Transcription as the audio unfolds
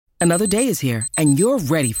Another day is here, and you're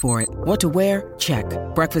ready for it. What to wear? Check.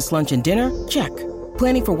 Breakfast, lunch, and dinner? Check.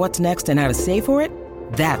 Planning for what's next and how to save for it?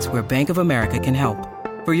 That's where Bank of America can help.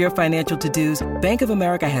 For your financial to-dos, Bank of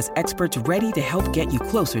America has experts ready to help get you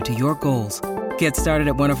closer to your goals. Get started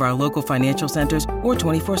at one of our local financial centers or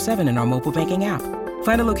 24/7 in our mobile banking app.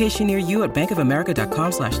 Find a location near you at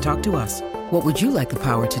bankofamerica.com/talktous. What would you like the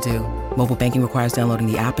power to do? Mobile banking requires downloading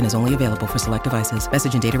the app and is only available for select devices.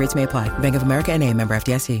 Message and data rates may apply. Bank of America N.A., member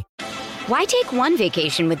FDIC. Why take one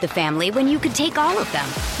vacation with the family when you could take all of them?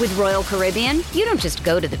 With Royal Caribbean, you don't just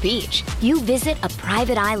go to the beach. You visit a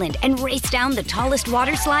private island and race down the tallest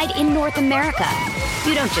water slide in North America.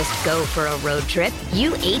 You don't just go for a road trip.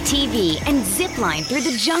 You ATV and zip line through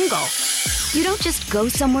the jungle. You don't just go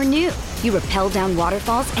somewhere new. You rappel down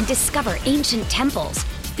waterfalls and discover ancient temples.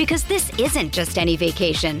 Because this isn't just any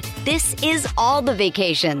vacation. This is all the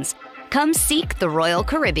vacations. Come seek the Royal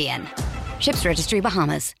Caribbean. Ships Registry,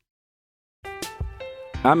 Bahamas.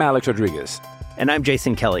 I'm Alex Rodriguez. And I'm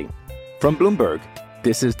Jason Kelly. From Bloomberg,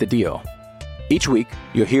 this is The Deal. Each week,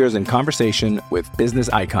 you'll hear us in conversation with business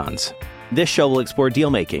icons. This show will explore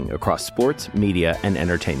deal-making across sports, media, and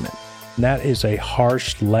entertainment. That is a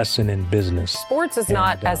harsh lesson in business. Sports is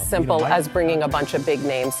not as simple as bringing a bunch of big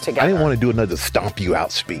names together. I didn't want to do another stomp you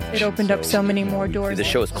out speech. It opened up so many more doors. The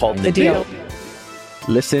show is called The Deal.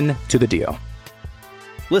 Listen to The Deal.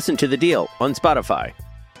 Listen to The Deal on Spotify.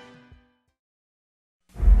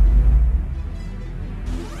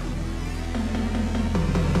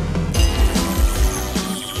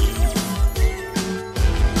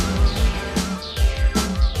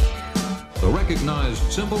 The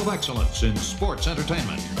recognized symbol of excellence in sports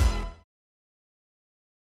entertainment.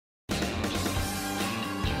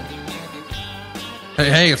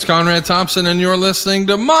 Hey, it's Conrad Thompson, and you're listening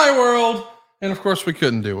to My World. And of course, we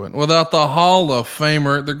couldn't do it without the Hall of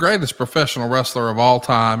Famer, the greatest professional wrestler of all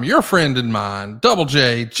time, your friend and mine, Double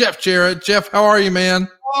J, Jeff Jarrett. Jeff, how are you, man?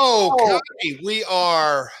 Oh, Connie, we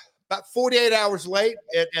are about 48 hours late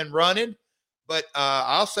and running. But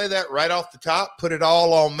I'll say that right off the top, put it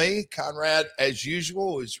all on me. Conrad, as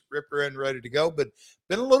usual, is ripper and ready to go, but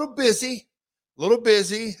been a little busy.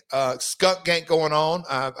 Skunk gank going on.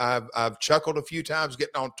 I've chuckled a few times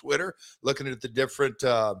getting on Twitter, looking at the different,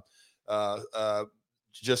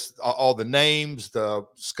 just all the names, the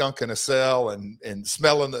skunk in a cell and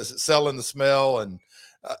smelling the smell. And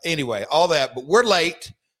anyway, all that, but we're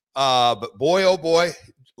late. But boy, oh boy,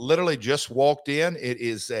 literally just walked in. It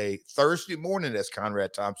is a Thursday morning, as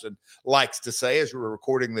Conrad Thompson likes to say, as we're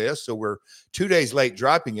recording this. So we're 2 days late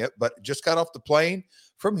dropping it, but just got off the plane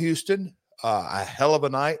from Houston. A hell of a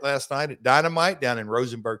night last night at Dynamite down in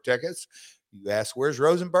Rosenberg, Texas. You ask, where's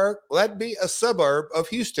Rosenberg? Well, that'd be a suburb of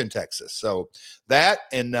Houston, Texas. So that,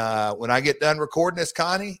 and when I get done recording this,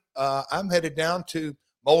 Connie, I'm headed down to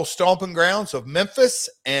old stomping grounds of Memphis,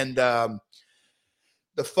 and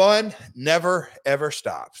the fun never, ever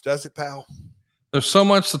stops. Does it, pal? There's so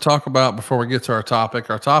much to talk about before we get to our topic.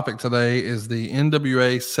 Our topic today is the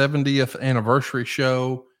NWA 70th anniversary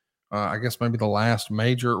show. I guess maybe the last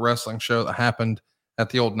major wrestling show that happened at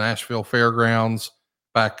the old Nashville Fairgrounds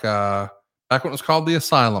back when it was called the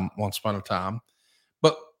Asylum once upon a time.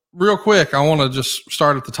 But real quick, I want to just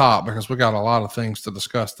start at the top because we got a lot of things to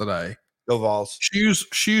discuss today. Go Vols.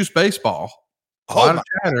 Shoes baseball. A lot of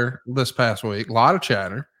chatter this past week, a lot of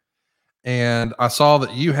chatter. And I saw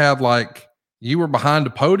that you had you were behind a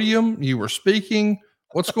podium, you were speaking.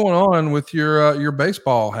 What's going on with your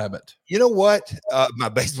baseball habit? You know what? My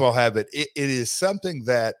baseball habit, it is something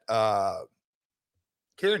that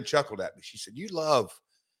Karen chuckled at me. She said, you love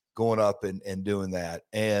going up and doing that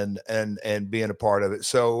and being a part of it.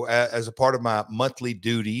 So as a part of my monthly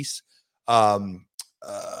duties,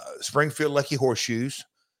 Springfield Lucky Horseshoes,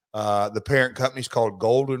 the parent company is called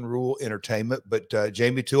Golden Rule Entertainment, but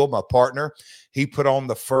Jamie Toole, my partner, he put on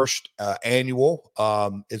the first annual.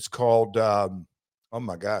 It's called, oh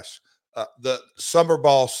my gosh, the Summer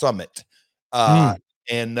Ball Summit.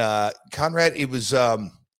 And Conrad, it was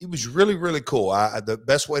really, really cool. The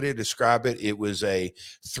best way to describe it, it was a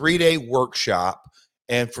 3-day workshop.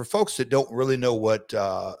 And for folks that don't really know what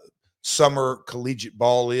summer collegiate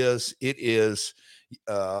ball is, it is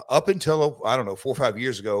up until, I don't know, 4 or 5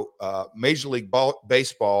 years ago, Major League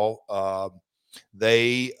Baseball,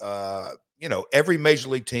 they, every Major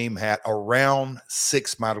League team had around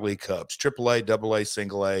 6 minor league cups, AAA, AA,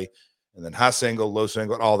 single A, and then high single, low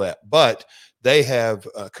single, and all that. But they have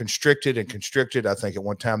constricted. I think at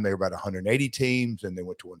one time they were about 180 teams, and they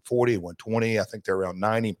went to 140, 120. I think they're around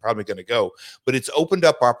 90, probably going to go. But it's opened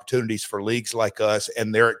up opportunities for leagues like us,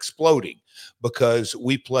 and they're exploding because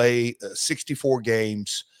we play 64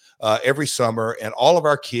 games every summer, and all of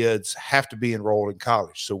our kids have to be enrolled in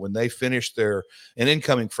college. So when they finish an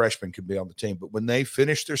incoming freshman can be on the team, but when they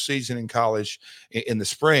finish their season in college in the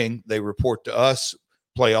spring, they report to us,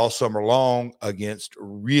 play all summer long against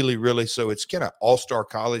really, so it's kind of all-star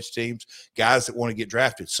college teams, guys that want to get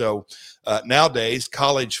drafted. So nowadays,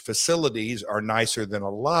 college facilities are nicer than a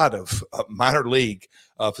lot of minor league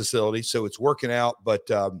facilities. So it's working out. But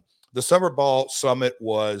the Summer Ball Summit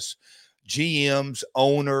was GMs,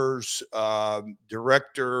 owners,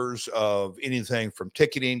 directors of anything from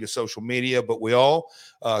ticketing to social media, but we all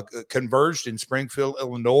converged in Springfield,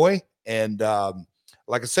 Illinois. And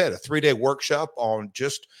like I said, a 3-day workshop on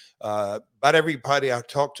just about everybody I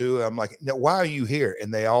talk to. I'm like, now, why are you here?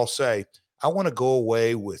 And they all say, I want to go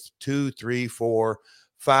away with 2, 3, 4,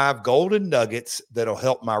 5 golden nuggets that'll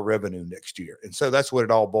help my revenue next year. And so that's what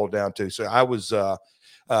it all boiled down to. So I was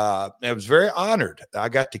very honored. I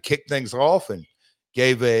got to kick things off and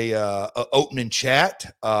gave a opening chat,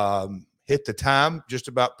 hit the time just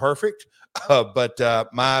about perfect. But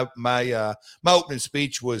my opening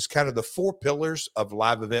speech was kind of the 4 pillars of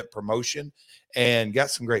live event promotion, and got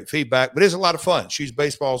some great feedback. But it's a lot of fun. Shoes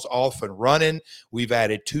Baseball's off and running. We've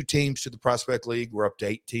added 2 teams to the Prospect League. We're up to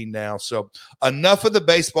 18 now. So enough of the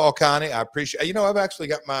baseball, Connie. I appreciate. I've actually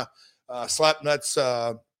got my Slap Nuts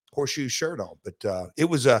horseshoe shirt on, but it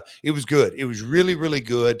was good. It was really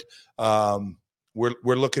good. We're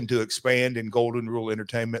looking to expand in Golden Rule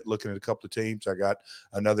Entertainment, looking at a couple of teams. I got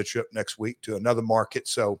another trip next week to another market.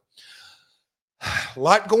 So a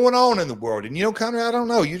lot going on in the world. And, Conrad, I don't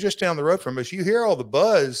know, you're just down the road from us. You hear all the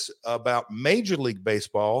buzz about Major League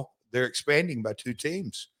Baseball. They're expanding by 2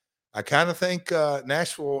 teams. I kind of think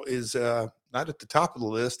Nashville is not at the top of the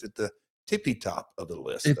list, at the tippy top of the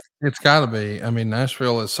list. It's got to be. I mean,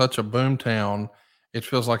 Nashville is such a boom town. It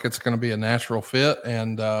feels like it's going to be a natural fit.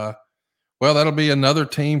 And, that'll be another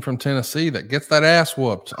team from Tennessee that gets that ass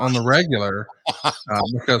whooped on the regular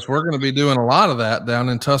because we're going to be doing a lot of that down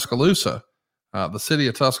in Tuscaloosa. The city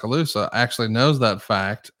of Tuscaloosa actually knows that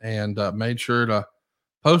fact and made sure to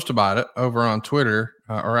post about it over on Twitter,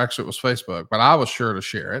 or actually it was Facebook, but I was sure to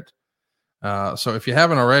share it. So if you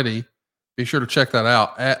haven't already, be sure to check that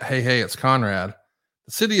out at Hey, it's Conrad.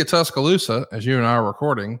 The city of Tuscaloosa, as you and I are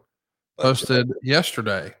recording, posted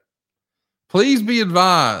yesterday. Please be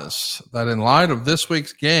advised that in light of this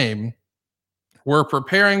week's game, we're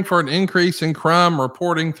preparing for an increase in crime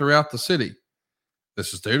reporting throughout the city.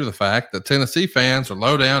 This is due to the fact that Tennessee fans are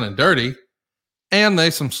low down and dirty, and they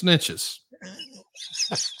some snitches.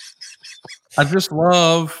 I just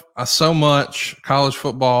love so much college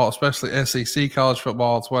football, especially SEC college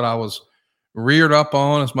football. It's what I was reared up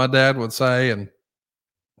on, as my dad would say. And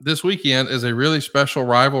this weekend is a really special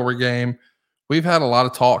rivalry game. We've had a lot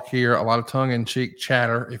of talk here, a lot of tongue-in-cheek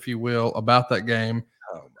chatter, if you will, about that game.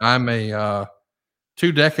 I'm a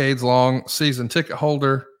 2 decades long season ticket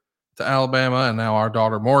holder to Alabama, and now our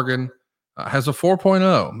daughter Morgan has a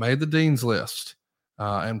 4.0, made the dean's list,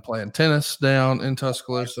 and playing tennis down in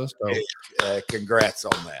Tuscaloosa. So, congrats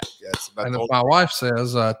on that. Yes, and if my wife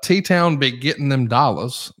says T-Town be getting them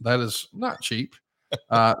dollars, that is not cheap.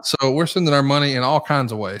 So we're sending our money in all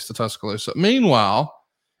kinds of ways to Tuscaloosa. Meanwhile,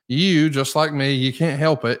 you, just like me, you can't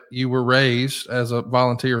help it. You were raised as a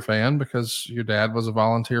volunteer fan because your dad was a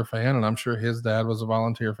volunteer fan, and I'm sure his dad was a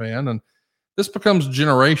volunteer fan. And this becomes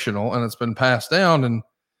generational, and it's been passed down. And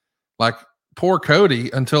like poor Cody,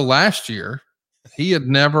 until last year, he had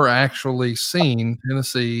never actually seen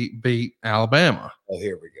Tennessee beat Alabama. Oh,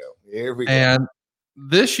 here we go. And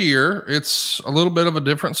this year, it's a little bit of a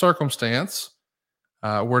different circumstance.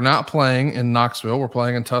 We're not playing in Knoxville. We're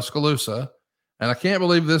playing in Tuscaloosa. And I can't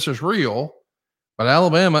believe this is real, but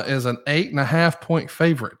Alabama is an 8.5 point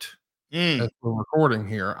favorite as we're recording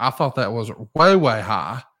here. I thought that was way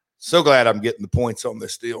high. So glad I'm getting the points on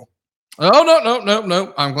this deal. Oh,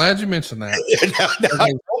 no. I'm glad you mentioned that.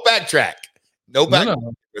 No backtrack. No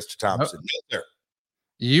backtrack, Mr. Thompson. No, sir.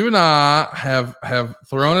 You and I have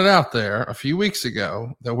thrown it out there a few weeks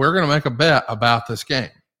ago that we're going to make a bet about this game.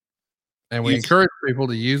 And we encourage people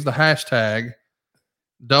to use the hashtag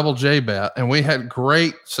Double J Bet, and we had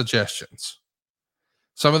great suggestions.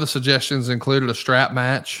 Some of the suggestions included a strap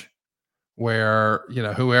match where,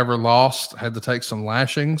 whoever lost had to take some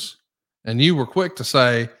lashings, and you were quick to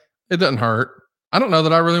say, it doesn't hurt. I don't know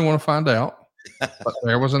that I really want to find out, but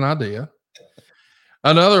there was an idea.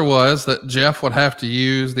 Another was that Jeff would have to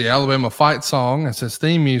use the Alabama fight song as his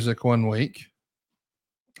theme music one week.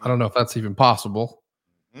 I don't know if that's even possible.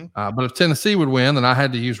 But if Tennessee would win, then I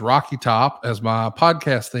had to use Rocky Top as my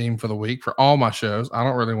podcast theme for the week for all my shows. I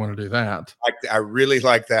don't really want to do that. I really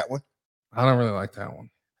like that one. I don't really like that one.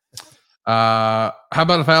 How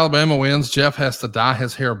about if Alabama wins, Jeff has to dye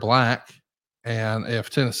his hair black. And if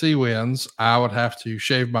Tennessee wins, I would have to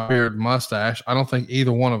shave my beard and mustache. I don't think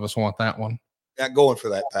either one of us want that one. Not going for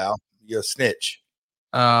that, pal. You're a snitch.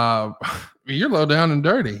 You're low down and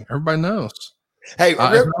dirty. Everybody knows. Hey,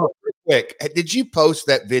 real quick, did you post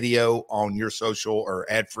that video on your social or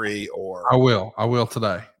ad free or? I will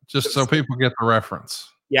today, just so people get the reference.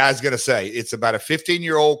 Yeah, I was going to say it's about a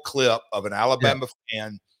 15-year-old clip of an Alabama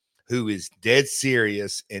fan who is dead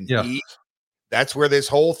serious, and that's where this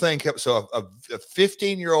whole thing comes. So a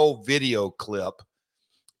 15-year-old video clip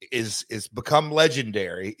is become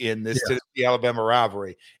legendary in this Tennessee Alabama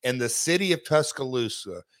rivalry, and the city of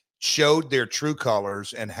Tuscaloosa showed their true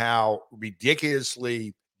colors and how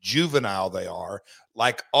ridiculously juvenile they are.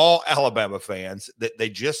 Like all Alabama fans, that they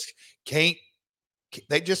just can't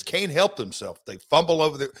help themselves. They fumble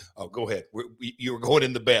over the. Oh, go ahead. You were going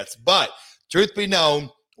in the bets, but truth be known,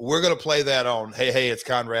 we're going to play that on. Hey, it's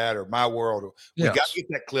Conrad or My World. We got to get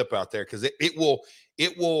that clip out there because it will.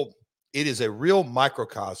 It is a real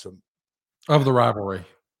microcosm of the rivalry.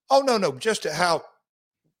 Oh no, just how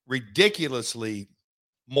ridiculously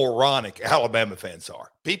moronic Alabama fans are.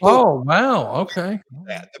 People. Oh wow, okay.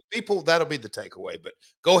 The people, that'll be the takeaway. But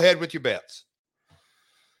go ahead with your bets.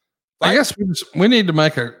 I guess we need to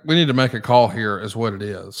make a call here, is what it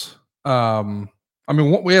is. I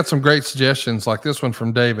mean, we had some great suggestions like this one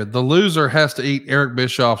from David. The loser has to eat Eric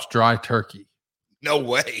Bischoff's dry turkey. No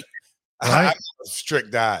way. Right? I'm a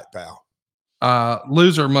strict diet, pal.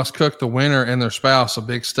 Loser must cook the winner and their spouse a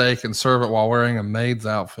big steak and serve it while wearing a maid's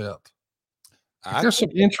outfit. There's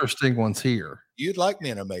some interesting ones here. You'd like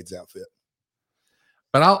me in a maid's outfit.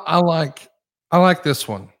 But I like this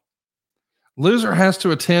one. Loser has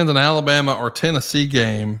to attend an Alabama or Tennessee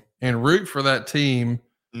game and root for that team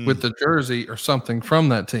with the jersey or something from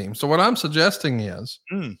that team. So what I'm suggesting is,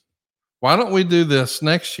 why don't we do this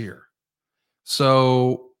next year?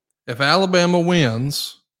 So if Alabama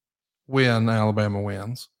wins, next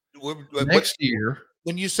year.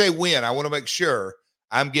 When you say win, I want to make sure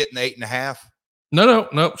I'm getting 8.5.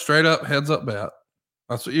 No, straight up heads up bet.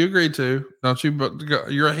 That's what you agreed to, don't you? But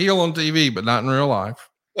you're a heel on TV, but not in real life.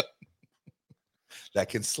 That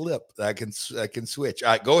can slip. That can switch.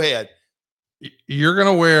 All right, go ahead. You're going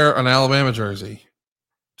to wear an Alabama jersey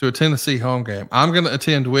to a Tennessee home game. I'm going to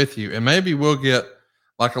attend with you, and maybe we'll get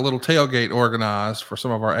like a little tailgate organized for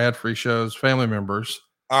some of our ad-free shows, family members.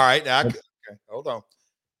 All right. Now, okay, hold on.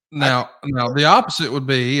 Now, the opposite would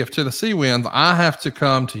be if Tennessee wins, I have to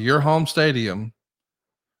come to your home stadium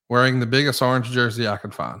wearing the biggest orange jersey I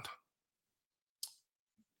can find.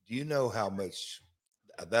 Do you know how much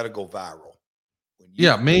that'll go viral?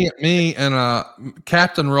 Me and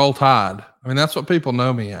Captain Roll Tide. I mean, that's what people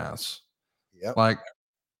know me as. Yeah. Like,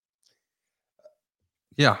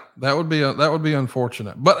 that would be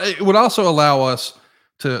unfortunate, but it would also allow us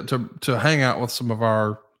to hang out with some of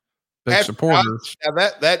our big supporters. Now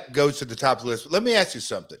that goes to the top of the list. But let me ask you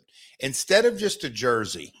something. Instead of just a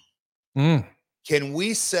jersey, can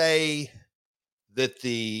we say that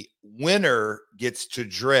the winner gets to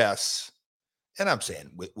dress? And I'm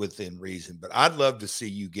saying within reason, but I'd love to see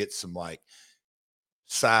you get some like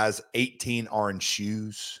size 18 orange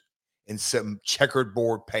shoes and some checkered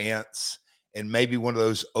board pants and maybe one of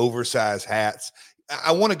those oversized hats.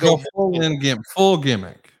 I want to go full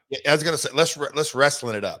gimmick. Yeah, I was going to say, let's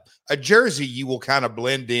wrestling it up. A jersey, you will kind of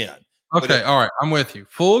blend in. Okay. All right. I'm with you.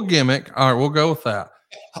 Full gimmick. All right. We'll go with that.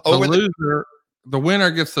 The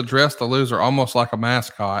winner gets to dress the loser almost like a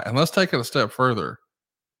mascot. And let's take it a step further.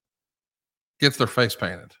 Gets their face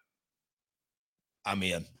painted. I'm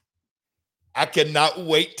in. I cannot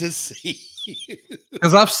wait to see.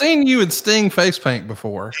 Because I've seen you in Sting face paint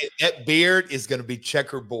before. That beard is going to be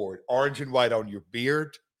checkerboard, orange and white on your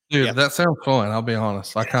beard. Dude, that sounds fun. I'll be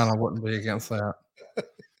honest. I kind of wouldn't be against that.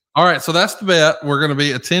 All right. So that's the bet. We're going to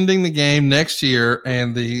be attending the game next year,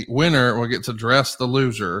 and the winner will get to dress the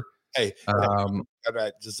loser. Hey, something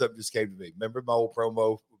just came to me. Remember my old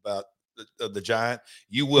promo about the Giant?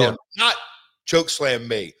 You will not choke slam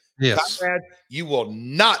me. Yes. Conrad, you will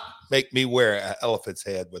not make me wear an elephant's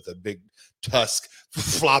head with a big tusk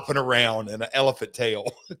flopping around and an elephant tail.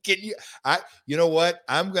 Can you? You know what?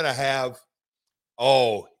 I'm going to have.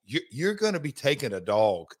 Oh, you're going to be taking a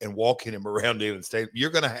dog and walking him around the stadium. You're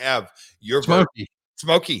going to have your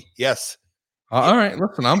Smokey. Yes. All right.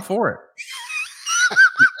 Listen, I'm for it.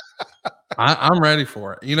 I'm ready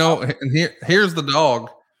for it. You know, and here's the dog.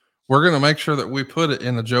 We're going to make sure that we put it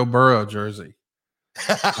in a Joe Burrow jersey.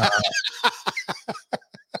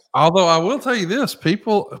 Although I will tell you this,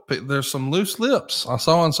 there's some loose lips I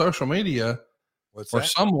saw on social media where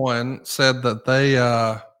someone said that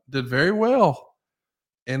did very well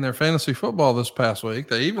in their fantasy football this past week.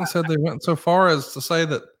 They even said they went so far as to say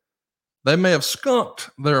that they may have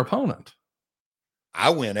skunked their opponent.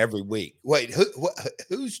 I win every week. Wait,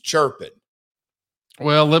 who's chirping?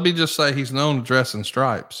 Well, let me just say he's known to dress in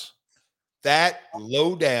stripes. That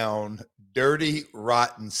low down, dirty,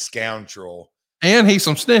 rotten scoundrel. And he's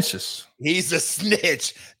some snitches. He's a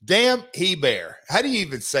snitch. Damn He-Bear. How do you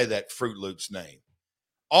even say that Fruit Loops name?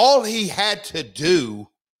 All he had to do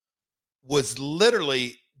was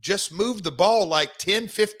literally just move the ball like 10,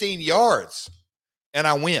 15 yards, and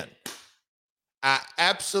I win. I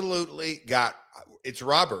absolutely got it's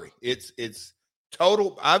robbery. It's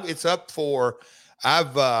total. It's up for.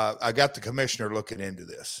 I got the commissioner looking into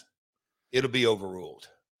this. It'll be overruled.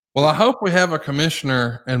 Well, I hope we have a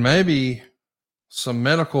commissioner and maybe some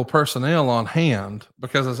medical personnel on hand,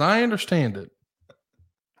 because as I understand it,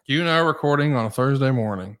 you and I are recording on a Thursday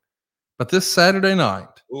morning, but this Saturday night,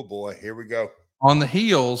 oh boy, here we go. On the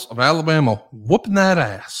heels of Alabama whooping that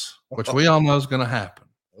ass, which we all know is going to happen.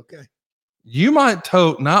 Okay. You might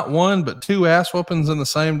tote not one, but 2 ass whoopings in the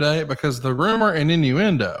same day, because the rumor and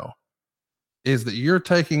innuendo is that you're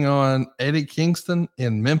taking on Eddie Kingston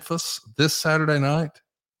in Memphis this Saturday night.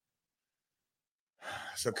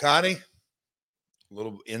 So, Connie, a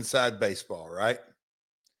little inside baseball, right?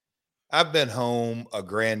 I've been home a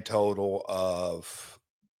grand total of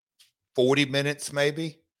 40 minutes,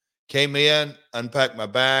 maybe. Came in, unpacked my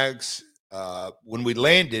bags. When we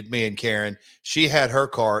landed, me and Karen, she had her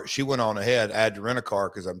car. She went on ahead. I had to rent a car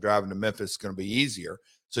because I'm driving to Memphis. It's going to be easier.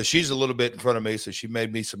 So she's a little bit in front of me. So she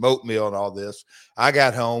made me some oatmeal and all this. I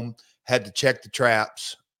got home, had to check the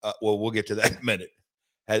traps. Well, we'll get to that in a minute.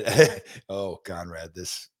 Oh, Conrad,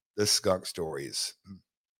 this skunk story is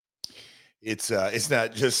it's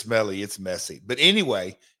not just smelly, it's messy. But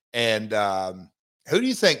anyway, and who do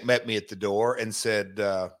you think met me at the door and said,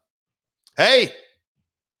 hey,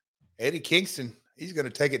 Eddie Kingston, he's going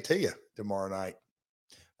to take it to you tomorrow night?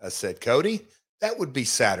 I said, Cody, that would be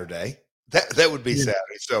Saturday. That would be Saturday.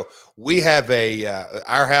 So we have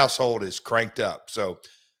our household is cranked up. So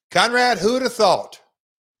Conrad, who would have thought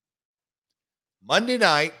Monday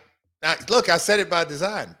night? Now, look, I said it by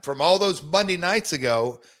design. From all those Monday nights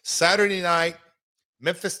ago, Saturday night,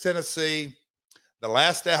 Memphis, Tennessee, The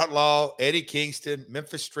Last Outlaw, Eddie Kingston,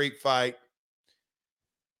 Memphis Street Fight.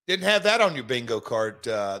 Didn't have that on your bingo card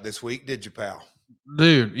this week, did you, pal?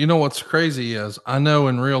 Dude, you know what's crazy is I know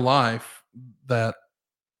in real life that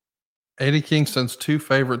Eddie Kingston's 2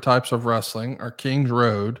 favorite types of wrestling are King's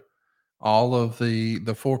Road, all of the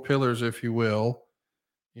 4 pillars, if you will,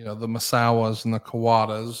 you know, the Misawas and the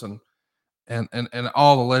Kawatas and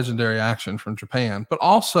all the legendary action from Japan, but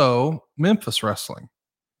also Memphis wrestling.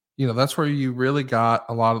 You know, that's where you really got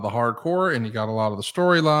a lot of the hardcore and you got a lot of the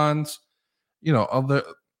storylines, you know,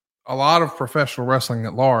 a lot of professional wrestling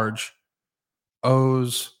at large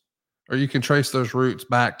owes, or you can trace those roots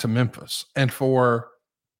back to Memphis. And for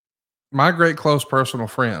my great close personal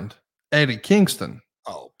friend, Eddie Kingston,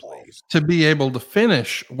 to be able to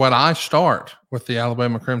finish what I start with the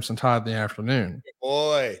Alabama Crimson Tide in the afternoon.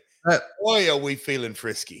 Boy, are we feeling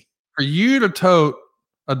frisky. For you to tote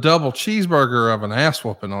a double cheeseburger of an ass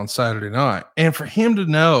whooping on Saturday night, and for him to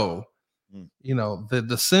know, you know, the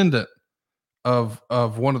descendant of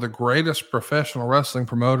one of the greatest professional wrestling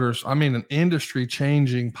promoters, I mean, an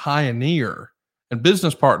industry-changing pioneer and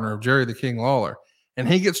business partner of Jerry the King Lawler, and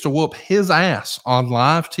he gets to whoop his ass on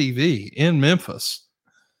live TV in Memphis.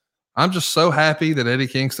 I'm just so happy that Eddie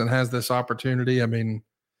Kingston has this opportunity. I mean,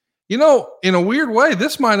 you know, in a weird way,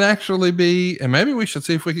 this might actually be, and maybe we should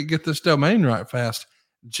see if we could get this domain right fast,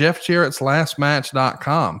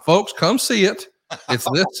 JeffJarrett'sLastMatch.com. Folks, come see it. It's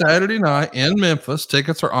this Saturday night in Memphis.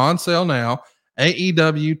 Tickets are on sale now.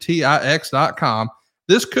 AEWTIX.com.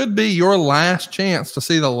 This could be your last chance to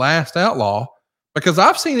see The Last Outlaw, because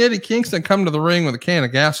I've seen Eddie Kingston come to the ring with a can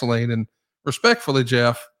of gasoline, and respectfully,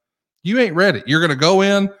 Jeff, you ain't ready. You're going to go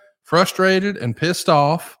in frustrated and pissed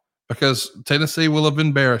off because Tennessee will have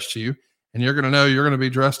embarrassed you, and you're going to know you're going to be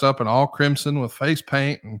dressed up in all crimson with face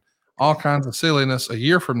paint and all kinds of silliness a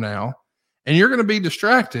year from now, and you're going to be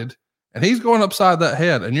distracted, and he's going upside that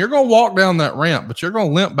head, and you're going to walk down that ramp, but you're going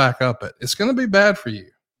to limp back up it. It's going to be bad for you.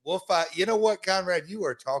 Well, you know what, Conrad, you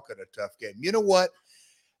are talking a tough game. You know what?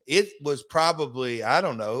 It was probably, I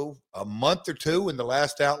don't know, a month or 2 when The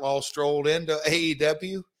Last Outlaw strolled into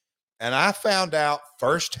AEW, and I found out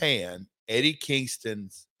firsthand Eddie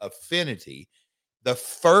Kingston's affinity. The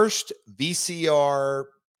first VHS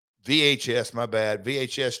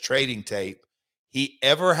trading tape he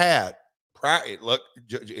ever had. Look,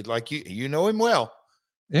 like you know him well.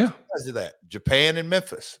 Yeah. Because of that, Japan and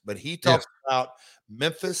Memphis. But he talked about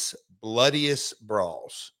Memphis bloodiest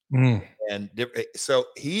brawls. And so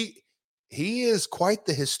he is quite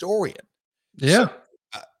the historian. Yeah.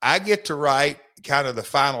 So, I get to write kind of the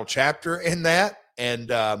final chapter in that. And,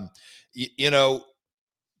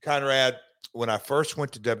 Conrad, when I first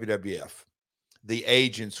went to WWF, the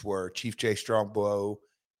agents were Chief Jay Strongbow,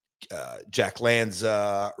 Jack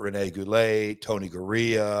Lanza, Rene Goulet, Tony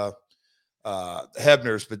Gurria,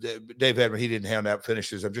 Hebner's, but Dave Hebner, he didn't hand out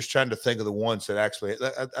finishes. I'm just trying to think of the ones that actually,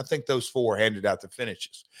 I think those four handed out the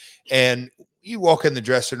finishes. And you walk in the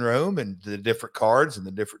dressing room and the different cards and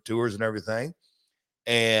the different tours and everything,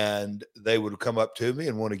 and they would come up to me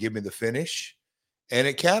and want to give me the finish. And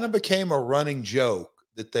it kind of became a running joke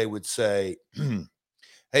that they would say,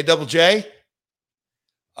 "Hey, Double J,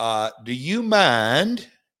 do you mind?"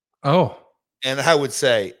 Oh. And I would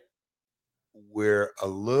say, "We're a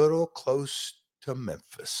little close to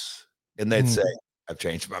Memphis." And they'd say, "I've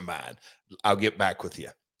changed my mind. I'll get back with you."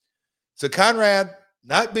 So Conrad,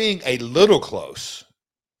 not being a little close,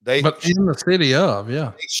 but in the city of,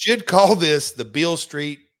 yeah. They should call this the Beale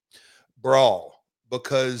Street Brawl,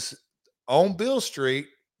 because on Beale Street,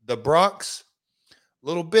 the Bronx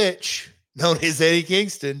little bitch known as Eddie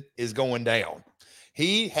Kingston is going down.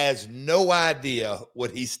 He has no idea what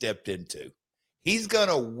he stepped into. He's going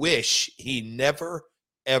to wish he never,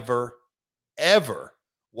 ever, ever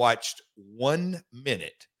watched 1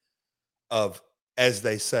 minute of, as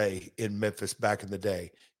they say in Memphis back in the day,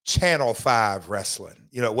 Channel 5 wrestling.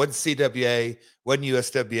 It wasn't CWA, wasn't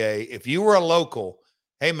USWA. If you were a local,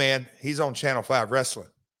 hey, man, he's on Channel 5 wrestling.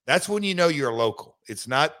 That's when you know you're a local. It's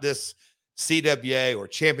not this CWA or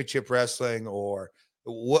Championship Wrestling or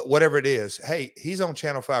whatever it is. Hey, he's on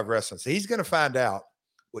Channel 5 wrestling. So he's going to find out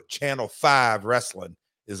what Channel 5 wrestling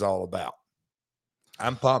is all about.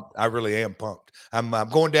 I'm pumped. I really am pumped. I'm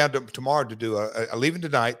going down to tomorrow to do leaving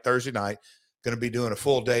tonight, Thursday night, going to be doing a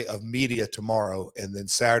full day of media tomorrow. And then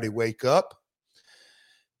Saturday, wake up,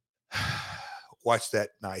 watch that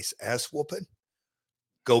nice ass whooping,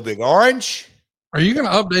 go Big Orange. Are you going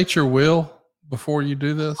to update your will before you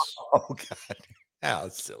do this? Oh, God. How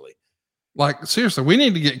silly. Like, seriously, we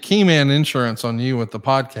need to get Keyman insurance on you with the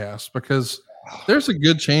podcast, because there's a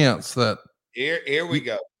good chance that here we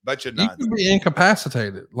go. Bunch of you nonsense. could be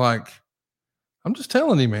incapacitated. Like, I'm just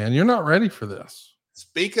telling you, man, you're not ready for this.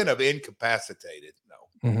 Speaking of incapacitated,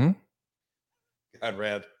 no. Mm-hmm.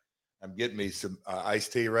 Conrad, I'm getting me some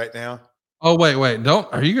iced tea right now. Oh, wait.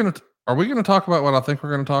 Are we going to talk about what I think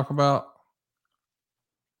we're going to talk about?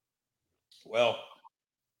 Well,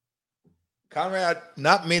 Conrad,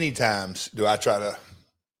 not many times do I try to.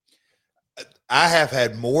 I have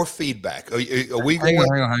had more feedback. Are we hang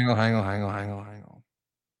on.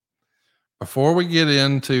 Before we get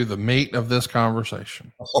into the meat of this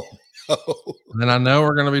conversation, then I know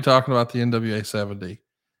we're going to be talking about the NWA 70.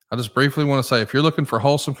 I just briefly want to say, if you're looking for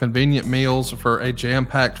wholesome, convenient meals for a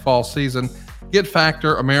jam-packed fall season, get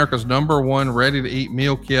Factor, America's #1 ready-to-eat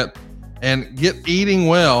meal kit, and get eating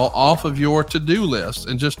well off of your to-do list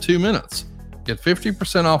in just 2 minutes. Get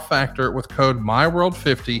 50% off Factor with code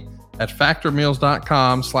MyWorld50 at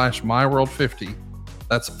factormeals.com/MyWorld50.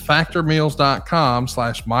 That's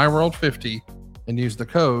factormeals.com/MyWorld50 and use the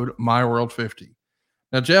code MyWorld50.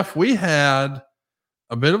 Now, Jeff, we had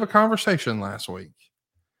a bit of a conversation last week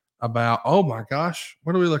about, oh my gosh,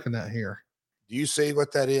 what are we looking at here? Do you see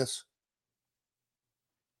what that is?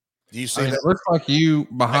 Do you see that? It looks like you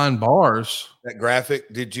behind bars. That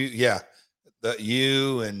graphic? Did you? Yeah.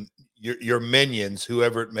 You and your minions,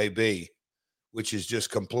 whoever it may be, which is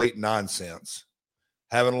just complete nonsense.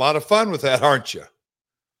 Having a lot of fun with that, aren't you?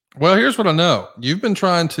 Well, here's what I know. You've been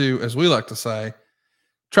trying to, as we like to say,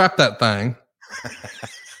 trap that thing.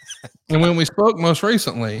 And when we spoke most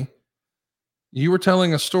recently, you were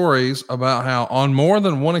telling us stories about how on more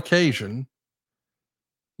than one occasion,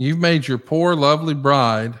 you've made your poor, lovely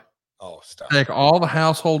bride take all the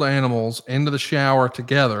household animals into the shower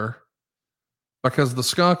together because the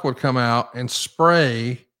skunk would come out and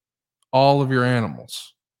spray all of your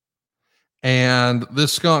animals. And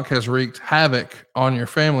this skunk has wreaked havoc on your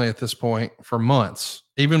family at this point for months,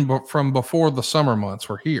 even from before the summer months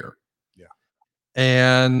were here. Yeah.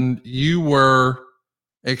 And you were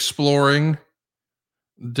exploring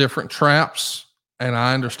different traps. And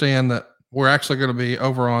I understand that we're actually going to be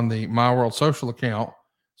over on the My World social account.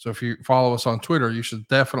 So if you follow us on Twitter, you should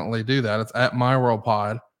definitely do that. It's at My World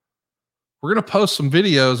Pod. We're going to post some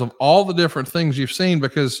videos of all the different things you've seen,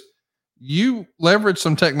 because you leverage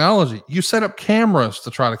some technology. You set up cameras to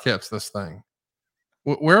try to catch this thing.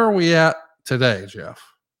 Where are we at today, Jeff?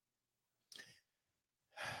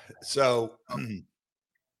 So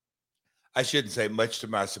I shouldn't say much to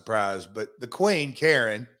my surprise, but the Queen,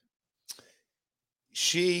 Karen,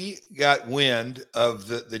 she got wind of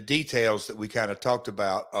the details that we kind of talked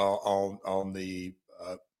about on the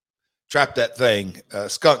Trap That Thing,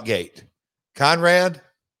 Skunk Gate. Conrad,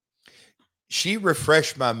 she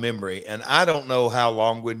refreshed my memory, and I don't know how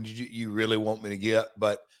long would you really want me to get,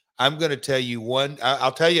 but I'm going to tell you one.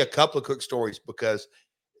 I'll tell you a couple of quick stories, because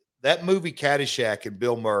that movie Caddyshack and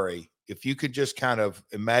Bill Murray, if you could just kind of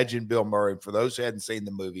imagine Bill Murray, for those who hadn't seen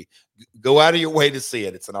the movie, go out of your way to see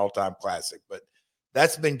it. It's an all-time classic, but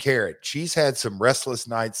that's been Karen. She's had some restless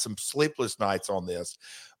nights, some sleepless nights on this,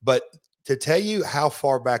 but to tell you how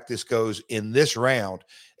far back this goes in this round,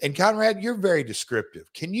 and Conrad, you're very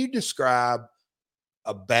descriptive. Can you describe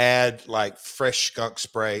a bad, like fresh skunk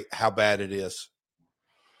spray, how bad it is?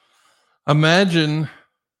 Imagine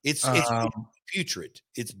it's putrid.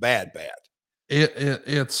 It's bad.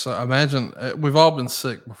 It's imagine we've all been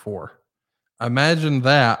sick before. Imagine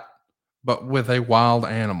that, but with a wild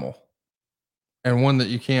animal, and one that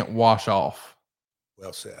you can't wash off.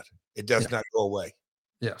 Well said. It does not go away.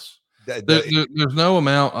 Yes. There's no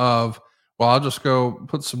amount of, well, I'll just go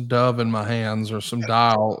put some Dove in my hands or some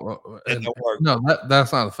dial. No,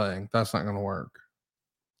 that's not a thing. That's not going to work.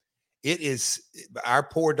 It is our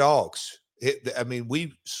poor dogs.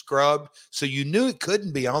 We scrubbed, so you knew it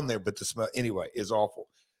couldn't be on there, but the smell anyway is awful.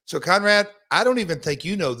 So Conrad, I don't even think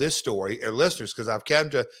you know this story, or listeners, because I've come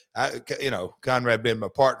to, Conrad being my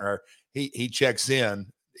partner, he checks in.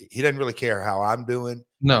 He doesn't really care how I'm doing.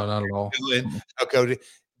 No, not at all. Okay.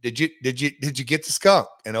 Did you get the skunk?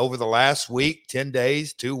 And over the last week, 10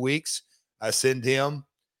 days, 2 weeks, I send him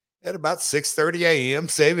at about 6:30 a.m.,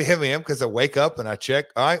 saving him in, because I wake up and I check.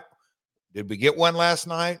 All right, did we get one last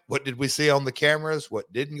night? What did we see on the cameras?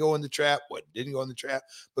 What didn't go in the trap? What didn't go in the trap?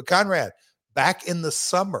 But Conrad, back in the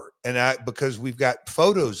summer, because we've got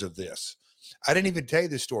photos of this, I didn't even tell you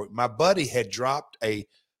this story. My buddy had dropped a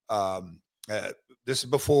this is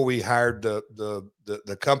before we hired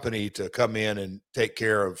the company to come in and take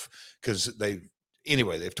care of, because they've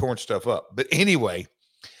torn stuff up. But anyway,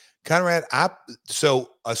 Conrad,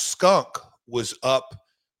 so a skunk was up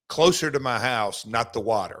closer to my house, not the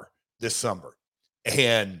water, this summer.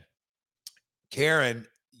 And Karen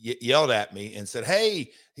yelled at me and said,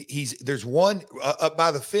 "Hey, there's one up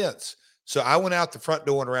by the fence." So I went out the front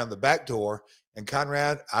door and around the back door. And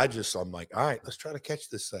Conrad, I'm like, all right, let's try to catch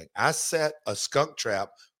this thing. I set a skunk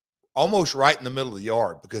trap almost right in the middle of the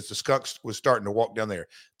yard, because the skunk was starting to walk down there.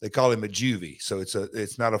 They call him a juvie, so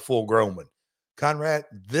it's not a full grown one. Conrad,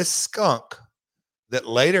 this skunk that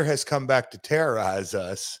later has come back to terrorize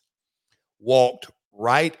us walked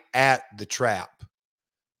right at the trap,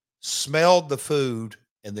 smelled the food,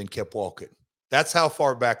 and then kept walking. That's how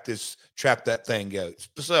far back this Trap That Thing goes.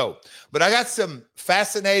 So, but I got some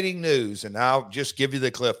fascinating news, and I'll just give you the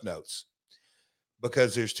Cliff Notes,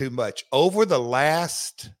 because there's too much. Over the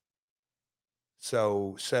last,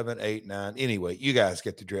 7, 8, 9, anyway, you guys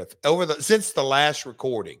get the drift. Since the last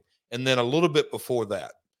recording, and then a little bit before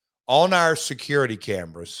that, on our security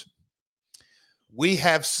cameras, we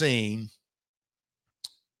have seen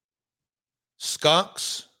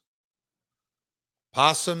skunks,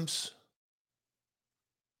 possums,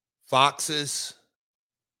 foxes,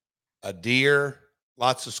 a deer,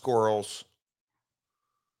 lots of squirrels.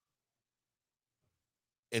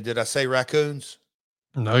 And did I say raccoons?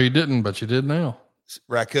 No, you didn't, but you did now.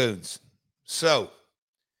 Raccoons. So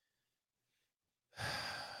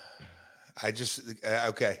I just,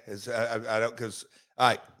 okay. I don't, because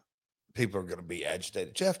people are going to be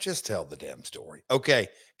agitated. Jeff, just tell the damn story. Okay.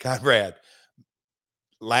 Conrad,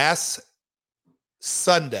 last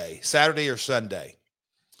Saturday or Sunday,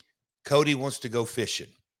 Cody wants to go fishing.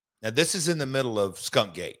 Now, this is in the middle of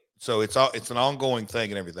Skunk Gate, so it's an ongoing thing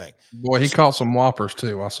and everything. Boy, he caught some whoppers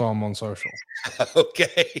too. I saw him on social.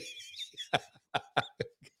 Okay.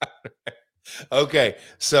 Okay.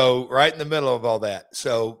 So right in the middle of all that.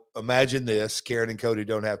 So imagine this: Karen and Cody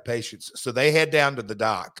don't have patience, so they head down to the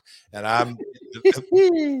dock, and I'm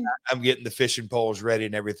getting the fishing poles ready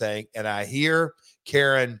and everything, and I hear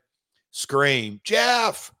Karen scream,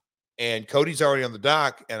 "Jeff!" And Cody's already on the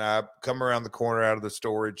dock, and I come around the corner out of the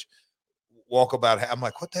storage, walk about. I'm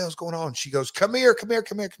like, "What the hell's going on?" She goes, "Come here, come here,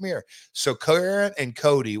 come here, come here." So Karen and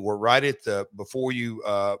Cody were right at before you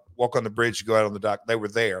walk on the bridge to go out on the dock. They were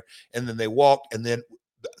there, and then they walked, and then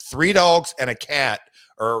 3 dogs and a cat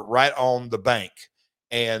are right on the bank,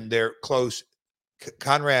 and they're close.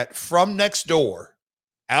 Conrad, from next door,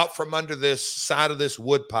 out from under this side of this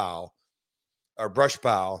wood pile or brush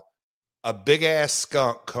pile, a big ass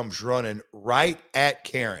skunk comes running right at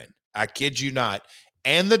Karen. I kid you not.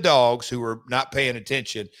 and the dogs who were not paying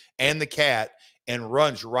attention and the cat, and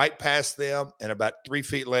runs right past them. And about 3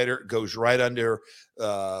 feet later, goes right under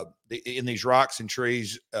in these rocks and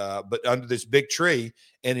trees, but under this big tree,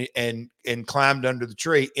 and climbed under the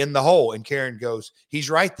tree in the hole. And Karen goes, "He's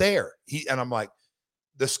right there." And I'm like,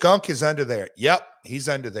 "The skunk is under there." "Yep, he's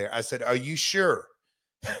under there." I said, "Are you sure?"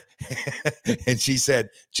 And she said,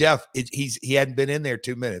 "Jeff, he hadn't been in there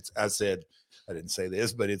 2 minutes." I said, I didn't say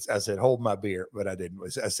this, but I said, "Hold my beer," but I didn't.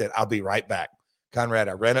 I said, "I'll be right back." Conrad,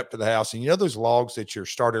 I ran up to the house, and you know those logs that your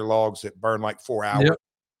starter logs that burn like 4 hours?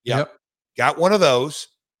 Yep. Got one of those,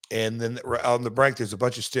 and then on the break, there's a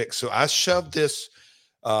bunch of sticks. So I shoved this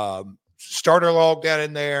starter log down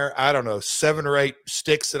in there. I don't know, 7 or 8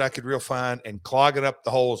 sticks that I could real fine, and clogging up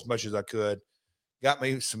the hole as much as I could. Got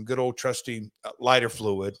me some good old trusty lighter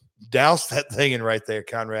fluid, doused that thing in right there,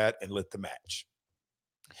 Conrad, and lit the match.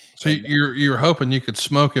 So you're hoping you could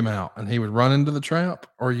smoke him out and he would run into the trap,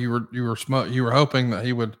 or you were hoping that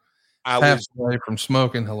he would pass away from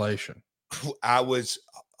smoke inhalation. I was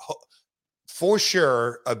for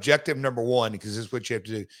sure objective number 1, because this is what you have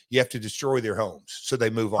to do. You have to destroy their homes so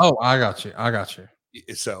they move on. Oh, I got you.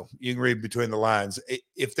 So you can read between the lines.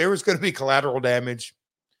 If there was going to be collateral damage,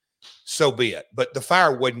 so be it. But the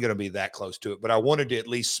fire wasn't going to be that close to it. But I wanted to at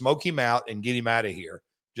least smoke him out and get him out of here.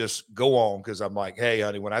 Just go on, because I'm like, "Hey,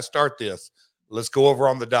 honey, when I start this, let's go over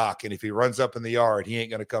on the dock. And if he runs up in the yard, he ain't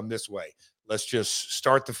going to come this way. Let's just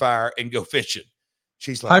start the fire and go fishing."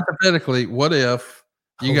 She's like, hypothetically, what if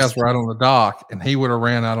you guys were out on the dock and he would have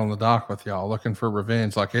ran out on the dock with y'all looking for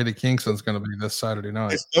revenge, like Eddie Kingston's going to be this Saturday night?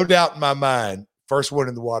 There's no doubt in my mind, first one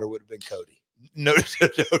in the water would have been Cody. No,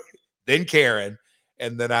 then Karen.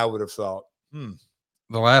 And then I would have thought,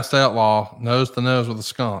 the last outlaw, nose to nose with a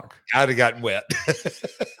skunk. I'd have gotten wet.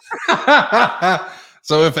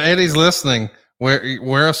 So if Eddie's listening,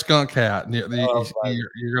 wear a skunk hat. You're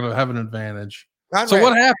going to have an advantage. Conrad, so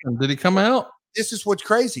what happened? Did he come out? This is what's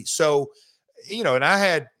crazy. So, and I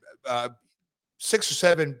had 6 or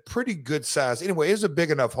 7 pretty good size. Anyway, it was a big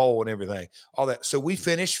enough hole and everything, all that. So we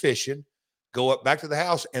finished fishing, go up back to the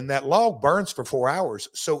house, and that log burns for 4 hours.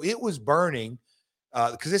 So it was burning.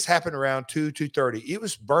 Because this happened around 2:30. It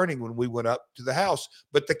was burning when we went up to the house,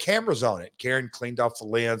 but the camera's on it. Karen cleaned off the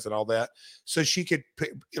lens and all that, so she could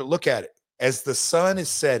look at it as the sun is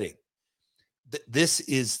setting. This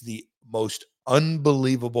is the most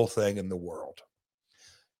unbelievable thing in the world.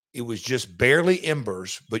 It was just barely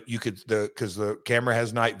embers, but you could, because the camera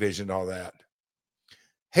has night vision and all that.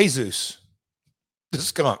 Jesus, the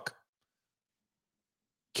skunk.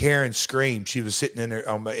 Karen screamed. She was sitting in there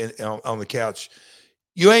on the couch.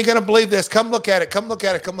 "You ain't going to believe this. Come look at it. Come look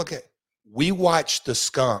at it. Come look at it." We watched the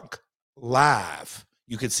skunk live.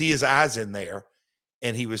 You could see his eyes in there,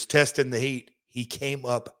 and he was testing the heat. He came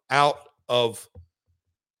up out of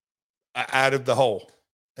the hole.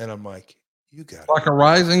 And I'm like, "You got it." Like a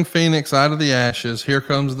rising phoenix out of the ashes. Here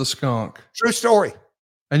comes the skunk. True story.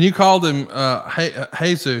 And you called him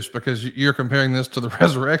Jesus because you're comparing this to the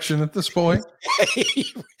resurrection at this point.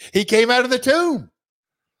 He came out of the tomb.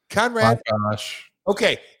 Conrad. My gosh.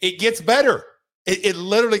 Okay, it gets better. It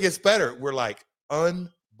literally gets better. We're like,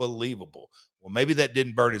 unbelievable. Well, maybe that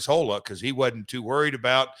didn't burn his hole up because he wasn't too worried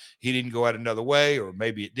about. He didn't go out another way, or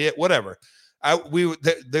maybe it did. Whatever.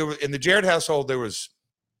 There were in the Jarrett household. It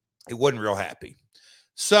wasn't real happy.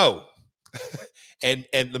 So, and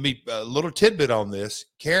let me a little tidbit on this.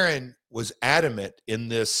 Karen was adamant in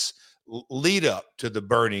this lead up to the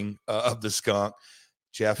burning of the skunk.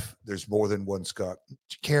 "Jeff, there's more than one skunk."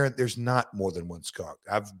 "Karen, there's not more than one skunk.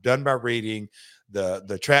 I've done my reading.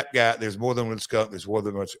 The trap guy, there's more than one skunk. There's more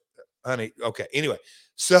than one. Honey, okay. Anyway,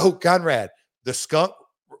 so Conrad, the skunk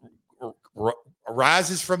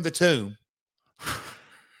rises from the tomb.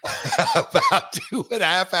 About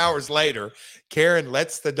 2.5 hours later, Karen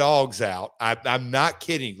lets the dogs out. I'm not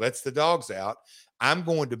kidding. Lets the dogs out. I'm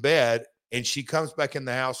going to bed. And she comes back in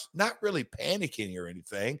the house, not really panicking or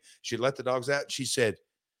anything. She let the dogs out. She said,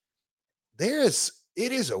 it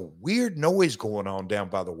is a weird noise going on down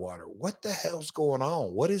by the water. What the hell's going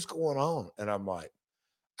on? What is going on? And I'm like,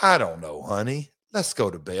 "I don't know, honey. Let's go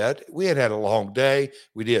to bed." We had a long day.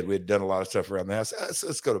 We had done a lot of stuff around the house.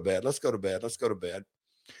 Let's go to bed. Let's go to bed. Let's go to bed.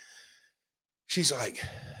 She's like,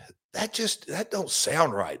 that don't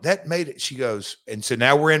sound right. That made it. She goes, and so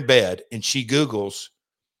now we're in bed, and she Googles,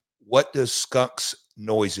 "What does skunks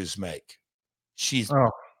noises make?"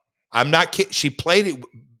 I'm not kidding. She played it,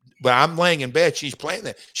 but I'm laying in bed. She's playing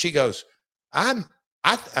that. She goes, I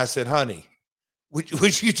said, "Honey,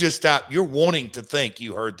 would you just stop? You're wanting to think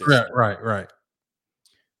you heard this." Right.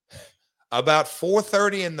 About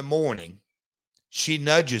 4:30 in the morning, she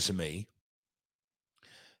nudges me.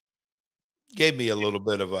 gave me a little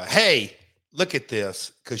bit of a, hey, look at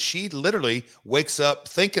this. Because she literally wakes up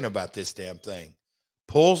thinking about this damn thing,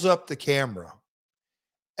 pulls up the camera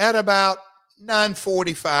at about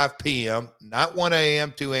 9:45 p.m., not 1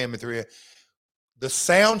 a.m., 2 a.m., and 3 a.m. The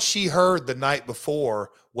sound she heard the night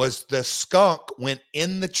before was the skunk went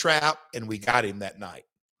in the trap, and we got him that night.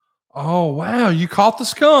 Oh, wow. You caught the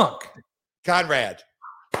skunk. Conrad,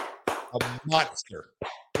 a monster.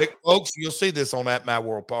 Big folks, you'll see this on that My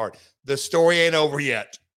World part. The story ain't over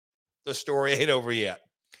yet. The story ain't over yet.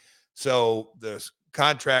 So the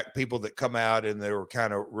contract people that come out and they were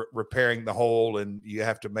kind of repairing the hole, and you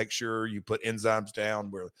have to make sure you put enzymes down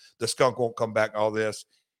where the skunk won't come back, all this.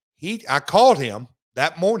 I called him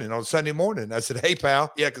that morning on Sunday morning. I said, hey,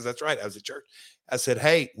 pal. Yeah, because that's right. I was at church. I said,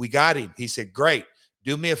 hey, we got him. He said, great.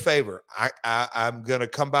 Do me a favor. I'm going to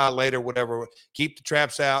come by later, whatever. Keep the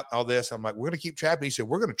traps out, all this. I'm like, we're going to keep trapping. He said,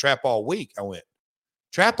 we're going to trap all week. I went,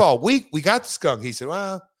 trap all week? We got the skunk. He said,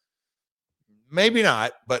 well, maybe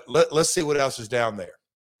not, but let's see what else is down there.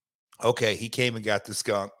 Okay, he came and got the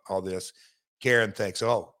skunk, all this. Karen thinks,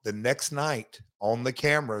 oh, the next night on the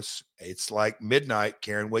cameras, it's like midnight.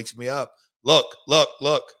 Karen wakes me up. Look.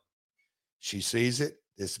 She sees it.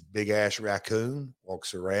 This big-ass raccoon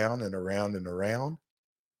walks around and around and around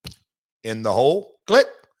in the hole. Click.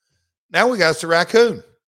 Now we got us a raccoon.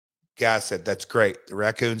 Guy said, that's great. The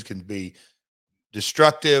raccoons can be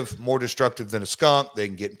destructive, more destructive than a skunk. They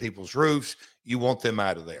can get in people's roofs. You want them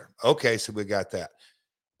out of there. Okay, so we got that.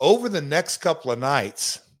 Over the next couple of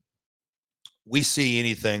nights, we see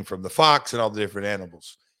anything from the fox and all the different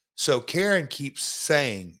animals. So Karen keeps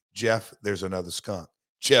saying, Jeff, there's another skunk.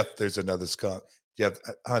 Jeff, there's another skunk. Jeff,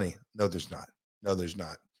 honey, no, there's not. No, there's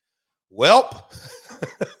not. Welp.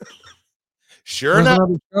 Sure enough,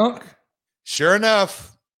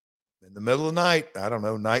 in the middle of the night, I don't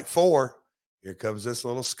know, night 4, here comes this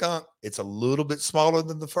little skunk. It's a little bit smaller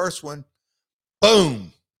than the first one.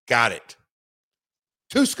 Boom. Got it.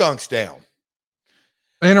 2 skunks down.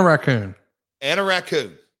 And a raccoon.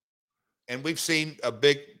 And we've seen a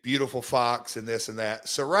big, beautiful fox and this and that.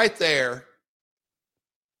 So right there,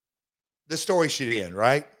 the story should end,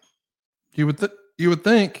 right? You would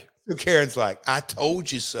think. So Karen's like, I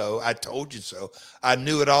told you so. I told you so. I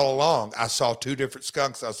knew it all along. I saw 2 different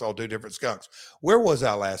skunks. Where was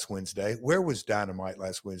I last Wednesday? Where was Dynamite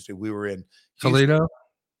last Wednesday? We were in Toledo?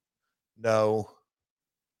 No.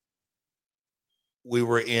 We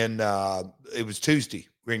were in, it was Tuesday.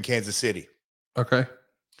 We're in Kansas City. Okay.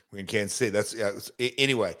 We're in Kansas City.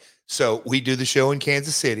 Anyway, so we do the show in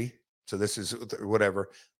Kansas City. So this is whatever.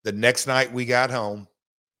 The next night we got home.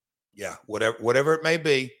 Yeah, whatever it may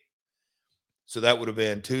be. So that would have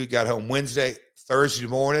been got home Wednesday. Thursday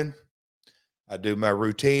morning, I do my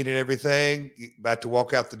routine and everything. About to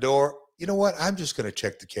walk out the door. You know what? I'm just going to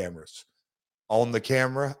check the cameras. On the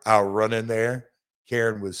camera, I'll run in there.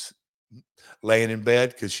 Karen was laying in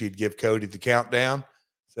bed because she'd give Cody the countdown.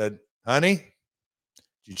 Said, honey, did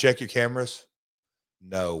you check your cameras?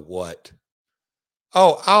 No, what?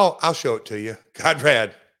 Oh, I'll show it to you.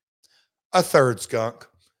 Conrad, a third skunk.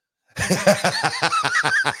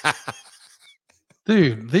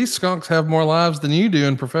 Dude, these skunks have more lives than you do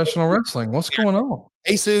in professional wrestling. What's going on?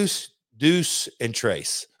 Jesus, Deuce, and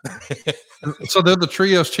Trace. So they're the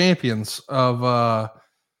trios champions of I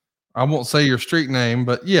won't say your street name,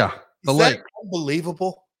 but yeah, the lake.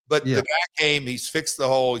 Unbelievable. But yeah. The guy came, he's fixed the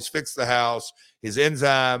hole, he's fixed the house, his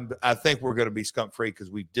enzyme. I think we're going to be skunk free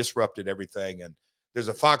because we disrupted everything. And there's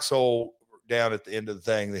a foxhole down at the end of the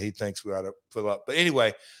thing that he thinks we ought to fill up. But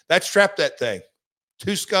anyway, that's trapped that thing.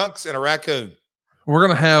 2 skunks and a raccoon. We're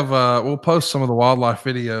going to have, we'll post some of the wildlife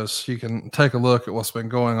videos so you can take a look at what's been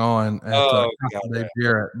going on at Dave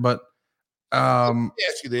Garrett. But let me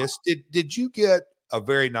ask you this. Did you get a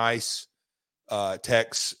very nice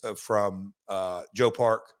text from Joe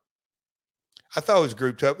Park? I thought it was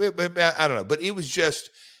grouped up. I don't know. But it was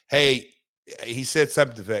just, hey, he said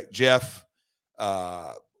something to the effect, Jeff,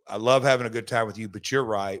 I love having a good time with you, but you're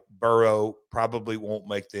right. Burrow probably won't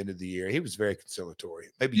make the end of the year. He was very conciliatory.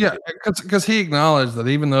 Maybe because he acknowledged that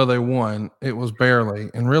even though they won, it was barely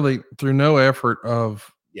and really through no effort of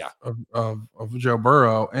Joe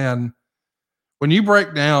Burrow. And when you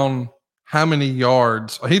break down how many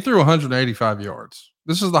yards, he threw 185 yards.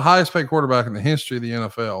 This is the highest paid quarterback in the history of the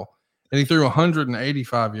NFL, and he threw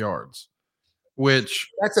 185 yards, which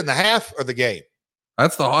that's in the half or the game.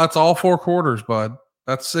 That's all 4 quarters, bud.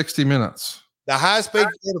 That's 60 minutes. The highest paid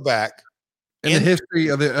quarterback in the history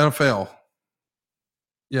of the NFL.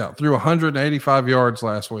 Yeah, threw 185 yards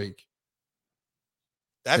last week.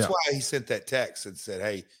 That's why he sent that text and said,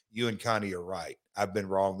 hey, you and Connie are right. I've been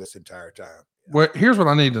wrong this entire time. Well, here's what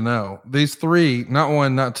I need to know. These 3, not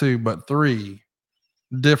 1, not 2, but 3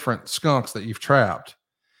 different skunks that you've trapped.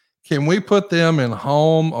 Can we put them in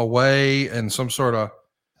home, away, and some sort of,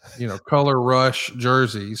 color rush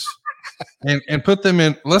jerseys and put them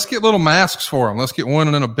in? Let's get little masks for them. Let's get one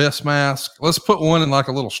in an abyss mask. Let's put one in like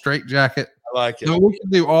a little straight jacket. I like it. We can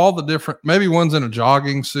do all the different, maybe one's in a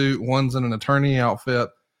jogging suit, one's in an attorney outfit.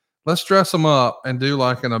 Let's dress them up and do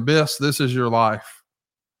like an abyss, this is your life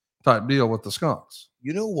type deal with the skunks.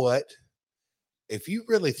 You know what? If you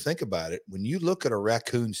really think about it, when you look at a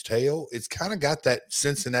raccoon's tail, it's kind of got that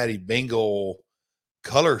Cincinnati Bengal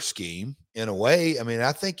color scheme in a way. I mean,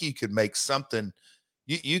 I think you could make something.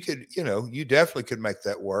 You could, you definitely could make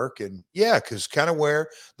that work. And yeah, because kind of where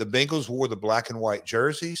the Bengals wore the black and white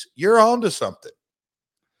jerseys, you're on to something.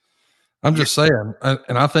 I'm just saying.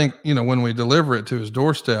 And I think, when we deliver it to his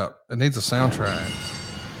doorstep, it needs a soundtrack.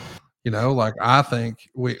 Like I think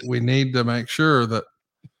we need to make sure that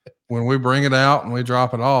when we bring it out and we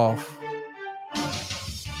drop it off,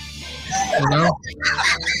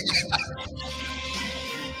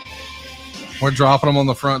 we're dropping them on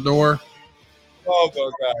the front door. Oh,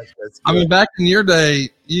 gosh. That's good. I mean, back in your day,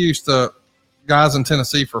 you used to, guys in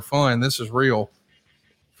Tennessee for fun, this is real.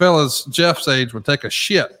 Fellas Jeff's age would take a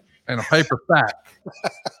shit in a paper sack.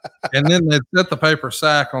 And then they'd set the paper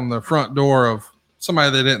sack on the front door of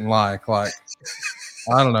somebody they didn't like, I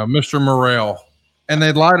don't know, Mr. Morrell. And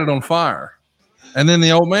they'd light it on fire. And then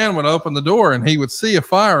the old man would open the door and he would see a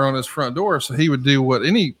fire on his front door. So he would do what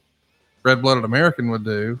any red-blooded American would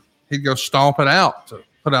do. He'd go stomp it out to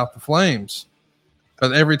put out the flames.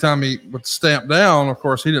 But every time he would stamp down, of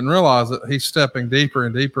course, he didn't realize that he's stepping deeper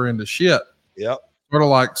and deeper into shit. Yep. Sort of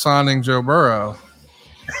like signing Joe Burrow.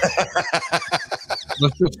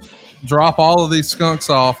 Let's just drop all of these skunks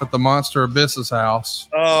off at the Monster Abyss's house.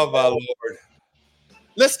 Oh, my Lord.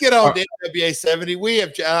 Let's get on to NWA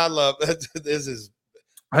 70. I love this is.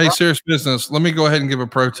 Hey, serious business. Let me go ahead and give a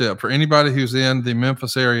pro tip for anybody who's in the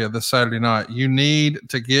Memphis area this Saturday night. You need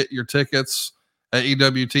to get your tickets at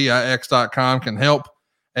EWTIX.com can help.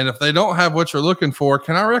 And if they don't have what you're looking for,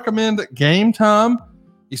 can I recommend Game Time?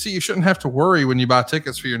 You see, you shouldn't have to worry when you buy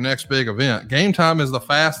tickets for your next big event. Game Time is the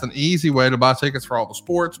fast and easy way to buy tickets for all the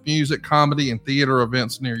sports, music, comedy, and theater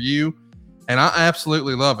events near you. And I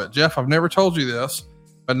absolutely love it. Jeff, I've never told you this,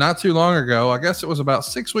 but not too long ago, I guess it was about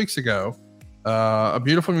 6 weeks ago, a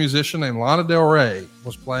beautiful musician named Lana Del Rey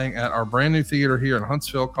was playing at our brand new theater here in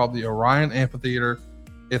Huntsville called the Orion Amphitheater.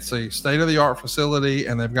 It's a state-of-the-art facility,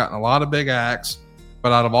 and they've gotten a lot of big acts.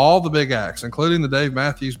 But out of all the big acts, including the Dave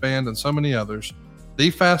Matthews Band and so many others, the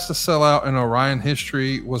fastest sellout in Orion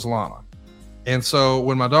history was Lana. And so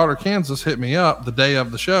when my daughter Kansas hit me up the day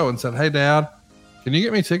of the show and said, "Hey, Dad, can you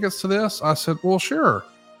get me tickets to this?" I said, "Well, sure."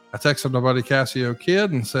 I texted my buddy Cassio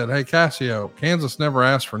Kidd and said, "Hey, Cassio, Kansas never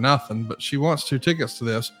asked for nothing, but she wants 2 tickets to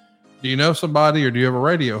this. Do you know somebody or do you have a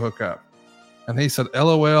radio hookup?" And he said,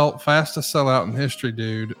 "LOL, fastest sellout in history,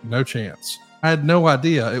 dude. No chance." I had no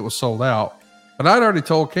idea it was sold out, but I'd already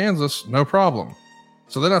told Kansas, no problem.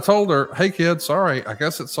 So then I told her, "Hey, kid, sorry, I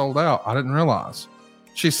guess it's sold out. I didn't realize."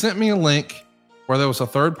 She sent me a link where there was a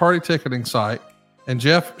third-party ticketing site. And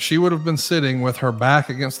Jeff, she would have been sitting with her back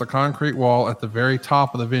against the concrete wall at the very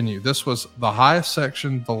top of the venue. This was the highest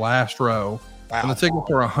section, the last row. Wow. And the tickets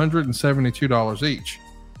were $172 each.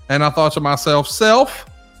 And I thought to myself,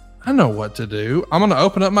 I know what to do. I'm going to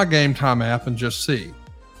open up my Game Time app and just see.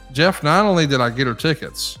 Jeff, not only did I get her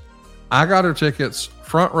tickets, I got her tickets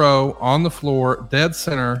front row on the floor, dead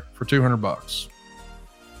center for $200.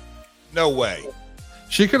 No way.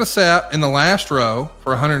 She could have sat in the last row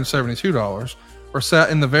for $172 or sat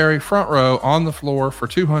in the very front row on the floor for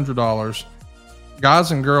 $200.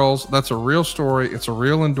 Guys and girls, that's a real story. It's a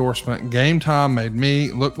real endorsement. Game Time made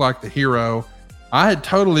me look like the hero. I had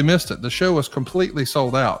totally missed it. The show was completely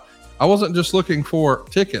sold out. I wasn't just looking for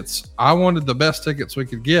tickets. I wanted the best tickets we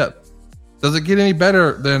could get. Does it get any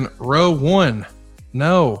better than row 1?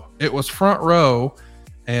 No, it was front row,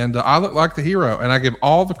 and I look like the hero, and I give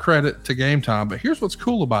all the credit to Game Time. But here's what's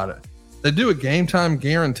cool about it. They do a Game Time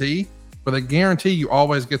guarantee, where they guarantee you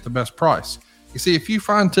always get the best price. You see, if you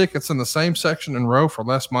find tickets in the same section and row for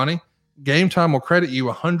less money, Game Time will credit you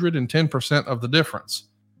 110% of the difference.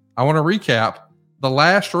 I want to recap. The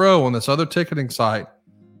last row on this other ticketing site,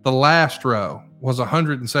 the last row was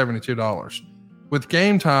 $172. With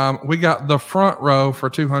Game Time, we got the front row for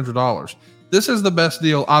 $200. This is the best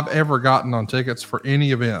deal I've ever gotten on tickets for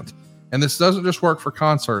any event. And this doesn't just work for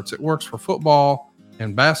concerts. It works for football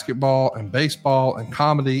and basketball and baseball and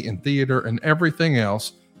comedy and theater and everything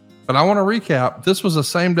else. But I want to recap. This was a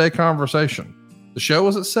same day conversation. The show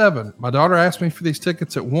was at 7. My daughter asked me for these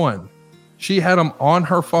tickets at 1. She had them on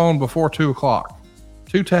her phone before 2:00.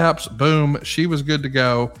 2 taps, boom, she was good to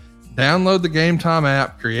go. Download the Game Time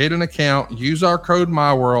app, create an account, use our code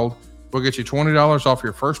MyWorld. We'll get you $20 off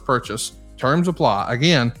your first purchase. Terms apply.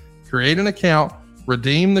 Again, create an account,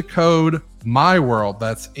 redeem the code MyWorld.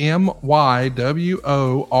 That's MYWORLD,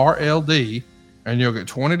 and you'll get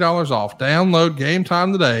 $20 off. Download Game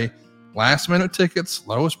Time today. Last minute tickets,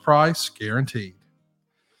 lowest price guaranteed.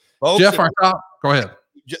 Folks, Jeff, go ahead.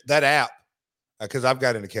 That app, because I've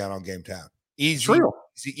got an account on Game Time. Easy. True.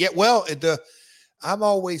 Yeah, well, I'm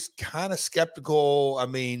always kind of skeptical. I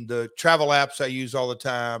mean, the travel apps I use all the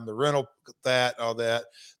time, the rental, all that,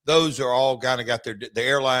 those are all kind of got the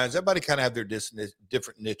airlines. Everybody kind of have their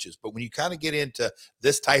different niches. But when you kind of get into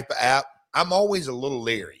this type of app, I'm always a little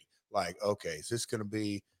leery. Like, okay, is this going to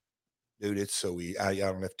be, dude, it's so easy. I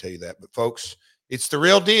don't have to tell you that. But folks, it's the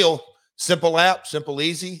real deal. Simple app, simple,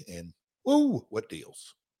 easy, and woo, what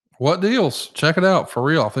deals? What deals? Check it out. For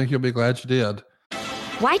real. I think you'll be glad you did.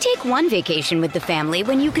 Why take one vacation with the family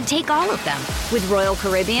when you could take all of them? With Royal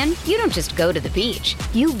Caribbean, you don't just go to the beach.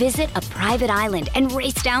 You visit a private island and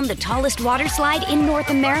race down the tallest water slide in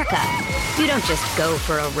North America. You don't just go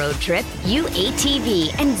for a road trip. You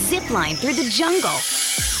ATV and zip line through the jungle.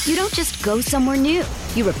 You don't just go somewhere new.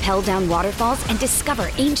 You rappel down waterfalls and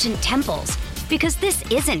discover ancient temples. Because this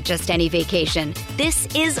isn't just any vacation. This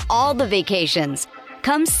is all the vacations.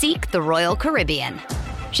 Come seek the Royal Caribbean.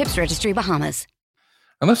 Ships Registry, Bahamas.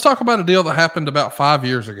 And let's talk about a deal that happened about 5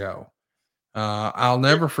 years ago. I'll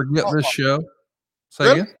never forget this show. Say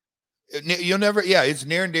really? Again? You'll never, it's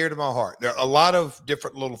near and dear to my heart. There are a lot of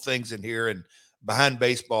different little things in here and behind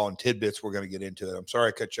baseball and tidbits we're going to get into it. I'm sorry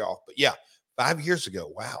I cut you off. But 5 years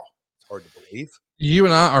ago, wow. It's hard to believe. You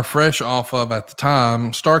and I are fresh off of, at the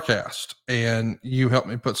time, StarCast. And you helped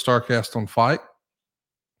me put StarCast on Fight.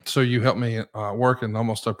 So you helped me work in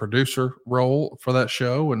almost a producer role for that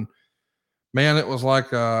show. And man, it was like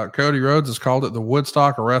Cody Rhodes has called it the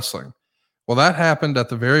Woodstock of wrestling. Well, that happened at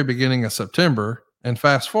the very beginning of September. And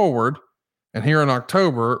fast forward, and here in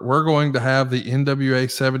October, we're going to have the NWA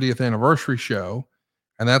 70th anniversary show.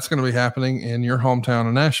 And that's going to be happening in your hometown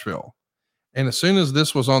of Nashville. And as soon as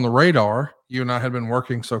this was on the radar, you and I had been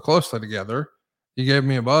working so closely together. You gave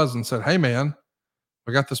me a buzz and said, hey, man,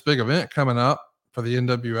 we got this big event coming up for the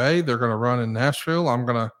NWA. They're going to run in Nashville. I'm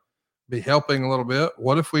going to be helping a little bit.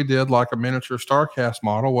 What if we did like a miniature StarCast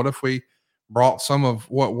model? What if we brought some of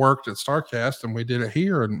what worked at StarCast and we did it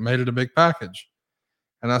here and made it a big package?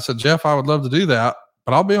 And I said, Jeff, I would love to do that,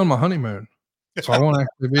 but I'll be on my honeymoon. So I won't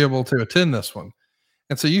actually be able to attend this one.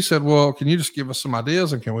 And so you said, well, can you just give us some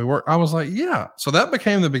ideas and can we work? I was like, yeah. So that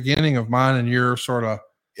became the beginning of mine and your sort of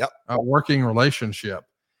working relationship.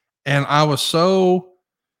 And I was so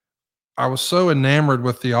enamored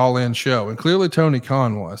with the All In show, and clearly Tony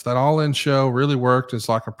Khan was. That All In show really worked as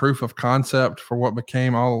like a proof of concept for what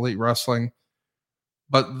became All Elite Wrestling.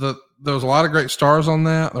 But there was a lot of great stars on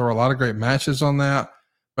that. There were a lot of great matches on that.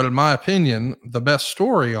 But in my opinion, the best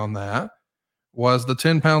story on that was the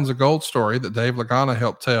 10 pounds of gold story that Dave Lagana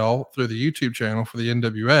helped tell through the YouTube channel for the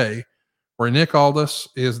NWA, where Nick Aldis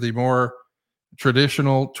is the more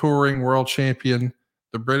traditional touring world champion,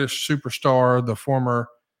 the British superstar, the former,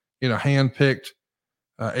 handpicked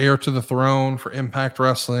heir to the throne for Impact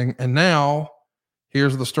Wrestling. And now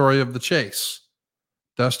here's the story of the chase.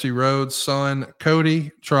 Dusty Rhodes' son,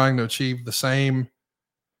 Cody, trying to achieve the same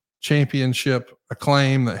championship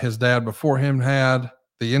acclaim that his dad before him had.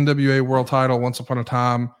 The NWA world title, once upon a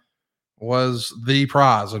time, was the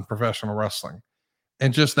prize in professional wrestling.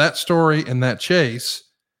 And just that story and that chase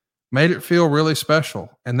made it feel really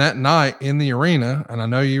special. And that night in the arena, and I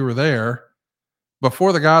know you were there,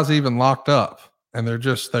 before the guys even locked up, and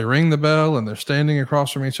they ring the bell and they're standing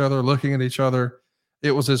across from each other, looking at each other.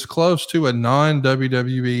 It was as close to a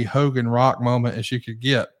non-WWE Hogan Rock moment as you could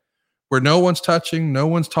get, where no one's touching, no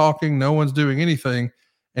one's talking, no one's doing anything.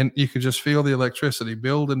 And you could just feel the electricity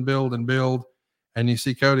build and build and build. And you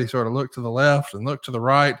see Cody sort of look to the left and look to the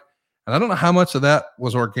right. And I don't know how much of that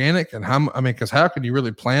was organic and because how can you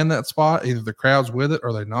really plan that spot? Either the crowd's with it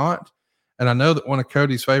or they're not. And I know that one of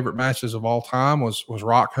Cody's favorite matches of all time was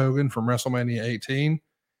Rock Hogan from WrestleMania 18.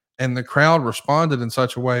 And the crowd responded in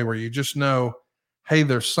such a way where you just know, hey,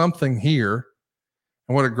 there's something here.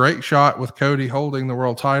 And what a great shot with Cody holding the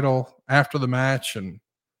world title after the match. And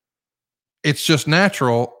it's just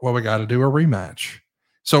natural. Well, we got to do a rematch.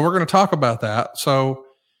 So we're going to talk about that. So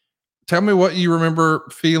tell me what you remember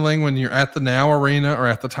feeling when you're at the Now Arena, or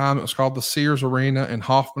at the time it was called the Sears Arena in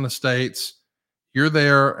Hoffman Estates. You're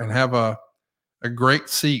there and have a great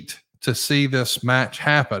seat to see this match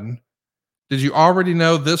happen. Did you already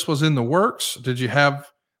know this was in the works? Did you have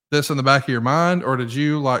this in the back of your mind, or did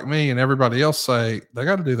you, like me and everybody else, say they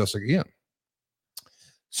got to do this again?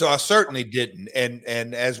 So I certainly didn't.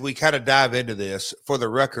 And as we kind of dive into this, for the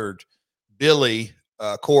record, Billy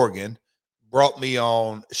Corrigan brought me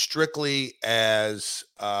on strictly as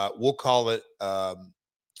we'll call it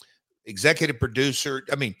executive producer.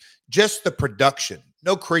 I mean, just the production,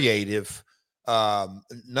 no creative,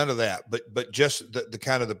 none of that, but just the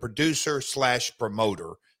kind of the producer /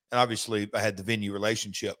 promoter. And obviously I had the venue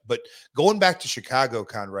relationship, but going back to Chicago,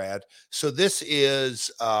 Conrad. So this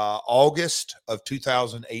is August of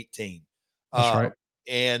 2018. That's right.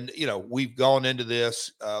 And, you know, we've gone into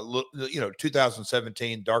this,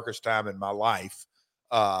 2017, darkest time in my life,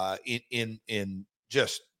 in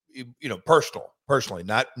just, you know, personally,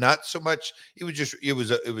 not so much. It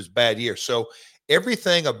was a bad year. So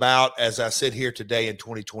everything about, as I sit here today in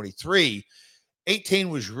 2023, 18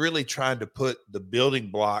 was really trying to put the building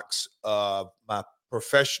blocks of my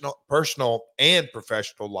personal and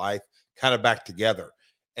professional life kind of back together.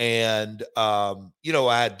 And, you know,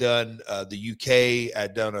 I had done the UK,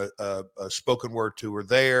 I'd done a spoken word tour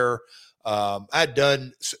there. I'd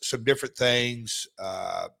done some different things,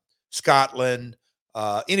 Scotland,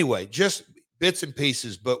 anyway, just bits and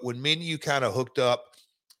pieces. But when me and you kind of hooked up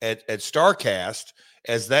at StarCast,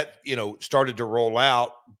 as that, you know, started to roll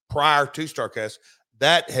out prior to StarCast,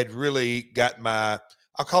 that had really got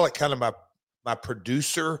I'll call it kind of my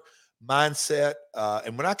producer mindset.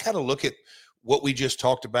 And when I kind of look at what we just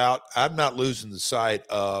talked about, I'm not losing the sight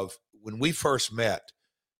of when we first met,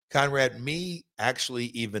 Conrad, me actually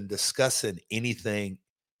even discussing anything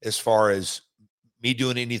as far as me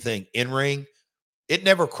doing anything in ring, it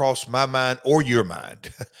never crossed my mind or your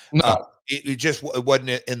mind. No. It just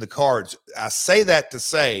wasn't in the cards. I say that to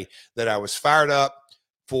say that I was fired up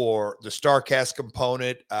for the StarCast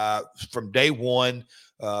component from day one,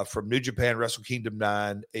 from New Japan Wrestle Kingdom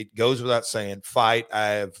 9. It goes without saying, fight.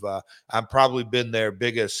 I've probably been their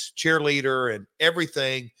biggest cheerleader and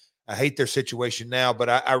everything. I hate their situation now, but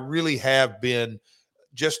I really have been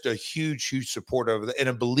just a huge supporter of it and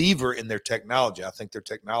a believer in their technology. I think their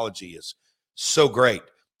technology is so great.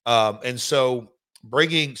 And so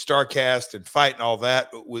bringing StarCast and Fight and all that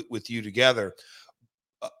with you together,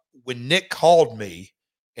 when Nick called me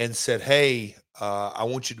and said, hey, I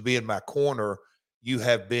want you to be in my corner, you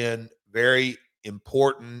have been very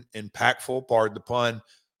important, impactful, pardon the pun,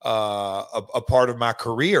 a part of my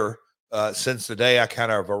career since the day I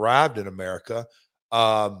kind of arrived in America.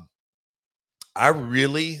 I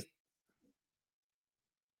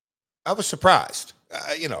was surprised.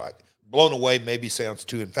 Blown away maybe sounds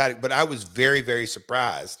too emphatic, but I was very, very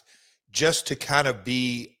surprised just to kind of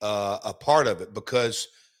be a part of it, because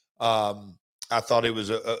I thought it was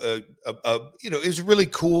it was a really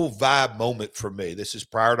cool vibe moment for me. This is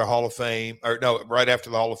prior to Hall of Fame, or no, right after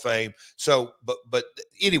the Hall of Fame. So, but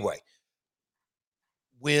anyway,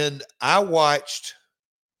 when I watched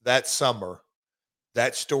that summer,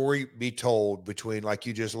 that story be told between, like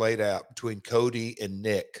you just laid out, between Cody and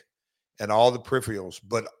Nick and all the peripherals,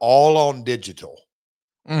 but all on digital.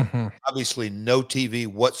 Mm-hmm. Obviously, no TV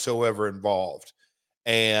whatsoever involved.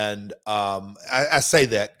 And I say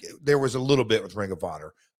that there was a little bit with Ring of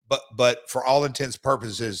Honor, but for all intents and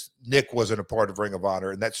purposes, Nick wasn't a part of Ring of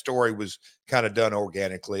Honor, and that story was kind of done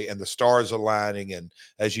organically, and the stars aligning, and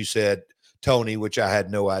as you said, Tony, which I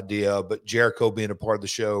had no idea, but Jericho being a part of the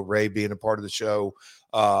show, Ray being a part of the show.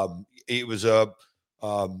 It was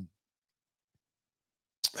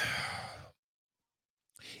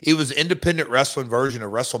it was an independent wrestling version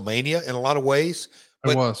of WrestleMania in a lot of ways.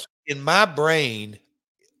 But it was. In my brain,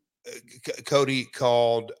 Cody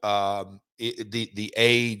called the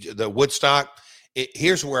age, the Woodstock.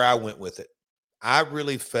 Here's where I went with it. I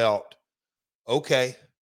really felt, okay,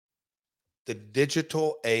 the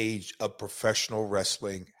digital age of professional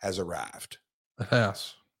wrestling has arrived. It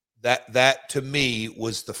has. That to me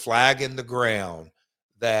was the flag in the ground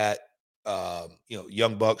that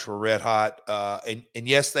Young Bucks were red hot, and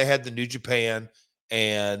yes, they had the New Japan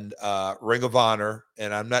and Ring of Honor,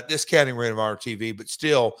 and I'm not discounting Ring of Honor TV, but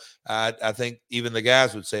still, I think even the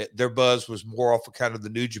guys would say it, their buzz was more off of kind of the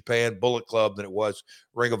New Japan Bullet Club than it was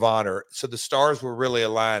Ring of Honor. So the stars were really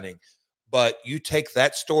aligning. But you take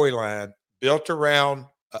that storyline built around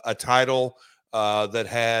a title that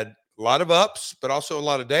had a lot of ups, but also a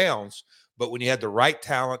lot of downs. But when you had the right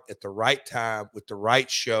talent at the right time with the right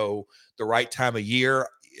show, the right time of year,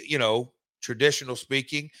 traditional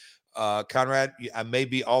speaking, Conrad, I may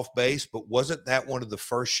be off base, but wasn't that one of the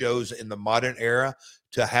first shows in the modern era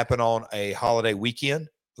to happen on a holiday weekend?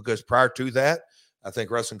 Because prior to that, I think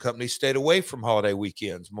wrestling companies stayed away from holiday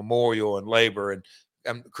weekends, Memorial and Labor, and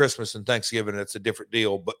Christmas and Thanksgiving, it's a different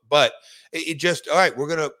deal. But it just, all right, we're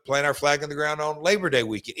going to plant our flag in the ground on Labor Day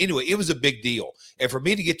weekend. Anyway, it was a big deal. And for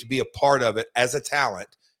me to get to be a part of it as a talent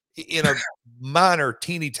in a minor,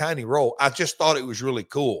 teeny tiny role, I just thought it was really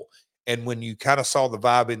cool. And when you kind of saw the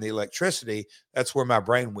vibe in the electricity, that's where my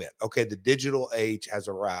brain went. Okay, the digital age has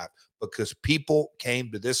arrived because people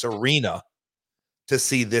came to this arena to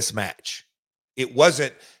see this match. It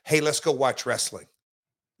wasn't, hey, let's go watch wrestling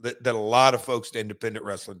that a lot of folks to independent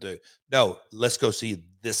wrestling do. No, let's go see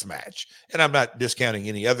this match. And I'm not discounting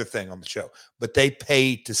any other thing on the show, but they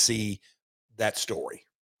paid to see that story,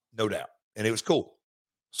 no doubt. And it was cool.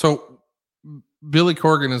 So Billy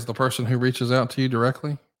Corgan is the person who reaches out to you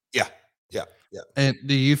directly? Yeah. And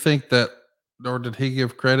do you think that, or did he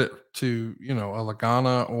give credit to, a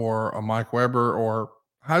Lagana or a Mike Weber, or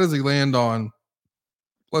how does he land on,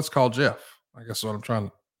 let's call Jeff? I guess is what I'm trying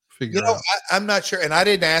to figure out. I'm not sure. And I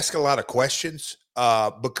didn't ask a lot of questions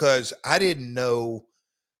because I didn't know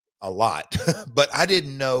a lot, but I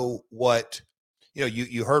didn't know what,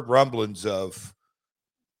 you heard rumblings of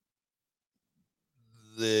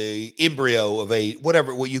the embryo of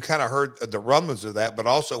whatever. Well, you kind of heard the rumblings of that, but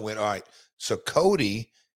also went, all right, so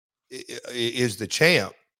Cody is the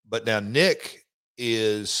champ, but now Nick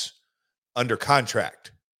is under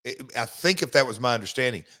contract. I think if that was my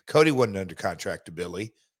understanding, Cody wasn't under contract to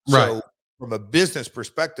Billy. So right. From a business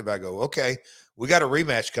perspective, I go, okay, we got a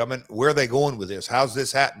rematch coming. Where are they going with this? How's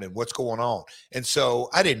this happening? What's going on? And so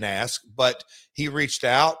I didn't ask, but he reached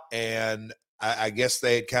out, and I guess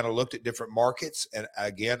they had kind of looked at different markets. And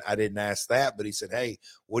again, I didn't ask that, but he said, hey,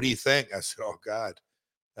 what do you think? I said, oh God.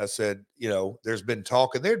 I said, there's been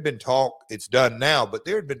talk, and there'd been talk, it's done now, but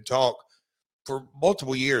there had been talk for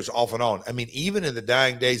multiple years off and on. I mean, even in the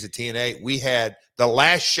dying days of TNA, we had the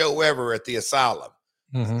last show ever at the Asylum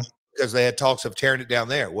because they had talks of tearing it down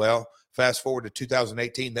there. Well, fast forward to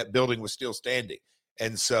 2018, that building was still standing.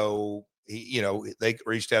 And so, they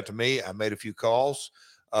reached out to me. I made a few calls.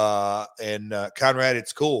 And Conrad,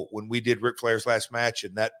 it's cool. When we did Ric Flair's last match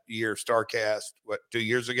in that year, StarCast, 2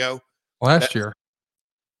 years ago? Last year.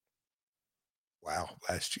 Wow,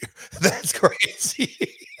 last year. That's crazy.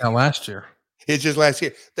 Yeah, last year. It's just last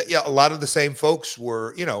year. A lot of the same folks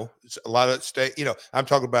were, a lot of state, I'm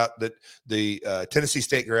talking about the Tennessee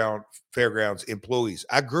State Fairgrounds employees.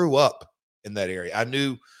 I grew up in that area. I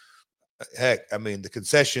knew, the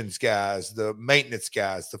concessions guys, the maintenance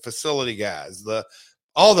guys, the facility guys,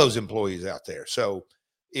 all those employees out there. So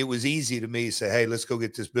it was easy to me to say, hey, let's go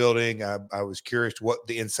get this building. I was curious what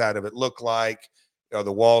the inside of it looked like. Are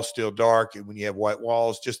the walls still dark? And when you have white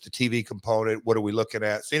walls, just the TV component, what are we looking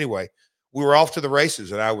at? So anyway, we were off to the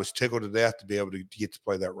races, and I was tickled to death to be able to get to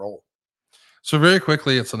play that role. So very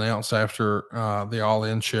quickly, it's announced after the All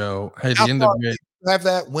In show. Hey, the NWA have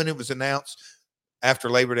that when it was announced after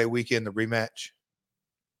Labor Day weekend, the rematch.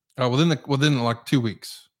 Within like 2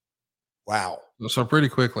 weeks. Wow. So pretty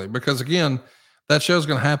quickly, because again, that show's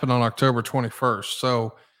going to happen on October 21st.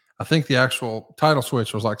 So I think the actual title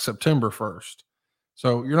switch was like September 1st.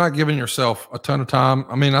 So you're not giving yourself a ton of time.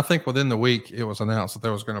 I mean, I think within the week it was announced that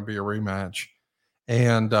there was going to be a rematch.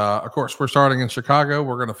 And of course, we're starting in Chicago.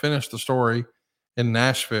 We're going to finish the story in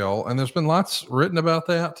Nashville. And there's been lots written about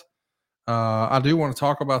that. I do want to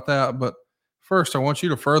talk about that. But first, I want you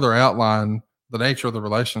to further outline the nature of the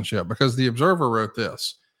relationship, because the Observer wrote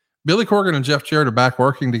this. Billy Corgan and Jeff Jarrett are back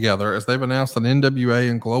working together as they've announced an NWA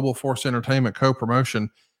and Global Force Entertainment co-promotion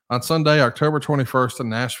on Sunday, October 21st in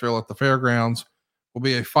Nashville at the Fairgrounds. Will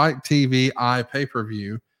be a Fight TV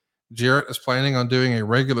pay-per-view. Jarrett is planning on doing a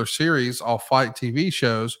regular series off Fight TV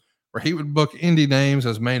shows where he would book indie names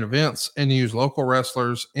as main events and use local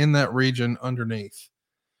wrestlers in that region underneath.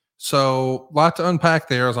 So, a lot to unpack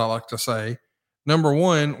there, as I like to say. Number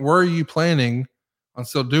one, were you planning on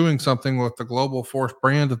still doing something with the Global Force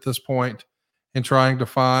brand at this point and trying to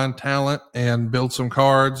find talent and build some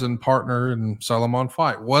cards and partner and sell them on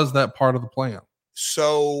Fight? Was that part of the plan?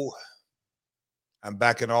 So I'm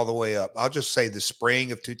backing all the way up. I'll just say the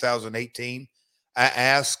spring of 2018, I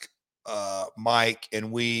asked Mike,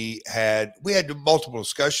 and we had multiple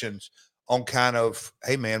discussions on kind of,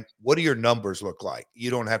 hey man, what do your numbers look like?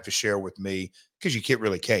 You don't have to share with me because you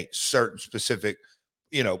can't certain specific,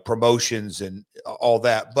 promotions and all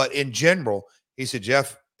that. But in general, he said,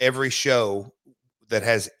 Jeff, every show that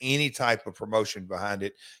has any type of promotion behind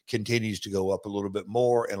it continues to go up a little bit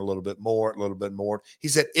more and a little bit more, a little bit more. He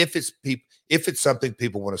said, if it's something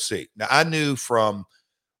people want to see. Now, I knew from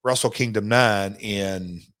Wrestle Kingdom 9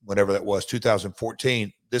 in whatever that was,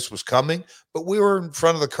 2014, this was coming, but we were in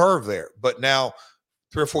front of the curve there. But now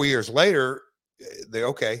 3 or 4 years later,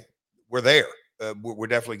 we're there. We're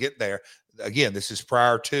definitely getting there. again, this is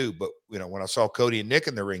prior to, but when I saw Cody and Nick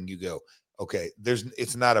in the ring, you go, okay,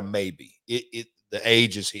 it's not a maybe. The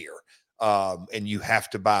age is here. And you have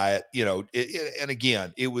to buy it, and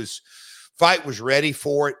again, Fight was ready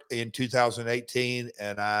for it in 2018.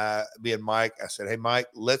 And me and Mike, I said, hey, Mike,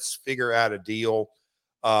 let's figure out a deal.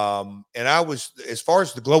 And I was, as far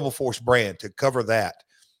as the Global Force brand, to cover that,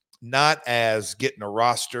 not as getting a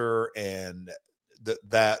roster and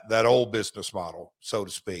that old business model, so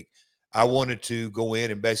to speak. I wanted to go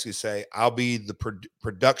in and basically say, I'll be the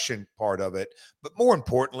production part of it, but more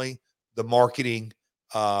importantly, the marketing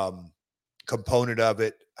component of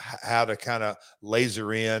it, how to kind of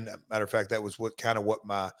laser in. Matter of fact, that was what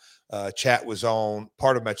my chat was on.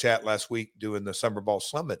 Part of my chat last week doing the Summer Ball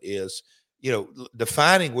Summit is,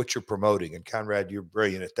 defining what you're promoting. And Conrad, you're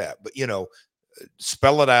brilliant at that, but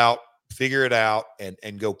spell it out, figure it out,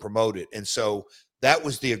 and go promote it. And so that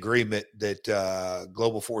was the agreement that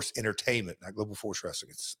Global Force Entertainment, not Global Force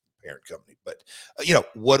Wrestling, it's parent company, but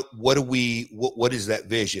what is that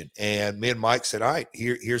vision? And me and Mike said, all right,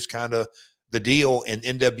 here's kind of the deal. And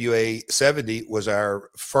NWA 70 was our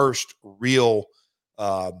first real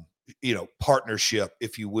partnership,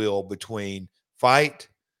 if you will, between Fight,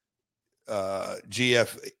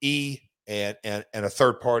 GFE, and a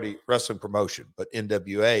third party wrestling promotion. But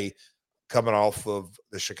NWA, coming off of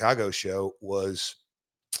the Chicago show, was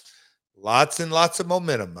lots and lots of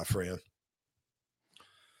momentum, my friend.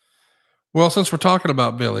 Well, since we're talking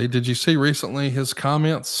about Billy, did you see recently his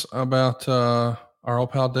comments about our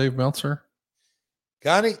old pal Dave Meltzer?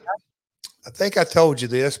 Connie, I think I told you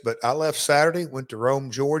this, but I left Saturday, went to Rome,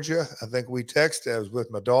 Georgia. I think we texted. I was with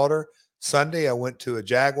my daughter. Sunday, I went to a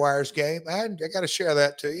Jaguars game. I got to share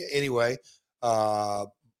that to you. Anyway,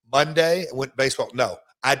 Monday, I went baseball. No,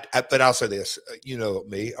 but I'll say this. You know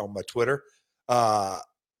me on my Twitter. I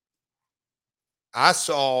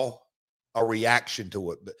saw a reaction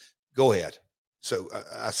to it, but go ahead. So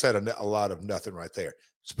I said a lot of nothing right there.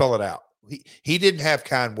 Spell it out. He didn't have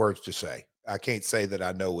kind words to say. I can't say that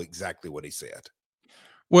I know exactly what he said.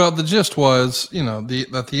 Well, the gist was, that the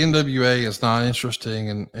NWA is not interested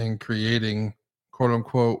in creating quote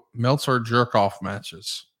unquote Meltzer jerk off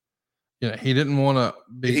matches. He didn't want to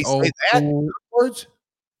be Did he old say that school. words?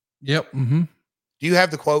 Yep. Mm-hmm. Do you have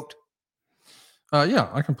the quote? Yeah,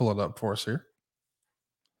 I can pull it up for us here.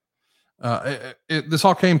 This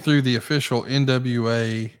all came through the official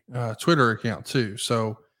NWA Twitter account too.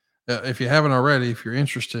 So if you haven't already, if you're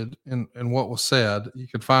interested in what was said, you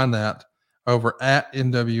can find that over at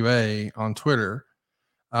NWA on Twitter.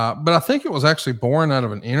 But I think it was actually born out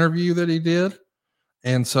of an interview that he did.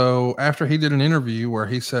 And so after he did an interview where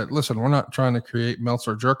he said, listen, we're not trying to create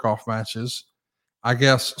Meltzer jerk off matches. I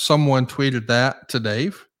guess someone tweeted that to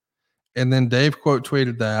Dave. And then Dave quote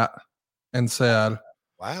tweeted that and said,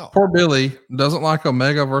 wow, poor Billy doesn't like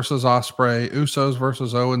Omega versus Ospreay, Usos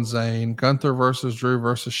versus Owen Zane, Gunther versus Drew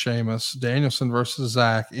versus Sheamus, Danielson versus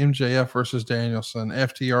Zach, MJF versus Danielson,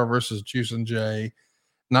 FTR versus Juice and Jay.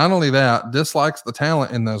 Not only that, dislikes the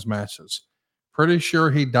talent in those matches. Pretty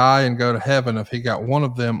sure he'd die and go to heaven if he got one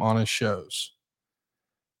of them on his shows.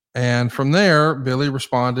 And from there, Billy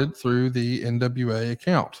responded through the NWA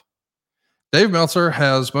account. Dave Meltzer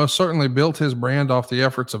has most certainly built his brand off the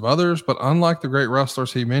efforts of others, but unlike the great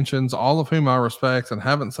wrestlers he mentions, all of whom I respect and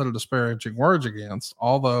haven't said a disparaging word against,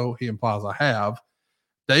 although he implies I have,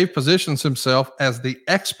 Dave positions himself as the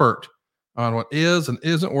expert on what is and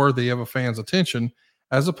isn't worthy of a fan's attention,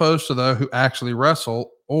 as opposed to those who actually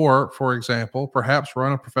wrestle or, for example, perhaps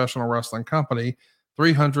run a professional wrestling company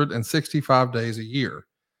 365 days a year.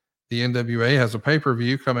 The NWA has a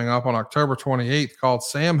pay-per-view coming up on October 28th called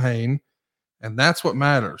Samhain, and that's what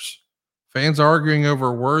matters. Fans arguing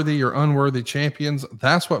over worthy or unworthy champions,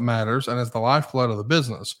 that's what matters and is the lifeblood of the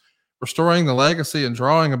business. Restoring the legacy and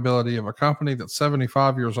drawing ability of a company that's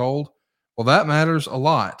 75 years old, well, that matters a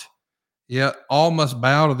lot. Yet all must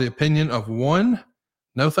bow to the opinion of one?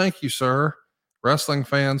 No, thank you, sir. Wrestling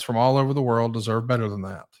fans from all over the world deserve better than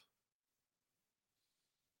that.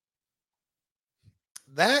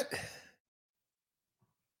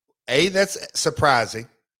 That's surprising.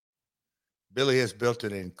 Billy has built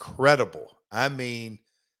an incredible, the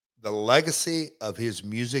legacy of his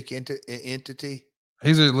music entity.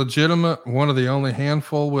 He's a legitimate, one of the only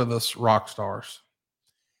handful with us rock stars.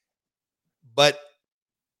 But,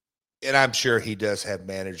 and I'm sure he does have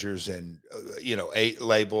managers and, a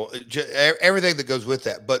label, everything that goes with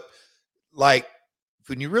that. But like,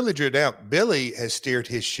 when you really drill down, Billy has steered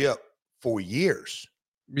his ship for years.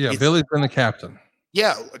 Yeah, Billy's been the captain.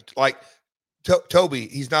 Yeah, like Toby,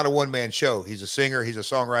 he's not a one-man show. He's a singer, he's a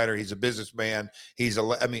songwriter, he's a businessman,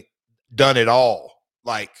 done it all.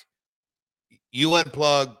 Like, You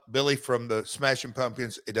unplug Billy from the Smashing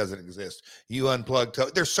Pumpkins, it doesn't exist. You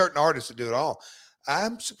unplug, there's certain artists that do it all.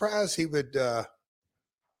 I'm surprised he would.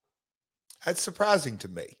 That's surprising to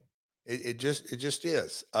me. It just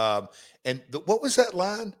is. What was that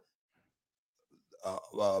line?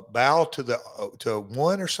 Bow to the to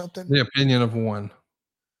one or something. The opinion of one.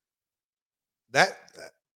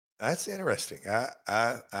 That's interesting.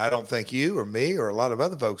 I don't think you or me or a lot of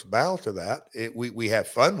other folks bow to that. We have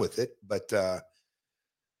fun with it, but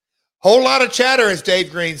whole lot of chatter, as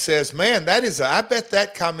Dave Green says. Man, I bet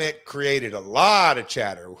that comment created a lot of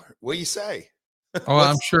chatter. What do you say? Oh,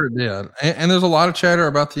 I'm sure it did. And there's a lot of chatter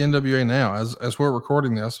about the NWA now. As we're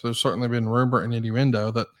recording this, there's certainly been rumor and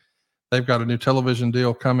innuendo that they've got a new television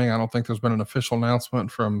deal coming. I don't think there's been an official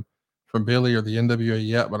announcement from Billy or the NWA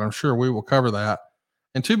yet, but I'm sure we will cover that.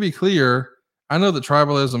 And to be clear, I know that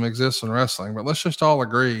tribalism exists in wrestling, but let's just all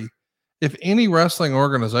agree, if any wrestling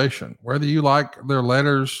organization, whether you like their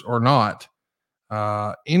letters or not,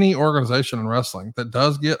 any organization in wrestling that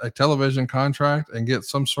does get a television contract and get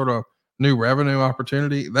some sort of new revenue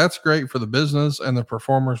opportunity, that's great for the business and the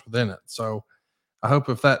performers within it. So I hope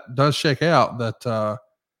if that does shake out, that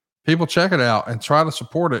people check it out and try to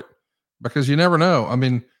support it, because you never know. I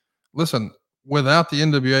mean, listen, without the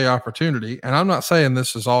NWA opportunity, and I'm not saying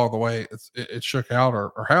this is all the way it shook out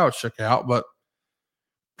or how it shook out, but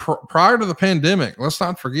prior to the pandemic, let's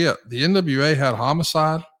not forget the NWA had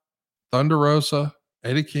Homicide, Thunder Rosa,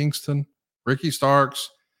 Eddie Kingston, Ricky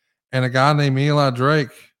Starks, and a guy named Eli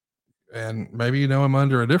Drake. And maybe you know him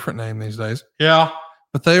under a different name these days. Yeah.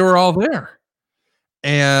 But they were all there.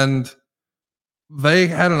 And they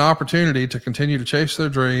had an opportunity to continue to chase their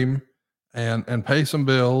dream and pay some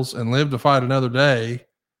bills and live to fight another day.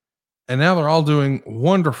 And now they're all doing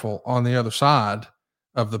wonderful on the other side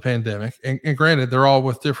of the pandemic. And granted, they're all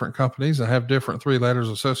with different companies and have different 3 letters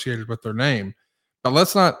associated with their name. But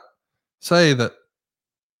let's not say that,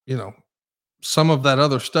 some of that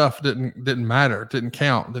other stuff didn't matter, didn't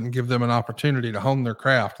count, didn't give them an opportunity to hone their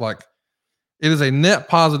craft. Like, it is a net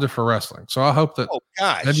positive for wrestling. So I hope that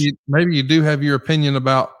maybe you do have your opinion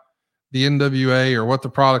about the NWA or what the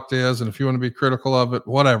product is. And if you want to be critical of it,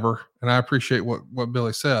 whatever. And I appreciate what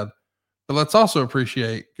Billy said, but let's also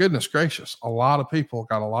appreciate, goodness gracious, a lot of people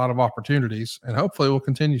got a lot of opportunities, and hopefully we'll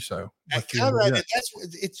continue so.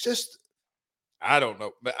 It's just, I don't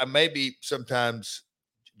know, but maybe sometimes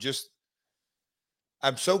just,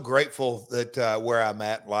 I'm so grateful that where I'm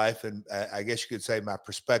at in life, and I guess you could say my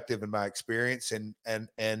perspective and my experience, and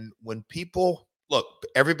when people look,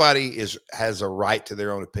 everybody has a right to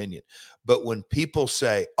their own opinion, but when people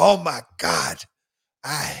say, "Oh my God,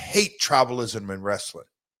 I hate tribalism in wrestling,"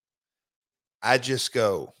 I just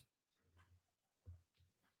go,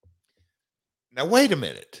 now wait a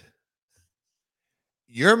minute,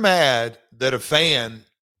 you're mad that a fan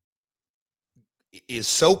is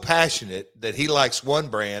so passionate that he likes one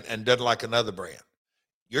brand and doesn't like another brand.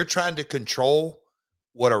 You're trying to control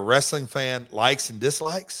what a wrestling fan likes and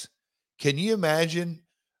dislikes. Can you imagine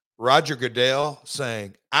Roger Goodell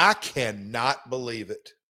saying, "I cannot believe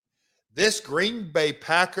it. This Green Bay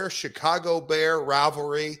Packer, Chicago Bear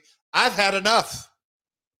rivalry, I've had enough.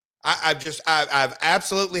 I've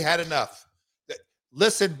absolutely had enough.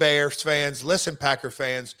 Listen, Bears fans, listen, Packer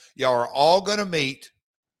fans, y'all are all going to meet,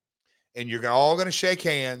 and you're all going to shake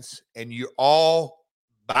hands, and you all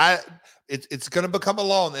buy it. It's going to become a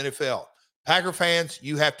law in the NFL. Packer fans,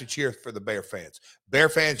 you have to cheer for the Bear fans. Bear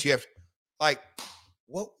fans, you have to, like,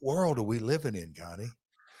 what world are we living in, Connie?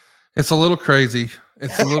 It's a little crazy.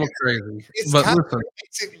 It's a little crazy. But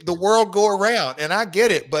listen, the world go around, and I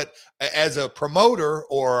get it. But as a promoter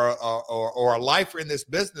or a lifer in this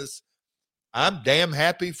business, I'm damn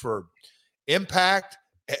happy for Impact.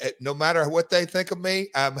 No matter what they think of me,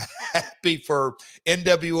 I'm happy for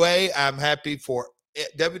NWA. I'm happy for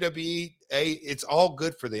WWE. It's all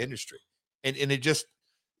good for the industry. And it just,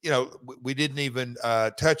 we didn't even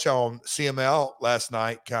touch on CML last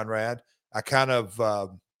night, Conrad. I kind of,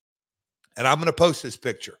 and I'm going to post this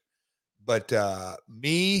picture, but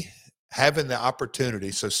me having the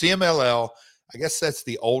opportunity. So CMLL, I guess that's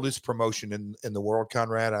the oldest promotion in the world,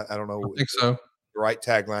 Conrad. I don't know. I think so. The right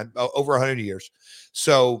tagline, over 100 years.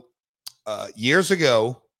 So years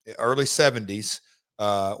ago, early 70s,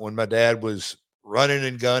 when my dad was running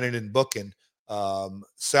and gunning and booking,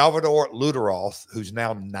 Salvador Luderoth, who's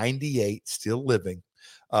now 98, still living,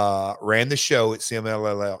 ran the show at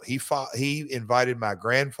CMLL. He invited my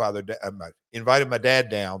grandfather, invited my dad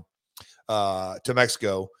down to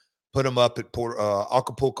Mexico, put him up at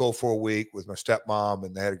Acapulco for a week with my stepmom,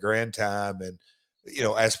 and they had a grand time. And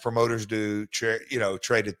as promoters do,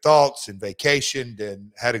 traded thoughts and vacationed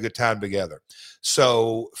and had a good time together.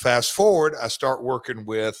 So fast forward, I start working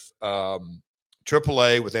with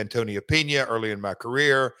AAA with Antonio Pena early in my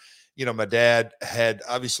career. My dad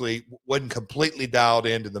obviously wasn't completely dialed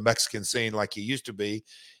into the Mexican scene like he used to be.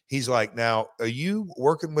 He's like, now, are you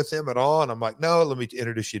working with them at all? And I'm like, no, let me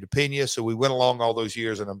introduce you to Pena. So we went along all those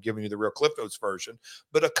years, and I'm giving you the real Cliff Notes version.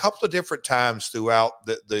 But a couple of different times throughout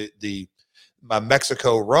my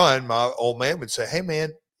Mexico run, my old man would say, hey,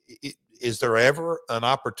 man, is there ever an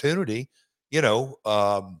opportunity, with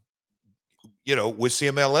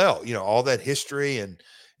CMLL, all that history. And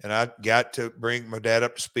I got to bring my dad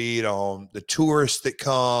up to speed on the tourists that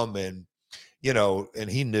come and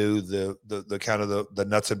he knew the kind of the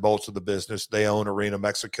nuts and bolts of the business. They own Arena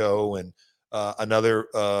Mexico and another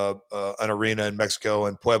an arena in Mexico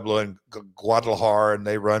and Puebla and Guadalajara, and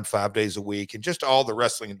they run 5 days a week and just all the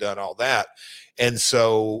wrestling and done all that. And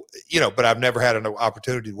so, but I've never had an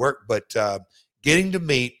opportunity to work, but getting to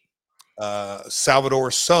meet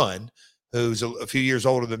Salvador's son, who's a few years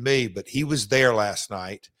older than me, but he was there last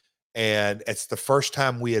night, and it's the first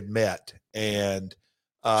time we had met. And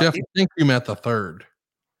Jeff, I think you met the third.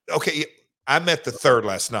 Okay, I met the third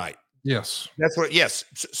last night. Yes, that's what. Yes,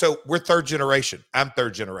 so we're third generation. I'm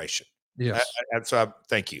third generation. Yes, so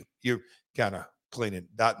thank you. You're kind of cleaning,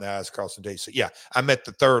 dotting the I's, crossing T's. So yeah, I met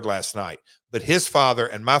the third last night. But his father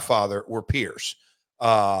and my father were peers,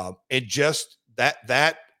 and just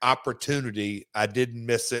that opportunity, I didn't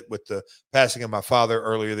miss it with the passing of my father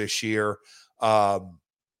earlier this year.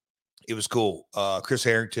 It was cool. Chris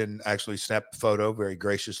Harrington actually snapped a photo very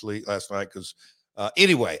graciously last night because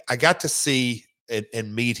anyway, I got to see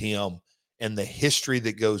and meet him and the history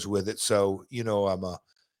that goes with it. So, I'm a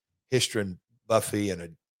history buffy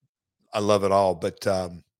and I love it all, but I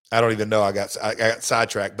don't even know I got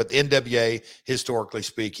sidetracked. But the NWA, historically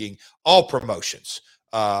speaking, all promotions,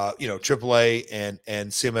 AAA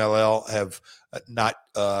and CMLL have not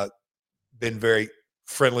been very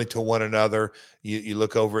friendly to one another. You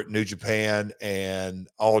look over at New Japan and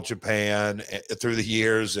All Japan through the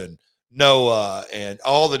years, and Noah and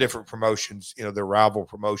all the different promotions, their rival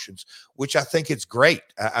promotions, which I think it's great.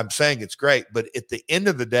 I'm saying it's great, but at the end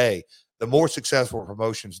of the day, the more successful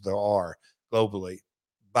promotions there are globally,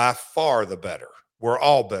 by far the better. We're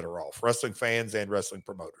all better off, wrestling fans and wrestling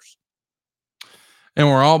promoters. And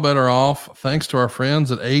we're all better off thanks to our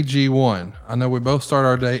friends at AG1. I know we both start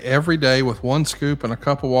our day every day with one scoop and a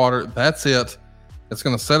cup of water. That's it. It's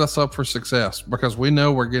going to set us up for success because we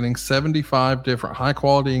know we're getting 75 different high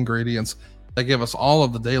quality ingredients that give us all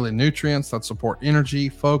of the daily nutrients that support energy,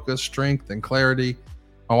 focus, strength, and clarity.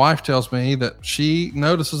 My wife tells me that she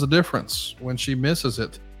notices a difference when she misses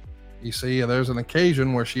it. You see, there's an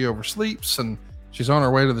occasion where she oversleeps and she's on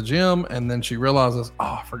her way to the gym, and then she realizes,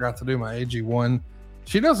 I forgot to do my AG1.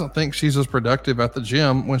 She doesn't think she's as productive at the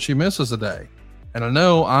gym when she misses a day. And I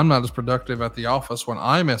know I'm not as productive at the office when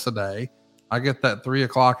I miss a day. I get that 3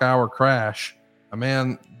 o'clock hour crash.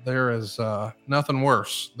 Man, there is nothing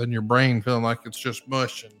worse than your brain feeling like it's just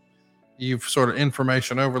mush and you've sort of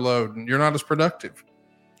information overload and you're not as productive.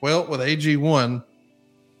 Well, with AG1,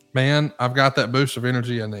 man, I've got that boost of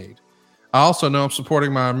energy I need. I also know I'm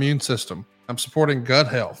supporting my immune system. I'm supporting gut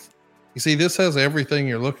health. You see, this has everything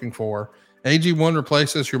you're looking for. AG1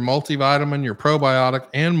 replaces your multivitamin, your probiotic,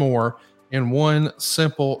 and more in one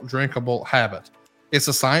simple drinkable habit. It's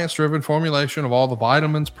a science-driven formulation of all the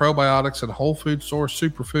vitamins, probiotics, and whole food source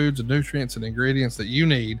superfoods and nutrients and ingredients that you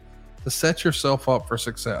need to set yourself up for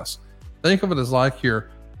success. Think of it as like your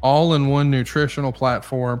all-in-one nutritional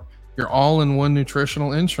platform, your all-in-one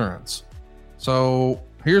nutritional insurance. So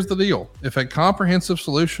here's the deal. If a comprehensive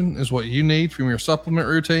solution is what you need from your supplement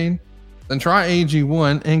routine, then try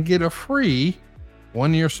AG1 and get a free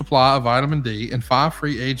 1-year supply of vitamin D and 5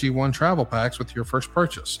 free AG1 travel packs with your first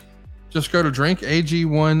purchase. Just go to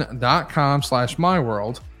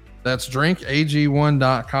drinkag1.com/myworld. That's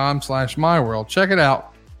drinkag1.com/myworld. Check it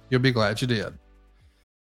out. You'll be glad you did.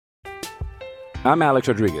 I'm Alex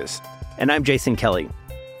Rodriguez. And I'm Jason Kelly.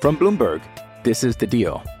 From Bloomberg, this is The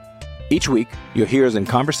Deal. Each week, you'll hear us in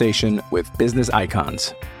conversation with business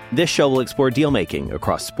icons. This show will explore deal-making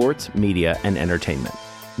across sports, media, and entertainment.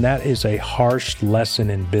 That is a harsh lesson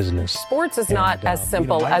in business. Sports is not as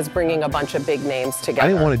simple as bringing a bunch of big names together. I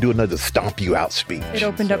didn't want to do another stomp you out speech. It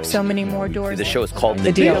opened up so many more doors. The show is called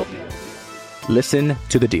The Deal. Listen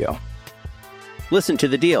to The Deal. Listen to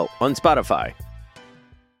The Deal on Spotify.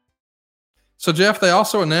 So, Jeff, they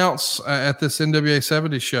also announced at this NWA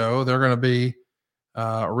 70 show, they're going to be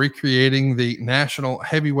recreating the National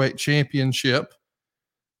Heavyweight Championship.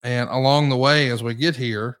 And along the way, as we get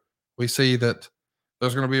here, we see that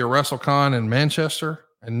There's going to be a WrestleCon in Manchester,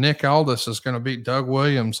 and Nick Aldis is going to beat Doug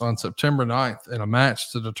Williams on September 9th in a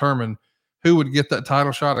match to determine who would get that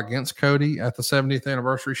title shot against Cody at the 70th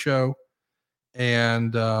anniversary show.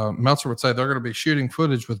 And Meltzer would say they're going to be shooting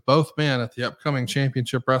footage with both men at the upcoming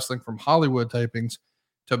Championship Wrestling from Hollywood tapings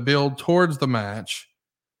to build towards the match.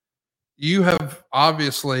 You have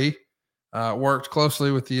obviously worked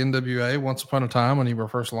closely with the NWA once upon a time when you were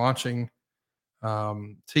first launching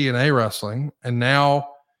TNA wrestling, and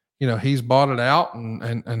now he's bought it out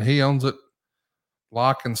and he owns it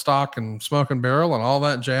lock and stock and smoke and barrel and all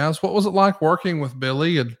that jazz. What was it like working with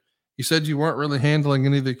Billy? And you said you weren't really handling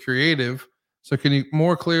any of the creative, so can you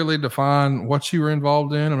more clearly define what you were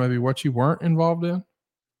involved in and maybe what you weren't involved in?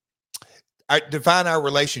 I define our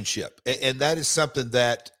relationship, and that is something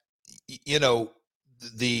that it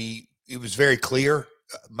was very clear.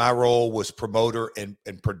 My role was promoter and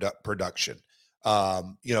production.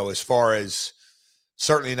 As far as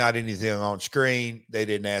certainly not anything on screen. They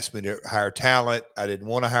didn't ask me to hire talent. I didn't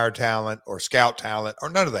want to hire talent or scout talent or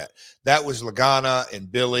none of that. That was Lagana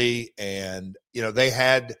and Billy, and they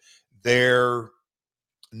had their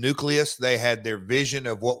nucleus. They had their vision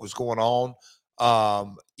of what was going on.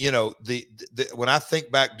 When I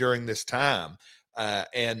think back during this time,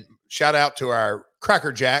 and shout out to our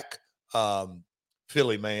Cracker Jack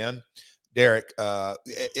Philly man, Derek,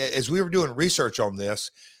 as we were doing research on this,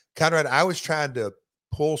 Conrad, I was trying to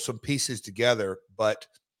pull some pieces together, but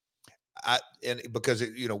because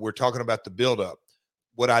we're talking about the buildup.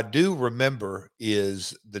 What I do remember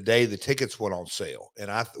is the day the tickets went on sale,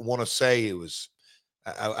 and I want to say it was.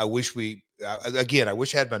 I wish I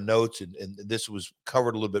wish I had my notes and this was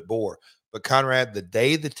covered a little bit more. But Conrad, the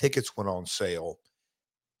day the tickets went on sale,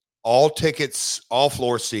 all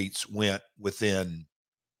floor seats went within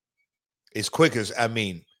as quick as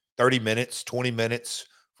 30 minutes, 20 minutes.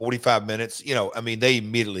 45 minutes, they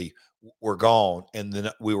immediately were gone. And then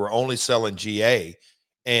we were only selling GA.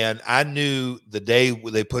 And I knew the day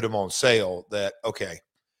they put them on sale that, okay,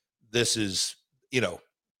 this is,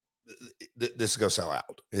 this is going to sell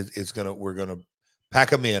out. We're going to pack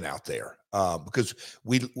them in out there. Because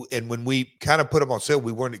when we kind of put them on sale,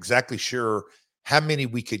 we weren't exactly sure how many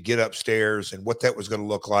we could get upstairs and what that was going to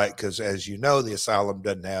look like. Because as you know, the Asylum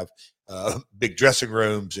doesn't have big dressing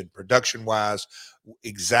rooms, and production wise,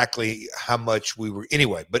 exactly how much we were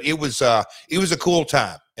anyway. But it was a cool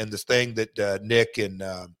time, and this thing that Nick and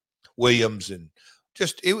Williams and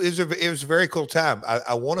just it was a very cool time.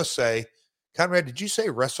 I want to say, Conrad, did you say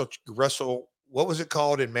Wrestle? What was it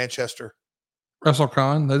called in Manchester?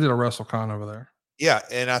 WrestleCon. They did a WrestleCon over there. Yeah,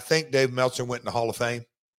 and I think Dave Meltzer went in the Hall of Fame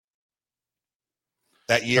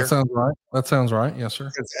that year. That sounds right. Yes,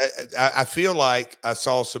 sir. I feel like I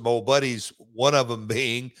saw some old buddies, one of them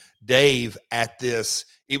being Dave at this.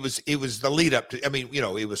 It was the lead up to,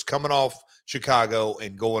 it was coming off Chicago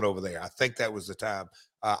and going over there. I think that was the time.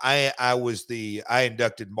 I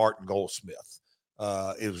inducted Martin Goldsmith.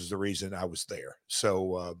 It was the reason I was there.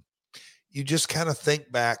 So you just kind of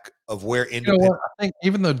think back of where independent. I think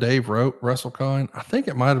even though Dave wrote WrestleCon, I think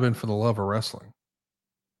it might have been for the love of wrestling.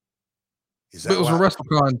 It was a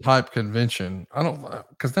WrestleCon type convention. I don't,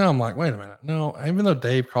 because now I'm like, wait a minute. No, even though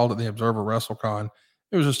Dave called it the Observer WrestleCon,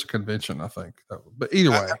 it was just a convention, I think. But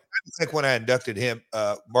either way, I think when I inducted him,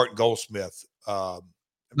 Martin Goldsmith, that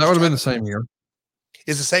would have been the same year.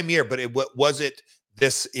 It's the same year, but was it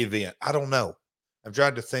this event? I don't know. I'm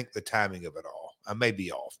trying to think the timing of it all. I may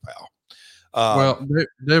be off, pal.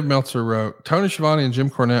 Dave Meltzer wrote, Tony Schiavone and Jim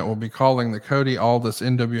Cornette will be calling the Cody Aldis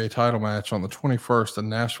NWA title match on the 21st in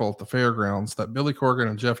Nashville at the Fairgrounds that Billy Corgan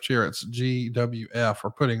and Jeff Jarrett's GWF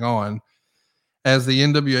are putting on as the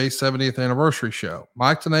NWA 70th anniversary show.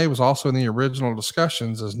 Mike Tenay was also in the original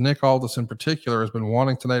discussions, as Nick Aldis in particular has been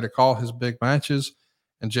wanting Tenay to call his big matches,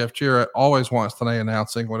 and Jeff Jarrett always wants Tenay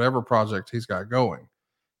announcing whatever project he's got going.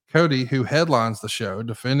 Cody, who headlines the show,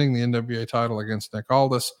 defending the NWA title against Nick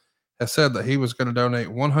Aldis, has said that he was going to donate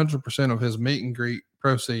 100% of his meet and greet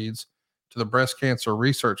proceeds to the Breast Cancer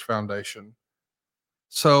Research Foundation.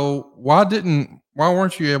 So why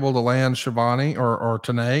weren't you able to land Schiavone or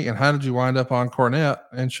Tenay, and how did you wind up on Cornette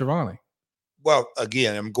and Schiavone? Well,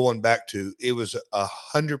 again, I'm going back to, it was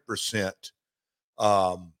 100%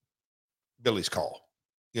 Billy's call.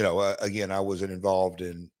 Again, I wasn't involved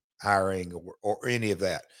in hiring or any of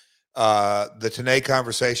that. The Tenay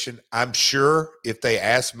conversation, I'm sure if they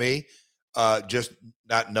asked me, just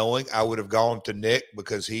not knowing, I would have gone to Nick,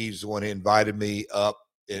 because he's the one who invited me up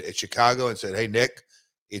at Chicago and said, hey, Nick,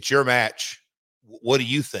 it's your match. What are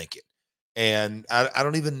you thinking? And I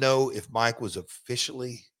don't even know if Mike was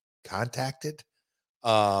officially contacted,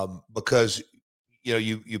 because,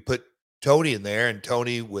 you put Tony in there, and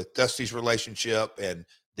Tony with Dusty's relationship and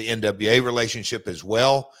the NWA relationship as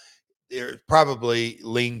well, they're probably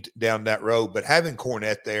leaned down that road. But having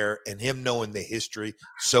Cornette there and him knowing the history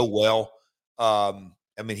so well,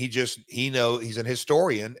 I mean, he's an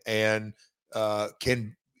historian and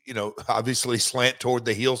can, obviously slant toward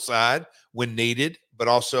the heel side when needed, but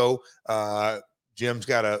also Jim's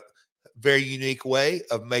got a very unique way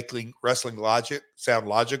of making wrestling logic sound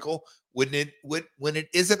logical when it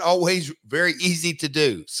isn't always very easy to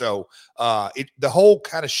do. So the whole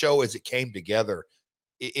kind of show as it came together,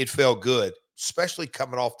 it felt good, especially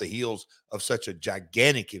coming off the heels of such a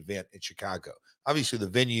gigantic event in Chicago. Obviously, the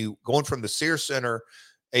venue going from the Sears Center,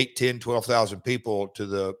 8, 10, 12,000 people to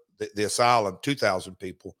the Asylum, 2,000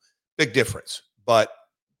 people, big difference. But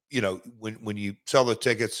when you sell the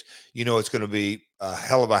tickets, it's going to be a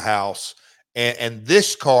hell of a house. And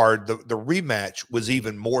this card, the rematch, was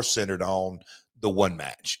even more centered on the one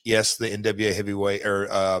match. Yes, the NWA heavyweight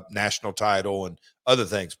or national title and other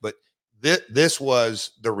things, but this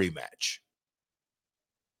was the rematch.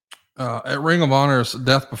 At Ring of Honor's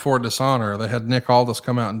Death Before Dishonor, they had Nick Aldis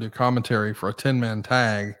come out and do commentary for a 10-man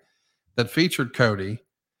tag that featured Cody.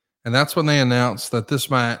 And that's when they announced that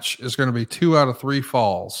this match is going to be 2 out of 3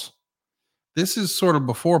 falls. This is sort of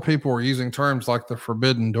before people were using terms like the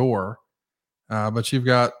Forbidden Door. But you've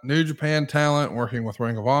got New Japan talent working with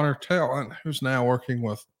Ring of Honor talent, who's now working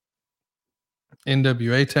with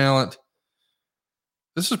NWA talent.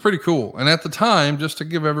 This is pretty cool. And at the time, just to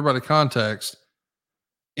give everybody context,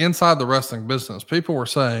 inside the wrestling business, people were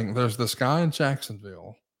saying there's this guy in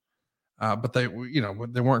Jacksonville, but they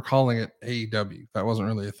weren't calling it AEW. That wasn't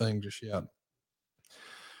really a thing just yet.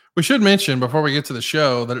 We should mention before we get to the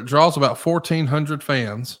show that it draws about 1,400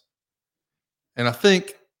 fans. And I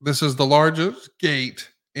think this is the largest gate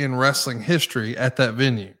in wrestling history at that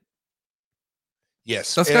venue.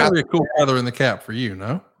 Yes. That's got to be a cool feather in the cap for you,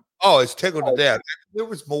 no? Oh, it's tickled to death. There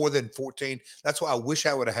was more than 14. That's why I wish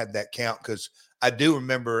I would have had that count, because I do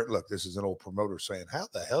remember, look, this is an old promoter saying, how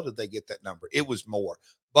the hell did they get that number? It was more.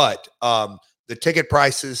 But the ticket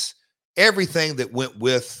prices, everything that went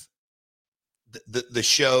with the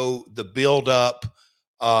show, the build up,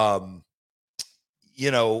 and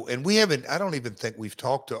I don't even think we've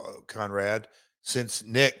talked to Conrad since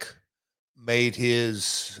Nick made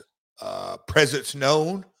his presence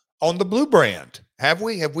known on the Blue brand. Have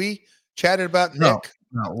we chatted about Nick?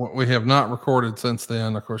 No, we have not recorded since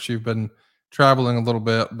then. Of course, you've been traveling a little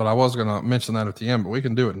bit, but I was going to mention that at the end, but we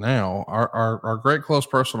can do it now. Our great close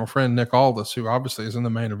personal friend, Nick Aldis, who obviously is in the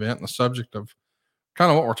main event and the subject of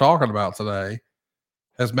kind of what we're talking about today,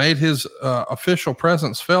 has made his official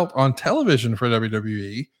presence felt on television for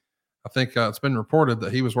WWE. I think it's been reported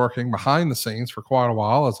that he was working behind the scenes for quite a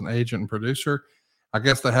while as an agent and producer. I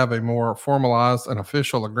guess they have a more formalized and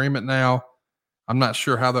official agreement now. I'm not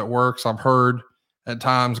sure how that works. I've heard at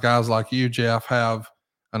times guys like you, Jeff, have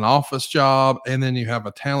an office job and then you have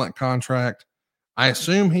a talent contract. I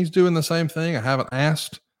assume he's doing the same thing. I haven't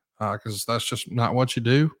asked because that's just not what you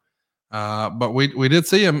do. But we did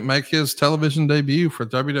see him make his television debut for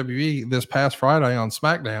WWE this past Friday on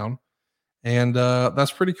SmackDown, and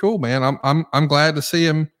that's pretty cool, man. I'm glad to see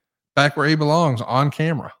him back where he belongs, on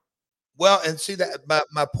camera. Well, and see that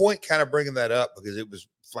my point, kind of bringing that up because it was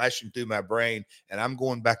flashing through my brain, and I'm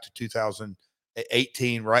going back to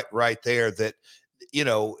 2018, right there. That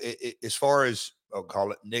as far as I'll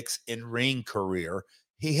call it Nick's in-ring career,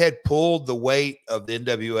 he had pulled the weight of the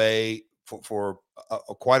NWA for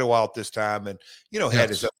quite a while at this time, and had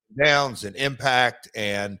his ups and downs and Impact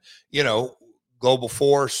and Global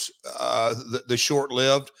Force, the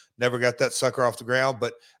short-lived, never got that sucker off the ground,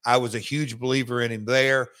 but I was a huge believer in him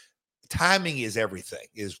there. Timing is everything,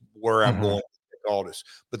 is where I'm going with all this.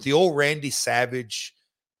 But the old Randy Savage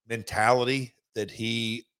mentality that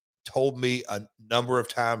he told me a number of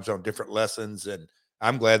times on different lessons, and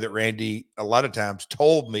I'm glad that Randy a lot of times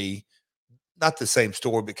told me not the same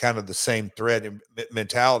story, but kind of the same thread and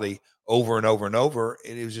mentality over and over and over.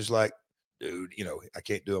 And it was just like, dude, I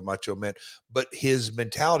can't do a macho man. But his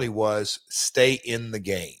mentality was stay in the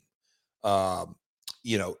game.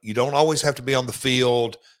 You don't always have to be on the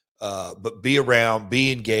field, but be around,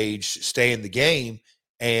 be engaged, stay in the game.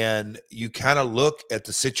 And you kind of look at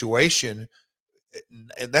the situation,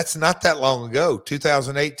 and that's not that long ago.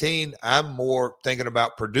 2018, I'm more thinking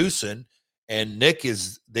about producing, and Nick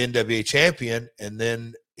is the NWA champion. And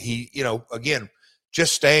then he, again,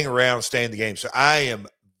 just staying around, staying in the game. So I am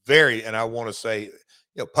and I want to say,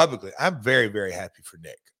 publicly, I'm very, very happy for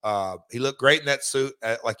Nick. He looked great in that suit,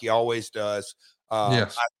 like he always does.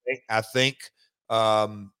 Yes. I think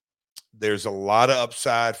there's a lot of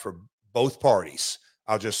upside for both parties.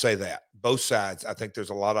 I'll just say that. Both sides. I think there's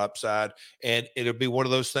a lot of upside, and it'll be one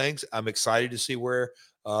of those things. I'm excited to see where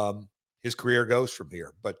his career goes from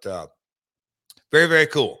here. But very, very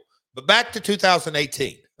cool. But back to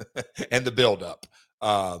 2018 and the buildup.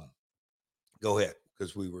 Go ahead,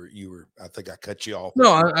 because I think I cut you off.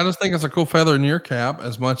 No, I just think it's a cool feather in your cap,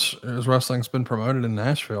 as much as wrestling's been promoted in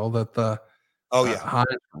Nashville, that the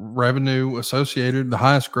highest revenue associated, the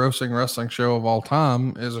highest grossing wrestling show of all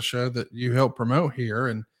time is a show that you helped promote here.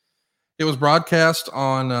 And it was broadcast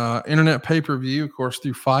on internet pay-per-view, of course,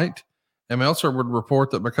 through Fight. And Meltzer would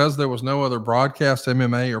report that because there was no other broadcast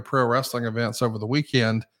MMA or pro wrestling events over the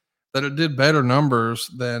weekend, that it did better numbers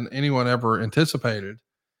than anyone ever anticipated.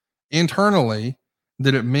 Internally,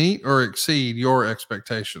 did it meet or exceed your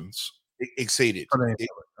expectations? It exceeded.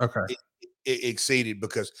 Okay. It exceeded,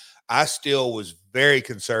 because I still was very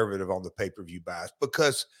conservative on the pay-per-view buys,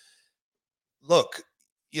 because look,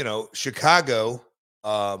 Chicago,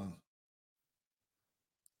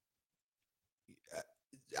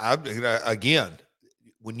 again,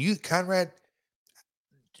 when you, Conrad,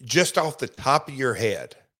 just off the top of your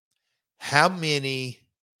head, how many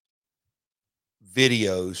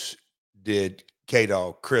videos did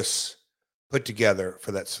K-Dog, Chris, put together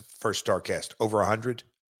for that first StarCast? Over 100?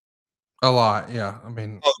 A lot, yeah. I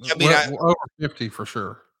mean, over 50 for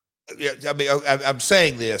sure. Yeah, I mean, I'm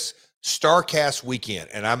saying this StarCast weekend,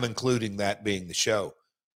 and I'm including that being the show.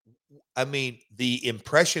 I mean, the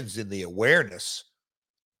impressions and the awareness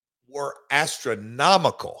were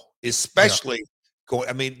astronomical, especially going.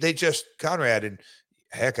 I mean, they just, Conrad, and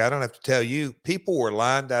heck, I don't have to tell you, people were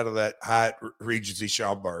lined out of that Hyatt Regency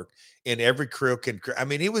Schaumburg in every crook and I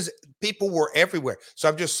mean, people were everywhere. So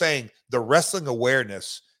I'm just saying the wrestling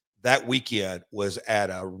awareness that weekend was at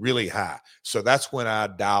a really high. So that's when I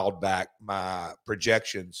dialed back my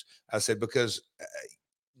projections. I said, because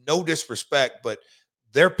no disrespect, but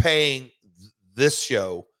they're paying this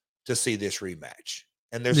show to see this rematch.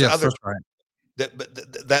 And there's others. Right.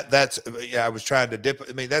 That's I was trying to dip.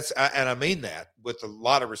 I mean, and I mean that with a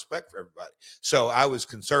lot of respect for everybody. So I was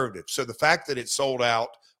conservative. So the fact that it sold out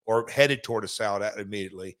or headed toward a sold out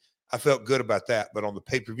immediately, I felt good about that. But on the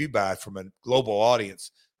pay-per-view buy from a global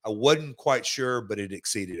audience, I wasn't quite sure, but it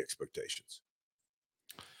exceeded expectations.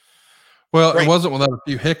 Well, It wasn't without a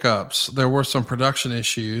few hiccups. There were some production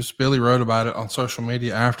issues. Billy wrote about it on social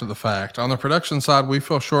media after the fact. On the production side, we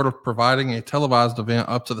fell short of providing a televised event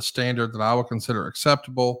up to the standard that I would consider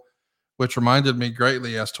acceptable, which reminded me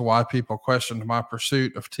greatly as to why people questioned my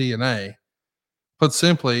pursuit of TNA. Put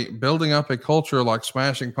simply, building up a culture like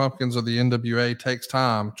Smashing Pumpkins or the NWA takes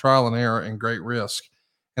time, trial and error, and great risk.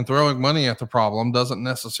 And throwing money at the problem doesn't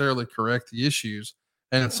necessarily correct the issues,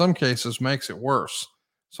 and in some cases makes it worse.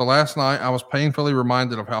 So last night, I was painfully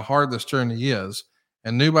reminded of how hard this journey is,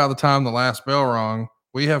 and knew by the time the last bell rung,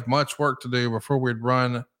 we have much work to do before we'd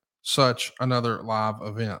run such another live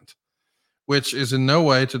event, which is in no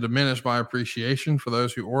way to diminish my appreciation for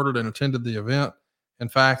those who ordered and attended the event. In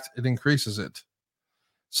fact, it increases it.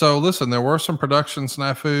 So listen, there were some production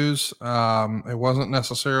snafus. It wasn't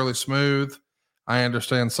necessarily smooth. I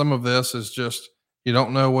understand some of this is just, you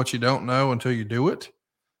don't know what you don't know until you do it.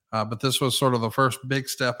 But this was sort of the first big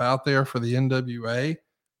step out there for the NWA,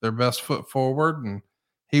 their best foot forward. And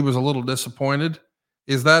he was a little disappointed.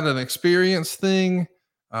 Is that an experience thing?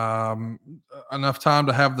 Enough time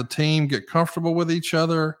to have the team get comfortable with each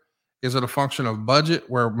other? Is it a function of budget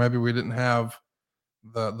where maybe we didn't have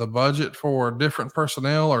the budget for different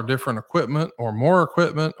personnel or different equipment or more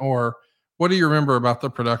equipment? Or what do you remember about the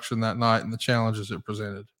production that night and the challenges it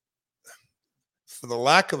presented? For the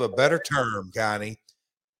lack of a better term, Connie,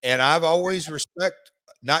 and I've always respect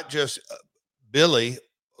not just Billy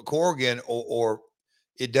Corrigan, or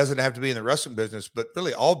it doesn't have to be in the wrestling business, but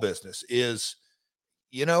really all business is,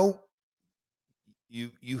 you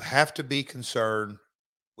have to be concerned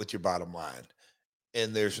with your bottom line.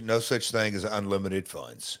 And there's no such thing as unlimited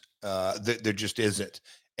funds. There just isn't.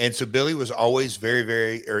 And so Billy was always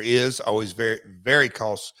is always very, very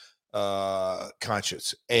cost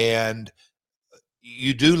conscious. And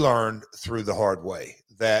you do learn through the hard way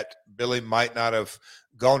that Billy might not have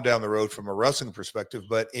gone down the road from a wrestling perspective,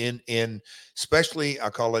 but in especially,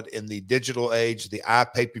 I call it, in the digital age, the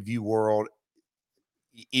pay-per-view world,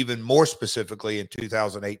 even more specifically in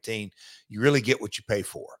 2018, you really get what you pay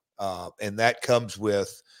for. And that comes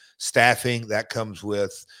with staffing. That comes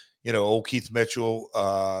with, old Keith Mitchell,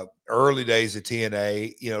 early days of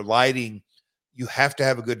TNA, lighting. You have to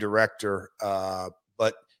have a good director.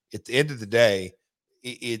 But at the end of the day,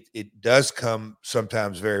 it does come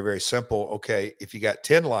sometimes very, very simple. Okay, if you got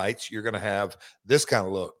 10 lights, you're going to have this kind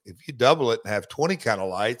of look. If you double it and have 20 kind of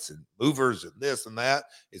lights and movers and this and that,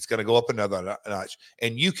 it's going to go up another notch.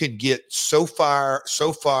 And you can get so far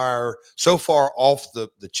off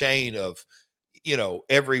the chain of,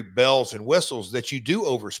 every bells and whistles that you do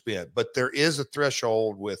overspend. But there is a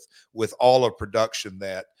threshold with all of production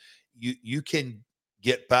that you can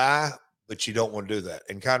get by, but you don't want to do that.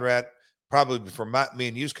 And Conrad, probably from me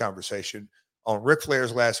and you's conversation on Ric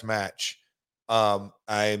Flair's last match,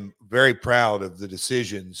 I'm very proud of the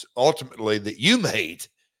decisions ultimately that you made,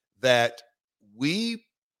 that we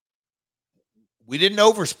didn't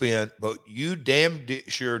overspend, but you damn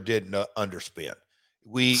sure didn't underspend.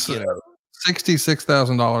 We,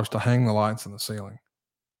 $66,000 to hang the lights in the ceiling.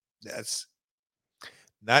 That's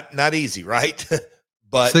not easy, right?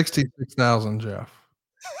 But 66,000, Jeff.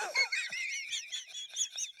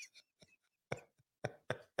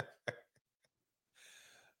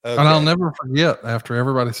 Okay. And I'll never forget, after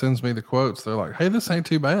everybody sends me the quotes, they're like, hey, this ain't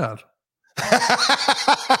too bad.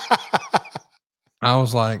 I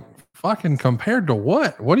was like, fucking compared to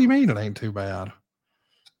what? What do you mean it ain't too bad?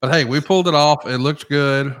 But hey, we pulled it off. It looked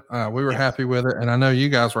good. We were happy with it. And I know you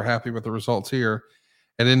guys were happy with the results here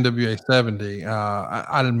at NWA 70.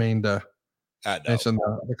 I didn't mean to mention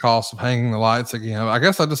the cost of hanging the lights again. I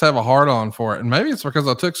guess I just have a hard on for it. And maybe it's because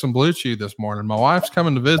I took some Blue Chew this morning. My wife's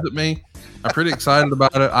coming to visit me. I'm pretty excited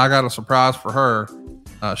about it. I got a surprise for her.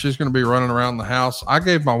 She's going to be running around the house. I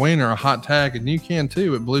gave my wiener a hot tag, and you can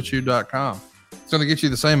too at bluechew.com. It's going to get you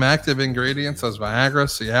the same active ingredients as Viagra,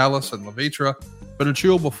 Cialis, and Levitra, but in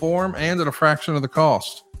chewable form and at a fraction of the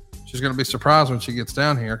cost. She's going to be surprised when she gets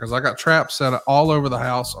down here because I got traps set all over the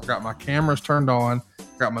house. I've got my cameras turned on,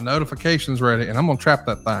 got my notifications ready, and I'm going to trap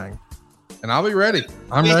that thing. And I'll be ready.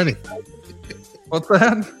 I'm ready. What's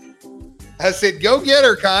that? I said, go get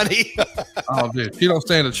her, Connie. Oh, dude, she don't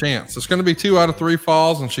stand a chance. It's going to be 2 out of 3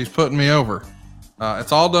 falls, and she's putting me over.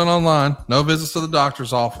 It's all done online. No visits to the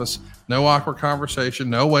doctor's office. No awkward conversation.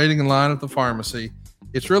 No waiting in line at the pharmacy.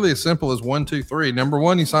 It's really as simple as 1, 2, 3. Number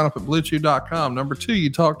 1, you sign up at bluechew.com. Number 2,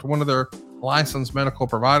 you talk to one of their licensed medical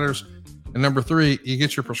providers. And number 3, you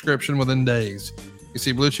get your prescription within days. You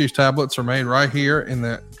see, Blue Chew's tablets are made right here in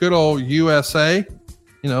the good old USA.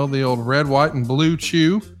 The old red, white, and blue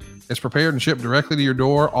chew. It's prepared and shipped directly to your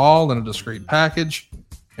door, all in a discreet package.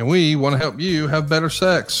 And we want to help you have better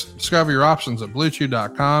sex. Discover your options at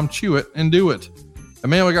bluechew.com. Chew it and do it. And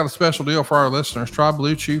man, we got a special deal for our listeners. Try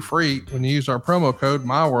Blue Chew free when you use our promo code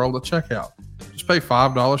MyWorld at checkout. Just pay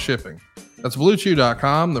 $5 shipping. That's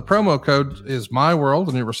bluechew.com. The promo code is MyWorld,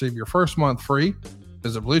 and you'll receive your first month free.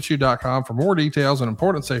 Visit bluechew.com for more details and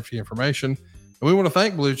important safety information. And we want to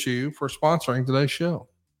thank Blue Chew for sponsoring today's show.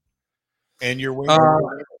 And your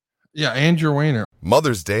wiener. And your wiener.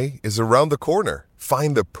 Mother's Day is around the corner.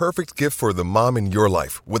 Find the perfect gift for the mom in your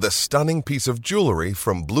life with a stunning piece of jewelry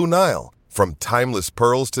from Blue Nile. From timeless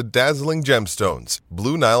pearls to dazzling gemstones,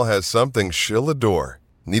 Blue Nile has something she'll adore.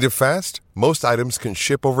 Need it fast? Most items can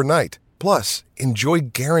ship overnight. Plus, enjoy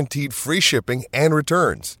guaranteed free shipping and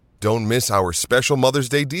returns. Don't miss our special Mother's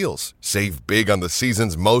Day deals. Save big on the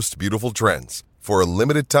season's most beautiful trends. For a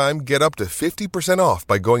limited time, get up to 50% off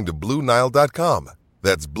by going to BlueNile.com.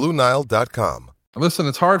 That's BlueNile.com. Listen,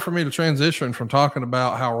 it's hard for me to transition from talking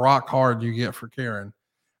about how rock hard you get for Karen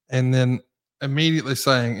and then immediately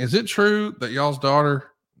saying, is it true that y'all's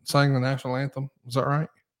daughter sang the national anthem? Is that right?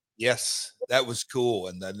 Yes, that was cool.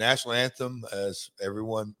 And the national anthem, as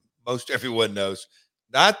most everyone knows,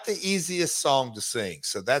 not the easiest song to sing.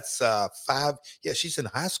 So that's 5. Yeah, she's in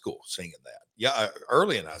high school singing that. Yeah,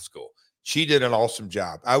 early in high school. She did an awesome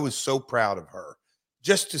job. I was so proud of her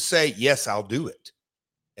just to say, yes, I'll do it.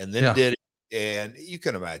 And then did it. And you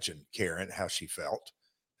can imagine Karen, how she felt.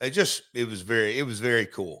 It was very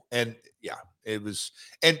cool. And yeah, it was,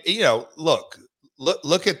 and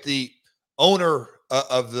look at the owner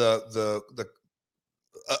of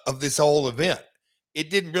of this whole event. It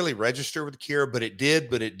didn't really register with Kira, but it did,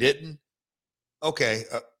 but it didn't. Okay.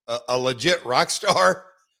 A legit rock star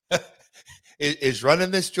is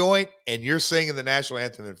running this joint and you're singing the national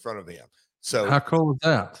anthem in front of him. So how cool is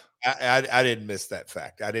that? I didn't miss that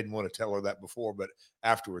fact. I didn't want to tell her that before, but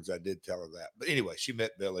afterwards I did tell her that. But anyway, she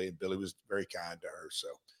met Billy and Billy was very kind to her. So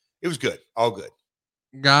it was good. All good.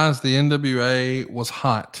 Guys, the NWA was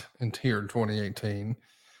hot here in 2018.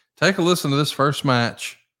 Take a listen to this first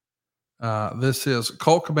match. This is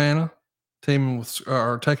Colt Cabana taking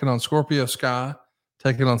on Scorpio Sky,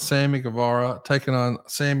 taking on Sammy Guevara, taking on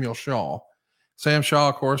Samuel Shaw. Sam Shaw,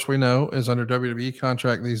 of course, we know is under WWE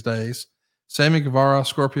contract these days. Sammy Guevara,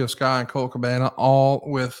 Scorpio Sky, and Colt Cabana, all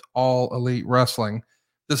with All Elite Wrestling.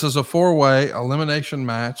 This is a 4-way elimination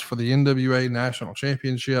match for the NWA National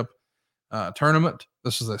Championship tournament.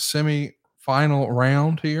 This is a semi-final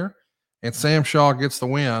round here, and Sam Shaw gets the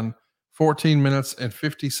win, 14 minutes and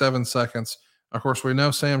 57 seconds. Of course, we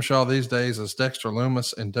know Sam Shaw these days as Dexter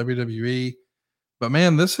Lumis in WWE, but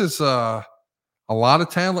man, this is a lot of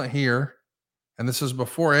talent here, and this is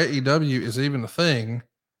before AEW is even a thing.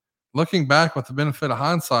 Looking back with the benefit of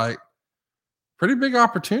hindsight, pretty big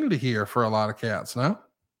opportunity here for a lot of cats, no?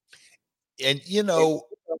 And, you know,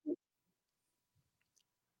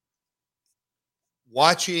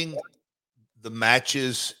 watching the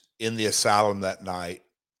matches in the Asylum that night,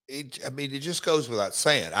 it just goes without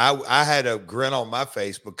saying. I had a grin on my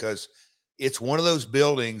face because it's one of those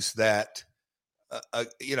buildings that, and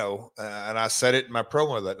I said it in my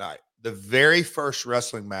promo that night. The very first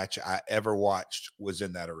wrestling match I ever watched was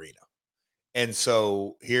in that arena. And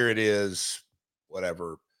so here it is,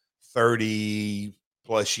 30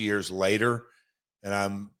 plus years later, and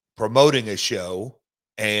I'm promoting a show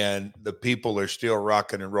and the people are still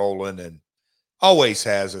rocking and rolling and always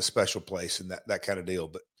has a special place in that kind of deal.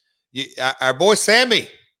 But our boy Sammy,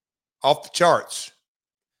 off the charts.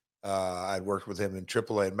 I'd worked with him in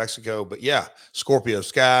AAA in Mexico, but yeah, Scorpio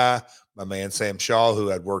Sky, my man Sam Shaw,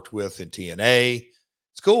 who I'd worked with in TNA.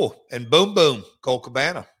 It's cool. And boom, boom, Colt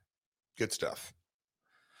Cabana. Good stuff.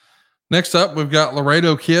 Next up, we've got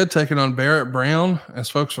Laredo Kid taking on Barrett Brown. As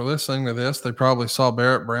folks are listening to this, they probably saw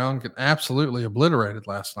Barrett Brown get absolutely obliterated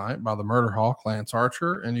last night by the Murder Hawk, Lance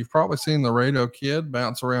Archer. And you've probably seen Laredo Kid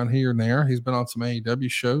bounce around here and there. He's been on some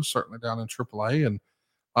AEW shows, certainly down in AAA, and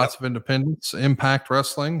lots of independents, Impact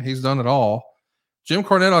Wrestling. He's done it all. Jim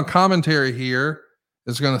Cornette on commentary here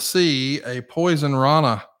is going to see a Poison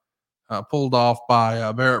Rana pulled off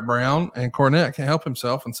by Barrett Brown, and Cornette can't help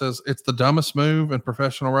himself and says it's the dumbest move in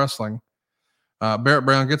professional wrestling. Barrett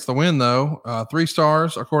Brown gets the win, though. 3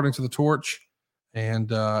 stars, according to the Torch,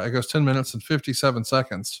 and it goes 10 minutes and 57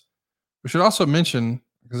 seconds. We should also mention,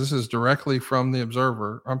 because this is directly from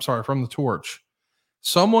the from the Torch,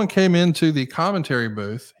 someone came into the commentary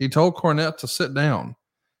booth. He told Cornette to sit down.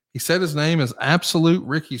 He said his name is Absolute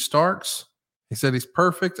Ricky Starks. He said he's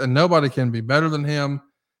perfect and nobody can be better than him.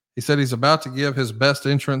 He said he's about to give his best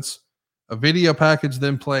entrance. A video package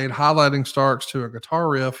then played highlighting Starks to a guitar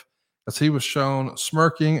riff as he was shown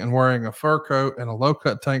smirking and wearing a fur coat and a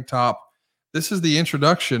low-cut tank top. This is the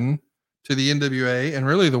introduction to the NWA and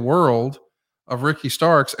really the world of Ricky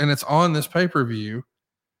Starks, and it's on this pay-per-view.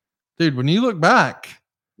 Dude, when you look back,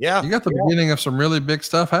 you got the beginning of some really big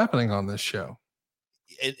stuff happening on this show.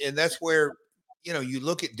 And that's where, you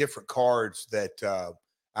look at different cards that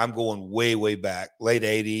I'm going way, way back, late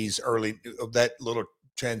 80s, early of that little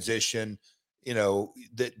transition,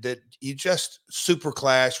 that you just Super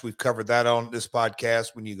Clash. We've covered that on this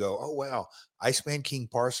podcast when you go, oh, wow, Iceman King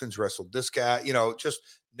Parsons wrestled this guy, just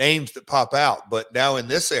names that pop out. But now in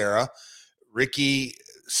this era, Ricky,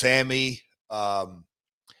 Sammy,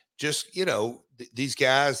 these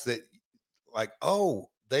guys that like, oh,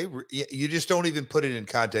 you just don't even put it in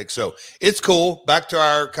context. So it's cool. Back to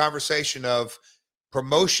our conversation of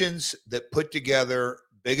promotions that put together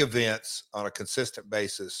big events on a consistent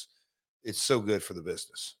basis. It's so good for the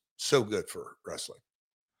business. So good for wrestling.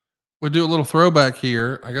 We do a little throwback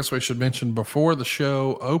here. I guess we should mention before the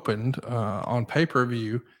show opened on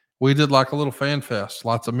pay-per-view, we did like a little fan fest,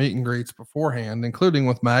 lots of meet and greets beforehand, including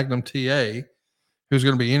with Magnum TA, who's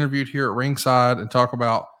going to be interviewed here at ringside and talk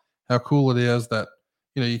about how cool it is that,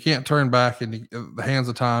 you can't turn back in the hands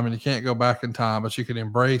of time and you can't go back in time, but you can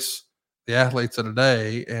embrace the athletes of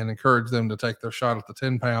today and encourage them to take their shot at the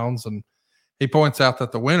 10 pounds. And he points out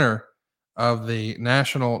that the winner of the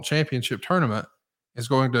national championship tournament is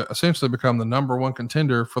going to essentially become the number 1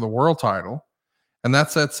 contender for the world title. And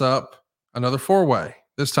that sets up another 4-way,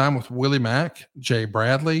 this time with Willie Mack, Jay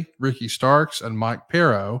Bradley, Ricky Starks, and Mike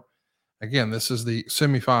Pero. Again, this is the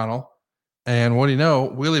semifinal. And what do you know?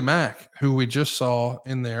 Willie Mack, who we just saw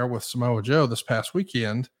in there with Samoa Joe this past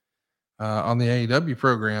weekend on the AEW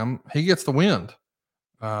program, he gets the win.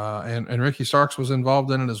 And Ricky Starks was involved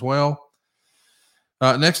in it as well.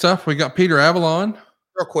 Next up, we got Peter Avalon.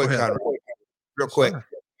 Real quick, Conrad. Real quick.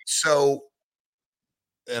 So,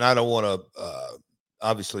 and I don't want to,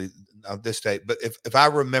 obviously, on this date, but if I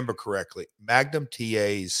remember correctly, Magnum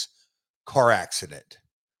TA's car accident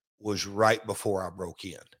was right before I broke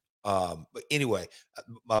in. But anyway,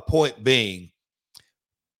 my point being,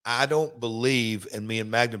 I don't believe, and me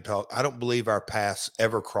and Magnum talk, I don't believe our paths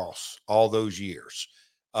ever cross all those years.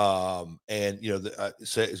 And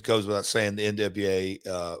it goes without saying the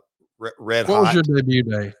NWA red What hot. was your debut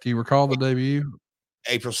day? Do you recall the debut?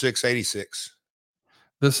 April 6, 86.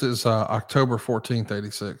 This is October 14th,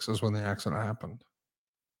 86 is when the accident happened.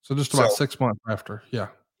 So just So about 6 months after. Yeah.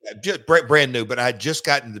 just brand new, but I had just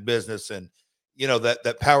gotten into the business, and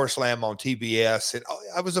that Power Slam on TBS, and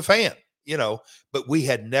I was a fan, but we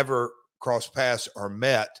had never crossed paths or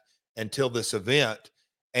met until this event.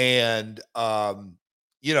 And when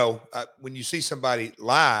you see somebody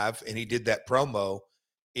live and he did that promo,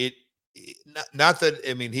 not that,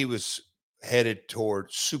 I mean, he was headed toward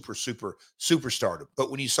superstardom, but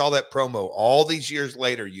when you saw that promo all these years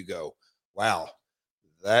later, you go, wow,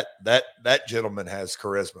 that gentleman has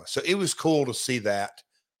charisma. So it was cool to see that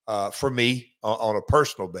for me on a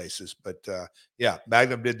personal basis. But yeah,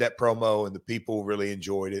 Magnum did that promo and the people really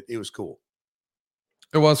enjoyed it. It was cool.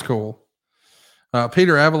 It was cool.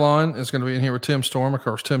 Peter Avalon is going to be in here with Tim Storm. Of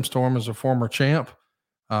course, Tim Storm is a former champ,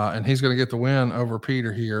 and he's going to get the win over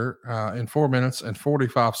Peter here in 4 minutes and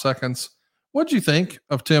 45 seconds. What do you think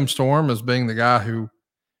of Tim Storm as being the guy who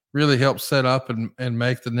really helped set up and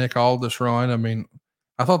make the Nick Aldis run? I mean,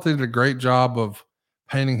 I thought they did a great job of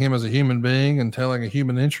painting him as a human being and telling a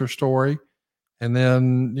human interest story. And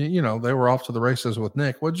then, they were off to the races with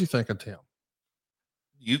Nick. What did you think of Tim?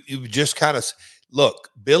 You just kind of look,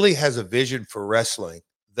 Billy has a vision for wrestling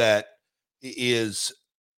that is,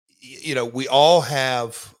 we all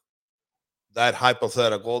have that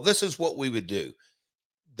hypothetical. This is what we would do.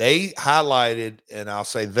 They highlighted, and I'll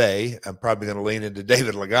say I'm probably going to lean into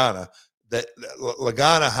David Lagana, that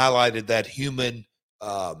Lagana highlighted that human,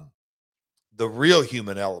 the real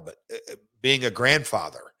human element, being a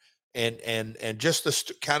grandfather, and just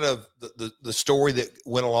the kind of the story that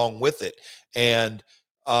went along with it. And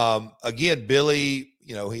again, Billy,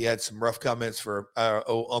 he had some rough comments for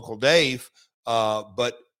Uncle Dave,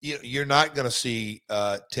 but you're not going to see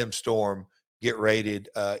Tim Storm get rated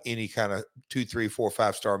any kind of 2, 3, 4,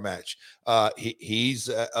 5-star match. He's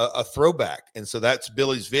a throwback, and so that's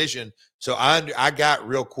Billy's vision. So I got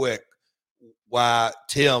real quick why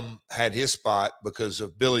Tim had his spot, because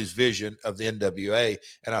of Billy's vision of the NWA.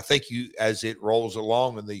 And I think as it rolls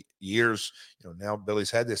along in the years, now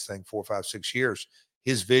Billy's had this thing 4, 5, 6 years.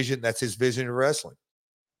 His vision, that's his vision of wrestling.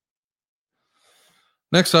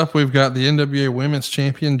 Next up, we've got the NWA Women's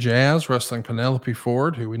Champion Jazz wrestling Penelope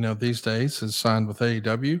Ford, who we know these days is signed with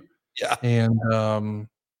AEW. Yeah. And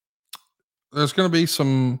there's going to be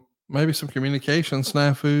maybe some communication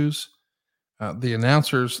snafus. The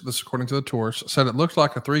announcers, this according to the Torch, said it looked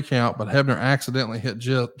like a 3 count, but Hebner accidentally hit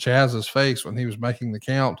Jazz's face when he was making the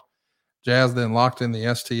count. Jazz then locked in the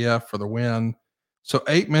STF for the win. So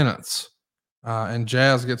 8 minutes, and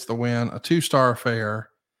Jazz gets the win, a 2-star affair.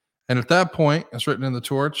 And at that point, as written in the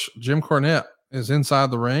Torch, Jim Cornette is inside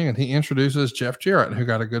the ring, and he introduces Jeff Jarrett, who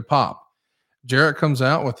got a good pop. Jarrett comes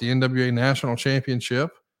out with the NWA National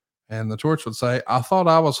Championship, and the Torch would say, I thought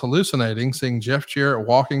I was hallucinating seeing Jeff Jarrett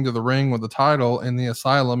walking to the ring with the title in the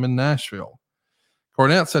asylum in Nashville.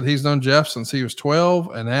 Cornette said he's known Jeff since he was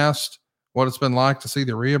 12 and asked what it's been like to see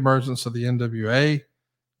the reemergence of the NWA.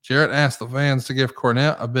 Jarrett asked the fans to give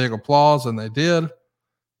Cornette a big applause, and they did.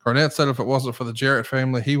 Cornette said if it wasn't for the Jarrett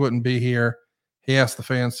family, he wouldn't be here. He asked the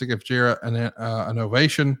fans to give Jarrett an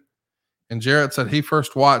ovation. And Jarrett said he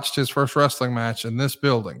first watched his first wrestling match in this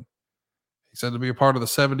building. He said to be a part of the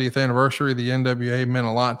 70th anniversary of the NWA meant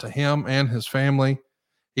a lot to him and his family.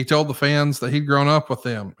 He told the fans that he'd grown up with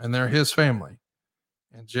them and they're his family.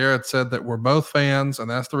 And Jarrett said that we're both fans, and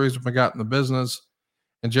that's the reason we got in the business.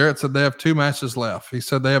 And Jarrett said they have 2 matches left. He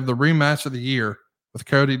said they have the rematch of the year with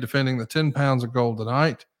Cody defending the 10 pounds of gold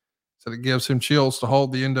tonight. Said it gives him chills to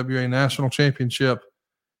hold the NWA National Championship.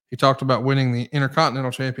 He talked about winning the Intercontinental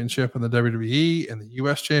Championship in the WWE and the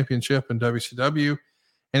U.S. Championship in WCW.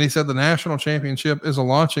 And he said the National Championship is a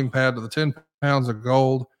launching pad to the 10 pounds of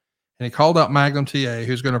gold. And he called out Magnum TA,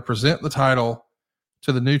 who's going to present the title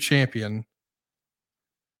to the new champion.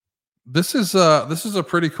 This is a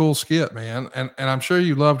pretty cool skit, man. And I'm sure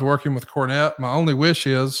you loved working with Cornette. My only wish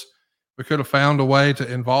is we could have found a way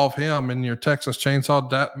to involve him in your Texas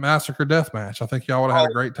Chainsaw Massacre death match. I think y'all would have had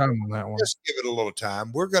a great time on that one. Just give it a little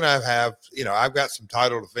time. We're going to have, I've got some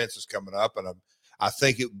title defenses coming up, and I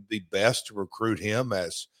think it would be best to recruit him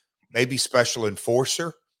as maybe special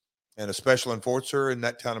enforcer, and a special enforcer in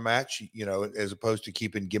that kind of match, as opposed to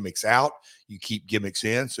keeping gimmicks out, you keep gimmicks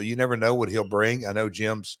in. So you never know what he'll bring. I know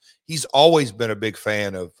he's always been a big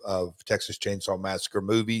fan of Texas Chainsaw Massacre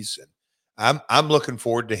movies. And I'm looking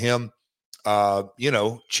forward to him,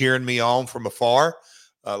 cheering me on from afar.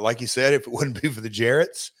 Like you said, if it wouldn't be for the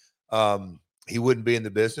Jarretts, he wouldn't be in the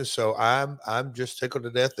business. So I'm just tickled to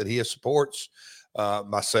death that he supports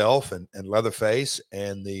myself and Leatherface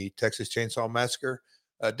and the Texas Chainsaw Massacre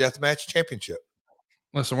Deathmatch Championship.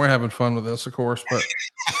 Listen, we're having fun with this, of course, but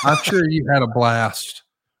I'm sure you had a blast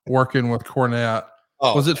working with Cornette.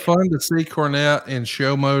 Oh, was it fun to see Cornette in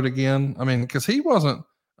show mode again? I mean, because he wasn't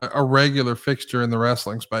a regular fixture in the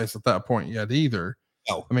wrestling space at that point yet either.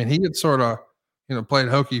 No. I mean, he had sort of, played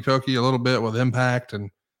hokey pokey a little bit with Impact,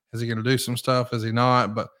 and is he going to do some stuff? Is he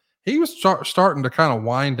not? But he was starting to kind of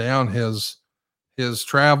wind down his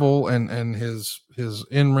travel and his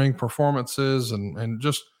in-ring performances and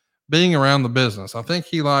just being around the business. I think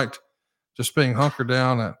he liked just being hunkered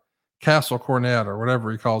down at Castle Cornette or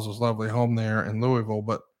whatever he calls his lovely home there in Louisville.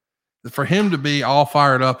 But for him to be all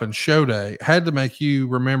fired up in show day had to make you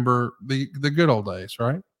remember the good old days,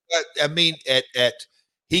 right? I mean,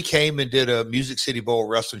 he came and did a Music City Bowl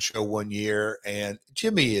wrestling show one year, and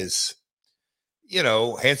Jimmy is,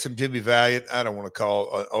 handsome Jimmy Valiant. I don't want to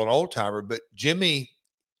call an old timer, but Jimmy,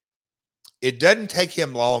 it doesn't take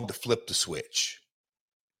him long to flip the switch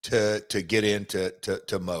to get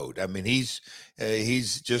into mode. I mean, he's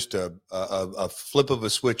just a flip of a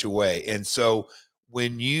switch away. And so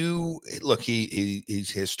when you look, he's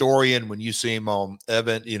historian. When you see him on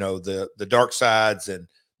Evan, the dark sides and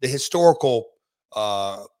the historical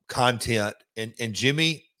content, and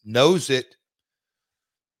Jimmy knows it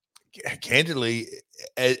candidly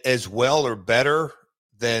as well or better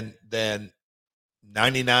than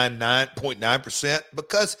 99.9%,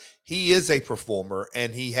 because he is a performer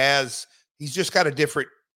and he's just got a different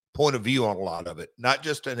point of view on a lot of it. Not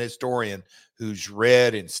just an historian who's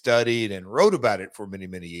read and studied and wrote about it for many,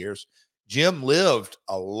 many years. Jim lived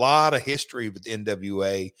a lot of history with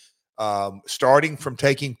NWA, starting from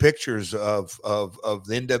taking pictures of the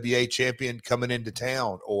NWA champion coming into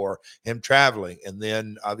town or him traveling. And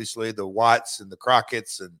then obviously the Watts and the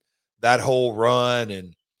Crockett's and that whole run.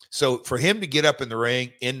 And so for him to get up in the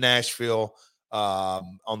ring in Nashville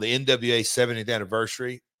on the NWA 70th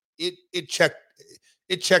anniversary, it checked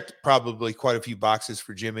probably quite a few boxes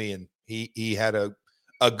for Jimmy, and he had a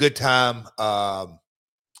good time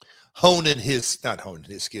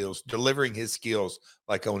delivering his skills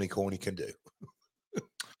like only Corny can do.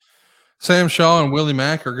 Sam Shaw and Willie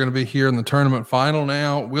Mack are going to be here in the tournament final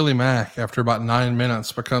now. Willie Mack, after about 9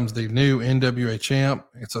 minutes, becomes the new NWA champ.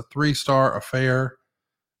 It's a 3-star affair.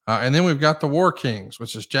 And then we've got the War Kings,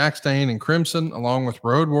 which is Jack Stane and Crimson, along with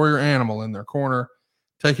Road Warrior Animal in their corner,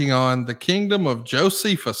 taking on the Kingdom of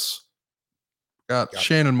Josephus. Got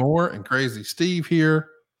Shannon Moore and Crazy Steve here.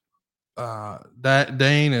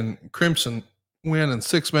 Dane and Crimson win in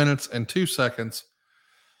 6 minutes and 2 seconds.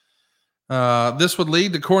 This would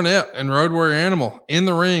lead to Cornette and Road Warrior Animal in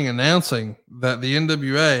the ring announcing that the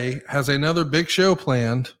NWA has another big show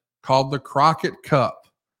planned called the Crockett Cup.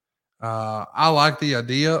 I like the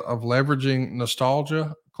idea of leveraging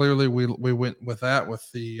nostalgia. Clearly, we went with that with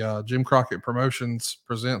the Jim Crockett Promotions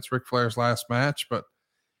presents Ric Flair's last match, but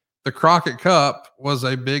the Crockett Cup was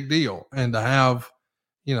a big deal, and to have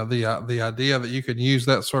the idea that you could use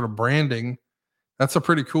that sort of branding, that's a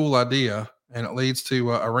pretty cool idea, and it leads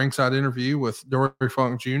to a ringside interview with Dory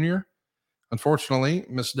Funk Jr. Unfortunately,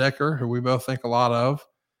 Miss Decker, who we both think a lot of,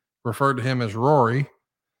 referred to him as Rory.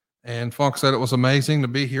 And Funk said it was amazing to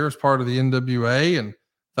be here as part of the NWA, and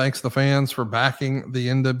thanks the fans for backing the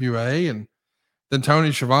NWA. And then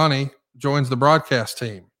Tony Schiavone joins the broadcast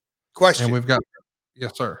team. Question. And we've got,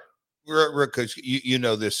 yes, sir. Because you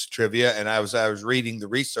know this trivia, and I was reading the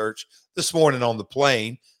research this morning on the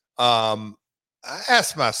plane. I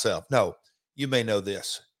asked myself, no, you may know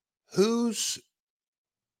this. Who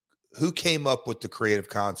came up with the creative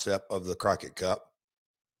concept of the Crockett Cup?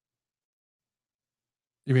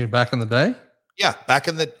 You mean back in the day? Yeah, back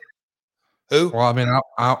in the who? Well, I mean,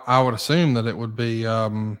 I would assume that it would be.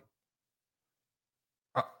 I'll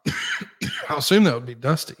assume that would be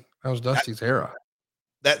Dusty. That was Dusty's era.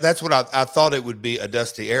 That's what I thought it would be, a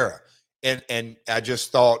Dusty era, and I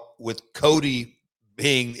just thought with Cody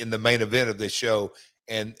being in the main event of this show,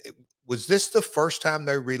 and was this the first time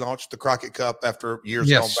they relaunched the Crockett Cup after years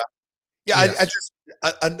gone by? Yeah, yes.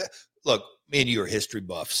 I look. Me and you are history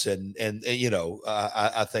buffs, and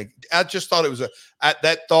I think I just thought it was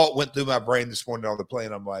that thought went through my brain this morning on the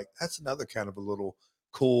plane. I'm like, that's another kind of a little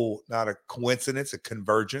cool, not a coincidence, a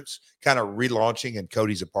convergence, kind of relaunching, and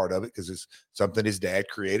Cody's a part of it because it's something his dad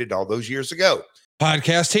created all those years ago.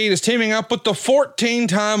 Podcast Heat is teaming up with the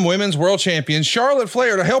 14-time women's world champion Charlotte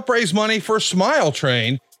Flair to help raise money for Smile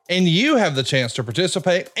Train, and you have the chance to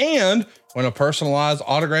participate and win a personalized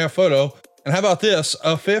autograph photo. And how about this?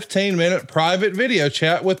 A 15-minute private video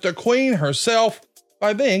chat with the Queen herself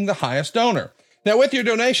by being the highest donor. Now, with your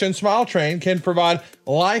donation, Smile Train can provide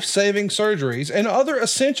life-saving surgeries and other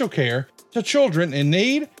essential care to children in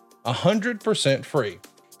need 100% free.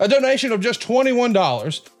 A donation of just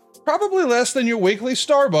 $21, probably less than your weekly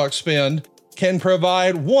Starbucks spend, can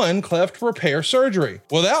provide one cleft repair surgery.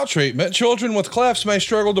 Without treatment, children with clefts may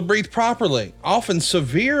struggle to breathe properly, often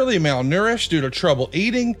severely malnourished due to trouble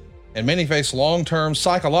eating, and many face long-term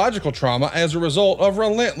psychological trauma as a result of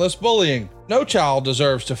relentless bullying. No child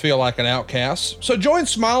deserves to feel like an outcast, so join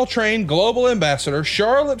Smile Train Global Ambassador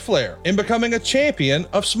Charlotte Flair in becoming a champion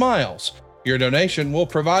of smiles. Your donation will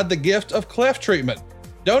provide the gift of cleft treatment.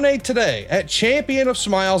 Donate today at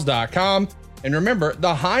championofsmiles.com, and remember,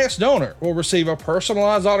 the highest donor will receive a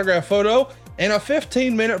personalized autograph photo and a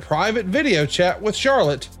 15-minute private video chat with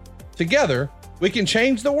Charlotte. Together, we can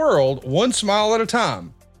change the world one smile at a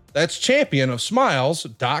time. That's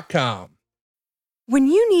championofsmiles.com. When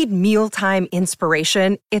you need mealtime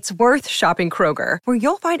inspiration, it's worth shopping Kroger, where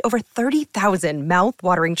you'll find over 30,000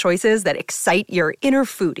 mouth-watering choices that excite your inner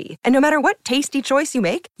foodie. And no matter what tasty choice you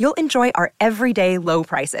make, you'll enjoy our everyday low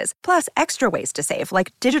prices, plus extra ways to save,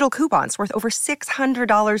 like digital coupons worth over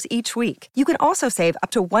 $600 each week. You can also save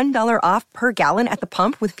up to $1 off per gallon at the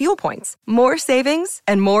pump with fuel points. More savings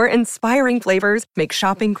and more inspiring flavors make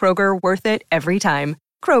shopping Kroger worth it every time.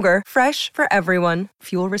 Kroger, fresh for everyone.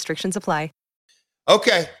 Fuel restrictions apply.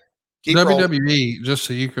 Okay. WWE, just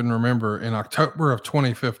so you can remember, in October of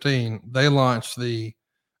 2015, they launched the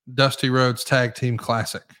Dusty Rhodes Tag Team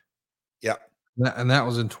Classic. Yeah. And that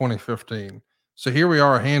was in 2015. So here we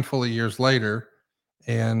are a handful of years later,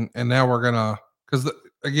 and now we're going to, because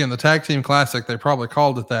again, the Tag Team Classic, they probably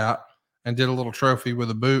called it that and did a little trophy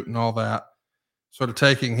with a boot and all that, sort of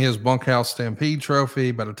taking his Bunkhouse Stampede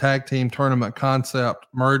trophy, but a tag team tournament concept,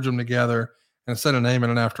 merge them together. And instead of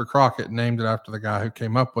naming it after Crockett, named it after the guy who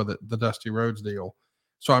came up with it, the Dusty Rhodes deal.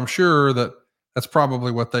 So I'm sure that that's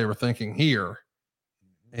probably what they were thinking here.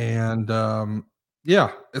 And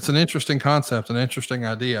yeah, it's an interesting concept, an interesting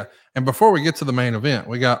idea. And before we get to the main event,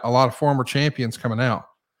 we got a lot of former champions coming out.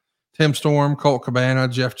 Tim Storm, Colt Cabana,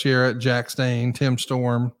 Jeff Jarrett, Jack Stain, Tim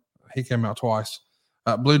Storm. He came out twice.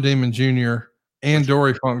 Blue Demon Jr. and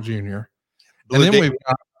Dory Funk Jr. And then we've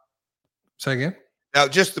got, say again? Now,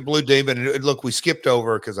 just the Blue Demon. And look, we skipped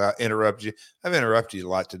over because I interrupted you. I've interrupted you a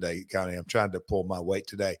lot today, Connie. I'm trying to pull my weight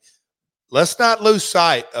today. Let's not lose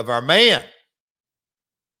sight of our man.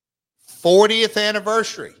 40th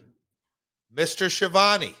anniversary, Mr.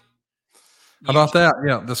 Schiavone. How about that?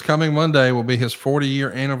 Yeah, this coming Monday will be his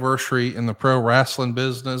 40-year anniversary in the pro wrestling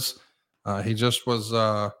business. He just was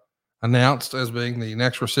announced as being the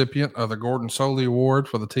next recipient of the Gordon Soley Award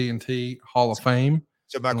for the TNT Hall of Fame.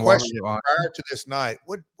 So my question prior to this night,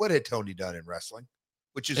 what had Tony done in wrestling?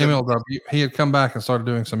 Which is MLW. He had come back and started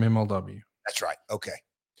doing some MLW. That's right. Okay.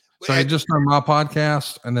 So he just done my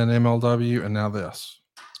podcast and then MLW and now this.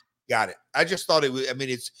 Got it. I just thought it was, I mean,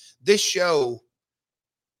 it's this show.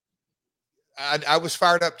 I was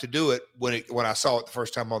fired up to do it when I saw it the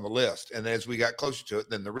first time on the list. And as we got closer to it,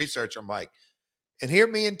 then the research, I'm like, and here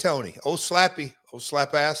me and Tony, old slap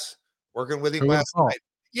ass, working with him last night.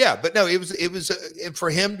 Yeah, but no, it was for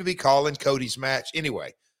him to be calling Cody's match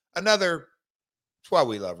anyway. That's why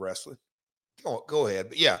we love wrestling. Go ahead.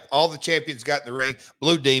 But yeah, all the champions got in the ring.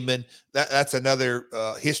 Blue Demon, that's another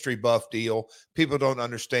history buff deal. People don't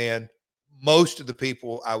understand. Most of the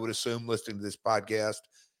people, I would assume, listening to this podcast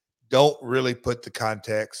don't really put the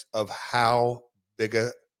context of how big a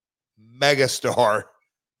megastar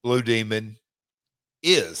Blue Demon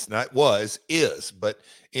is, but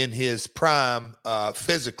in his prime,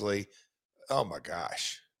 physically, oh my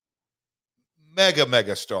gosh,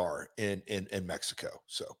 mega star in Mexico.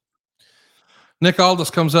 So Nick Aldis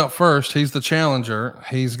comes out first. He's the challenger.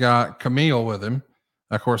 He's got Camille with him.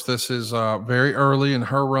 Of course, this is very early in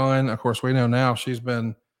her run. Of course, we know now she's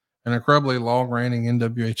been an incredibly long-reigning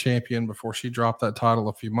NWA champion before she dropped that title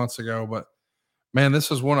a few months ago. But man,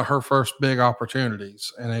 this is one of her first big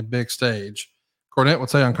opportunities and a big stage. Cornette would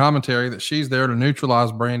say on commentary that she's there to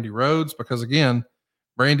neutralize Brandy Rhodes because, again,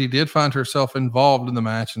 Brandy did find herself involved in the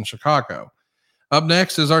match in Chicago. Up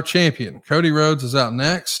next is our champion. Cody Rhodes is out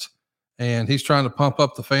next, and he's trying to pump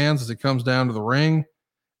up the fans as he comes down to the ring.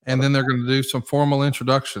 And then they're going to do some formal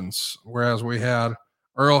introductions, whereas we had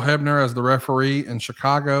Earl Hebner as the referee in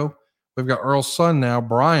Chicago. We've got Earl's son now,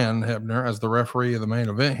 Brian Hebner, as the referee of the main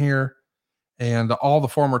event here. And all the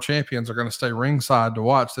former champions are going to stay ringside to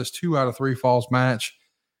watch this 2 out of 3 falls match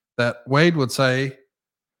that Wade would say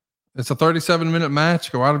it's a 37-minute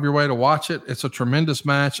match. Go out of your way to watch it. It's a tremendous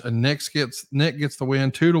match. And Nick gets the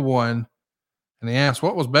win 2-1. And he asked,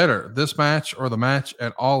 what was better, this match or the match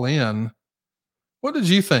at All In? What did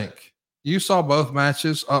you think? You saw both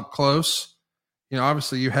matches up close.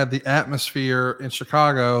 Obviously you had the atmosphere in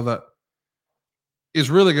Chicago that is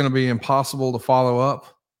really going to be impossible to follow up.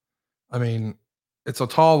 I mean, it's a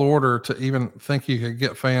tall order to even think you could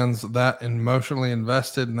get fans that emotionally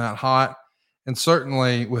invested and that hot, and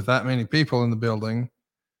certainly with that many people in the building.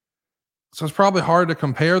 So it's probably hard to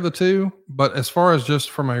compare the two, but as far as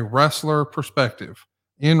just from a wrestler perspective,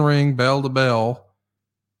 in ring, bell to bell,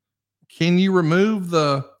 can you remove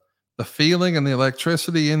the feeling and the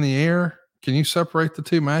electricity in the air? Can you separate the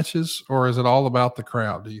two matches, or is it all about the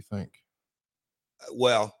crowd, do you think?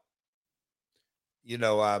 Well,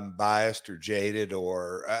 I'm biased or jaded,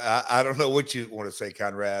 or I don't know what you want to say,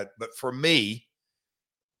 Conrad, but for me,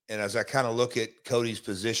 and as I kind of look at Cody's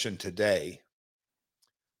position today,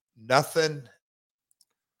 nothing,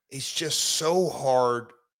 it's just so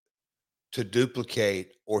hard to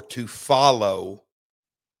duplicate or to follow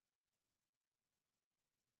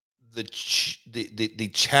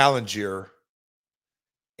the challenger,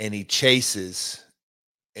 and he chases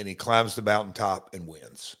and he climbs the mountaintop and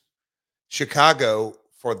wins. Chicago,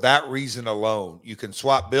 for that reason alone, you can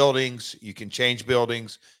swap buildings, you can change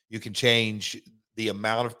buildings, you can change the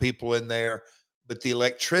amount of people in there, but the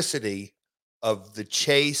electricity of the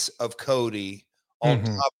chase of Cody on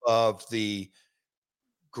top of the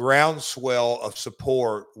groundswell of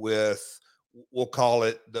support with, we'll call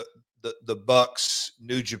it the Bucks,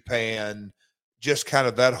 New Japan, just kind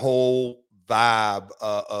of that whole vibe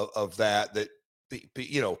of that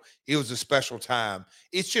it was a special time.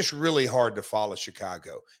 It's just really hard to follow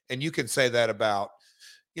Chicago. And you can say that about,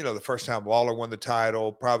 the first time Lawler won the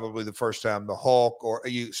title, probably the first time the Hulk or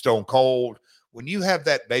Stone Cold. When you have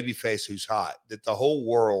that babyface who's hot, that the whole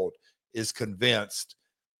world is convinced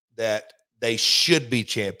that they should be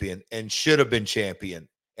champion and should have been champion,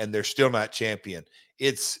 and they're still not champion.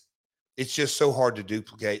 It's just so hard to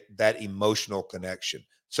duplicate that emotional connection.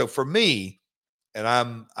 So for me, and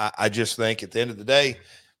I just think at the end of the day,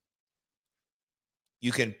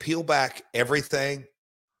 you can peel back everything.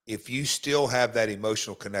 If you still have that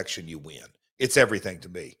emotional connection, you win. It's everything to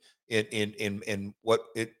me. In what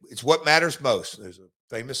it's what matters most. There's a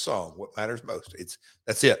famous song, "What Matters Most."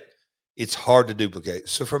 That's it. It's hard to duplicate.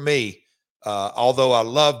 So for me, although I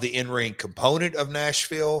love the in-ring component of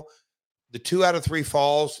Nashville, the 2 out of 3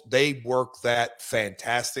 falls, they work that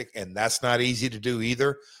fantastic, and that's not easy to do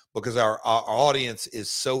either, because our audience is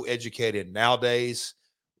so educated nowadays.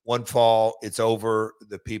 One fall, it's over.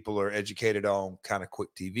 The people are educated on kind of quick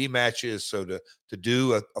TV matches. So to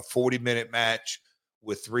do a 40-minute match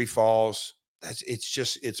with 3 falls,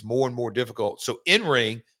 it's more and more difficult. So in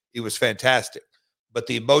ring, it was fantastic, but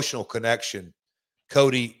the emotional connection,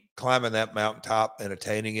 Cody climbing that mountaintop and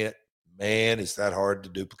attaining it, man, is that hard to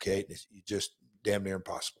duplicate. It's just damn near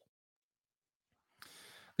impossible.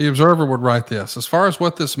 The Observer would write this: as far as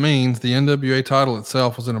what this means, the NWA title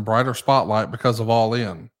itself was in a brighter spotlight because of All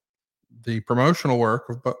In, the promotional work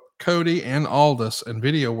of Cody and Aldis, and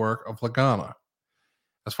video work of Lagana.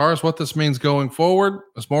 As far as what this means going forward,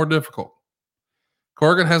 it's more difficult.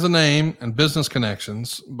 Corgan has a name and business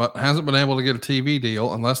connections, but hasn't been able to get a TV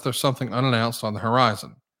deal unless there's something unannounced on the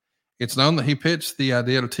horizon. It's known that he pitched the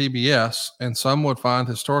idea to TBS, and some would find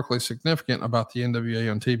historically significant about the NWA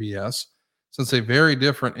on TBS, since a very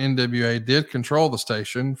different NWA did control the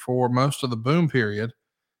station for most of the boom period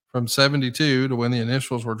from 72 to when the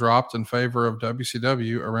initials were dropped in favor of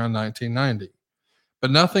WCW around 1990.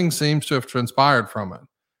 But nothing seems to have transpired from it.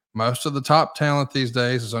 Most of the top talent these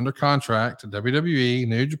days is under contract to WWE,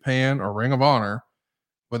 New Japan, or Ring of Honor,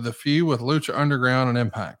 with a few with Lucha Underground and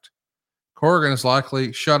Impact. Corgan is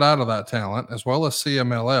likely shut out of that talent, as well as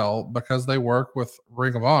CMLL, because they work with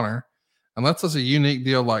Ring of Honor, and lets us a unique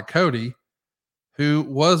deal like Cody, who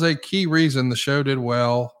was a key reason the show did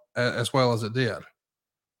well as it did.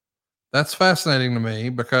 That's fascinating to me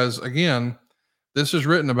because, again, this is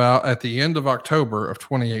written about at the end of October of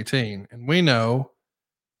 2018. And we know,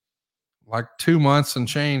 like 2 months and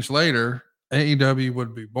change later, AEW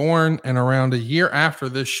would be born, and around a year after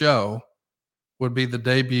this show would be the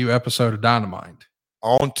debut episode of Dynamite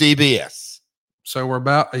on TBS. So we're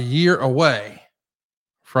about a year away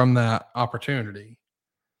from that opportunity.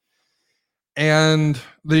 And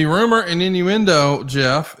the rumor and innuendo,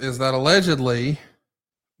 Jeff, is that allegedly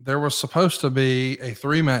there was supposed to be a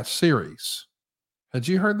 3-match series. Had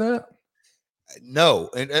you heard that? No.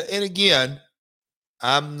 And again,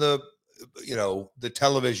 I'm the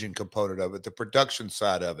television component of it, the production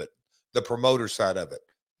side of it, the promoter side of it,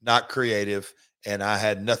 not creative. And I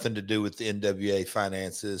had nothing to do with the NWA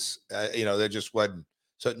finances. There just wasn't.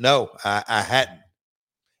 So no, I hadn't.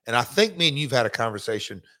 And I think me and you've had a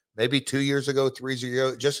conversation maybe 2 years ago, 3 years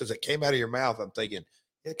ago, just as it came out of your mouth, I'm thinking,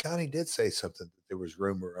 yeah, Connie did say something. There was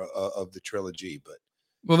rumor of the trilogy, but.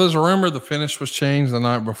 Well, there's a rumor the finish was changed the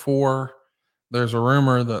night before. There's a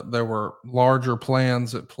rumor that there were larger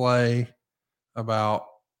plans at play about,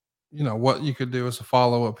 what you could do as a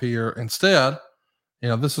follow-up here. Instead,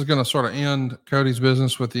 this is going to sort of end Cody's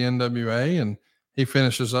business with the NWA, and he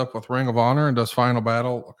finishes up with Ring of Honor and does Final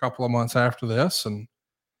Battle a couple of months after this, and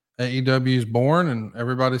AEW is born, and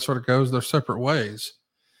everybody sort of goes their separate ways.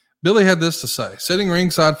 Billy had this to say: sitting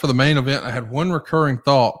ringside for the main event, I had one recurring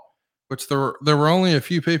thought, which there were only a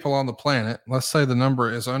few people on the planet, let's say the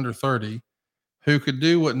number is under 30, who could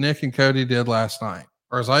do what Nick and Cody did last night.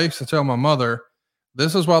 Or as I used to tell my mother,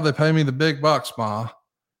 this is why they pay me the big bucks, Ma.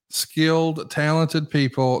 Skilled, talented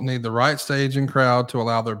people need the right stage and crowd to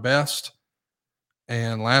allow their best.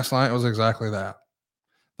 And last night was exactly that.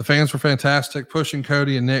 The fans were fantastic, pushing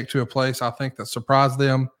Cody and Nick to a place I think that surprised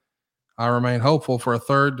them. I remain hopeful for a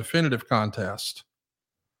third definitive contest.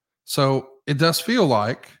 So it does feel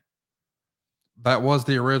like that was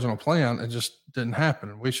the original plan. It just didn't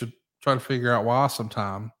happen. We should try to figure out why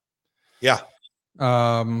sometime. Yeah.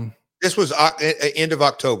 This was end of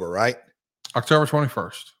October, right? October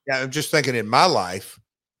 21st. Yeah, I'm just thinking in my life,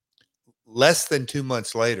 less than 2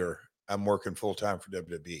 months later, I'm working full-time for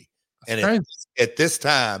WWE. And at this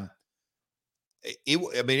time,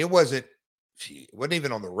 it wasn't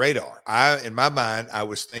even on the radar. In my mind, I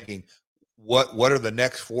was thinking, what are the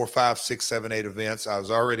next 4, 5, 6, 7, 8 events? I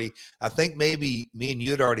think maybe me and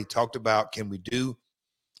you had already talked about, can we do,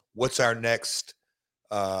 what's our next,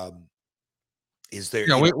 is there?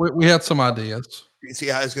 Yeah, we had some ideas.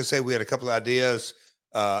 See, I was going to say we had a couple of ideas.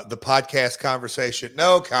 The podcast conversation.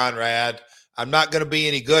 No, Conrad, I'm not going to be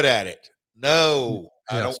any good at it. No,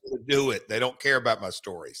 yes. I don't want to do it. They don't care about my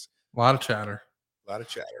stories. A lot of chatter.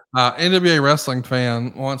 NWA Wrestling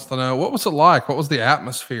fan wants to know, what was it like? What was the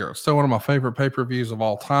atmosphere? It's still one of my favorite pay-per-views of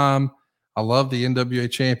all time. I love the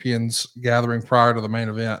NWA champions gathering prior to the main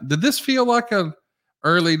event. Did this feel like an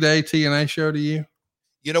early day TNA show to you?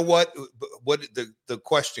 You know what the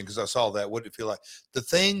question, because I saw that, what did it feel like? The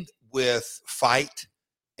thing with Fight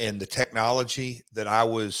and the technology that I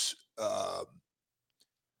was a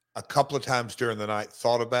couple of times during the night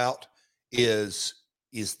thought about is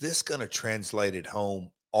this going to translate it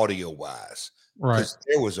home audio wise? Right. Because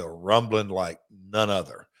there was a rumbling like none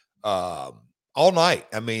other all night.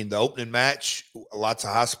 I mean, the opening match, lots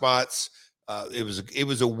of high spots. It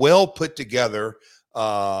was a well put together,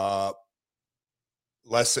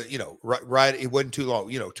 less than, right. It wasn't too long,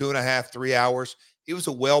 2.5, 3 hours. It was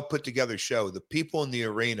a well put together show. The people in the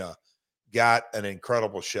arena got an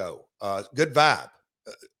incredible show. Good vibe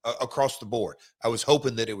across the board. I was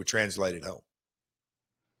hoping that it would translate it home.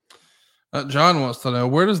 John wants to know,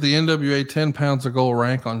 where does the NWA 10 pounds of gold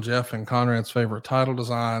rank on Jeff and Conrad's favorite title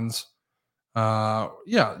designs?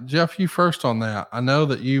 Yeah, Jeff, you first on that. I know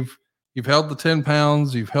that you've held the 10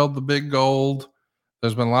 pounds, you've held the big gold.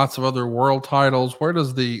 There's been lots of other world titles. Where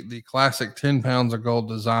does the classic 10 pounds of gold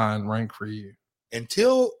design rank for you?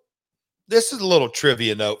 Until, this is a little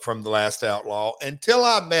trivia note from The Last Outlaw. Until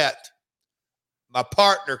I met my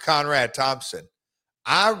partner, Conrad Thompson,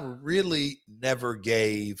 I really never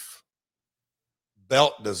gave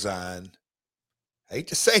belt design, I hate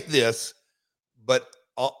to say this, but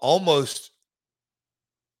almost,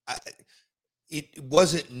 it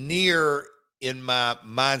wasn't near in my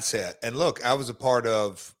mindset. And look, I was a part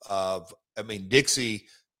of Dixie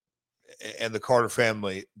and the Carter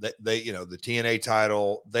family, they the TNA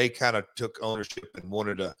title, they kind of took ownership and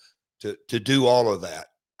wanted to do all of that.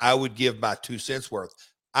 I would give my 2 cents worth.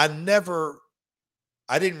 I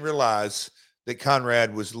didn't realize that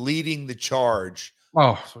Conrad was leading the charge.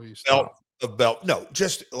 Oh, so you belt. No,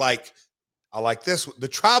 just like, I like this, the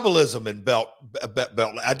tribalism in belt.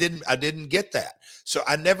 I didn't get that. So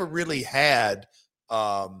I never really had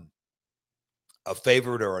a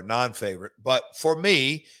favorite or a non-favorite. But for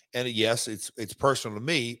me, and yes, it's personal to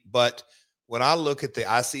me, but when I look at the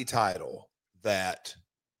IC title that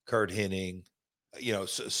Kurt Hennig,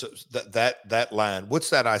 so that line, what's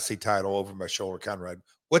that IC title over my shoulder, Conrad?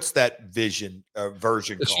 What's that version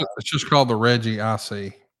called? It's just called the Reggie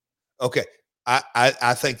IC. Okay.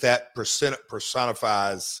 I think that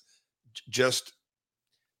personifies just,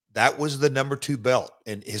 that was the number 2 belt.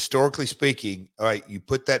 And historically speaking, all right, you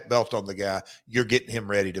put that belt on the guy, you're getting him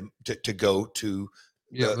ready to go to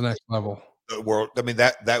the next level. The world. I mean,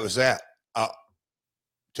 that was that.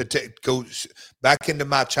 Go back into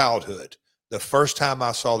my childhood. The first time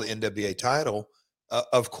I saw the NWA title,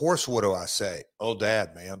 of course, what do I say? Oh,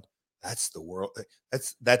 Dad, man, That's the world.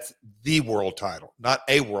 That's the world title, not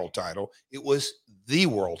a world title. It was the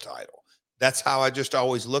world title. That's how I just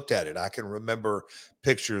always looked at it. I can remember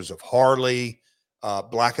pictures of Harley,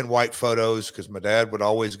 black and white photos, because my dad would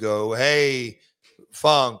always go, "Hey,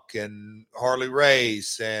 Funk and Harley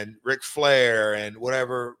Race and Ric Flair and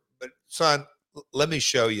whatever." But son, let me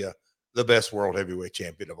show you the best world heavyweight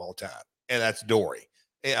champion of all time, and that's Dory.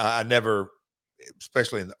 I never,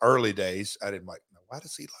 especially in the early days, I didn't like, why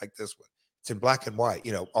does he like this one? It's in black and white,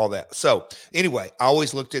 all that. So anyway, I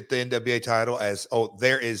always looked at the NWA title as, oh,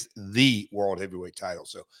 there is the world heavyweight title.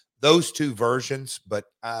 So those two versions, but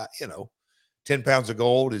 10 pounds of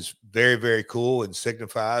gold is very, very cool and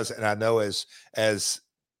signifies. And I know as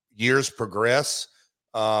years progress,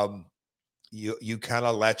 you kind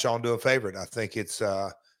of latch onto a favorite. I think it's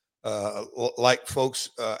like folks'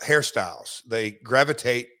 hairstyles. They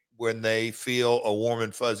gravitate when they feel a warm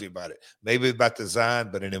and fuzzy about it. Maybe about design,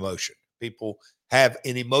 but an emotion. People have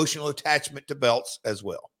an emotional attachment to belts as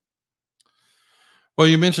well. Well,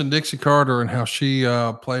 you mentioned Dixie Carter and how she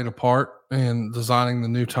played a part in designing the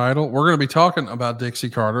new title. We're going to be talking about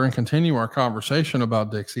Dixie Carter and continue our conversation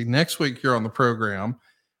about Dixie next week here on the program.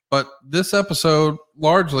 But this episode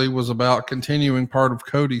largely was about continuing part of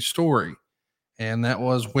Cody's story, and that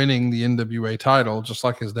was winning the NWA title, just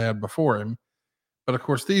like his dad before him. But of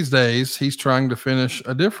course, these days, he's trying to finish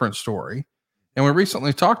a different story. And we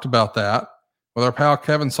recently talked about that with our pal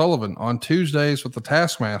Kevin Sullivan on Tuesdays with the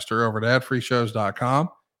Taskmaster over at adfreeshows.com.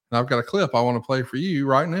 And I've got a clip I want to play for you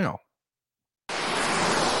right now.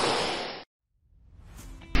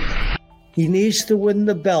 He needs to win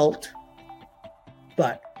the belt,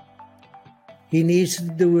 but he needs to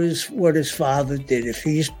do what his father did. If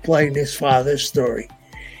he's playing his father's story,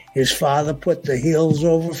 his father put the heels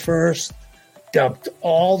over first, dumped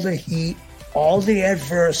all the heat, all the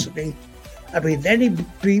adversity. Then he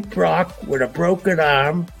beat Brock with a broken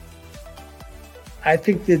arm. I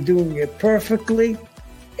think they're doing it perfectly.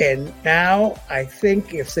 And now I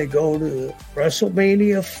think if they go to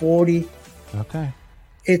WrestleMania 40, okay,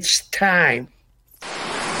 it's time.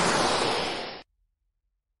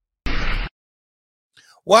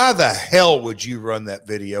 Why the hell would you run that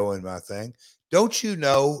video in my thing? Don't you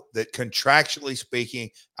know that contractually speaking,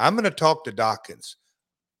 I'm going to talk to Dawkins.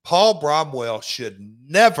 Paul Bromwell should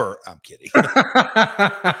never, I'm kidding.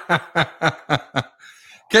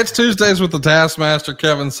 Catch Tuesdays with the Taskmaster,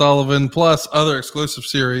 Kevin Sullivan, plus other exclusive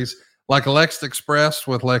series like Lex Express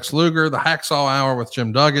with Lex Luger, the Hacksaw Hour with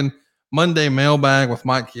Jim Duggan, Monday Mailbag with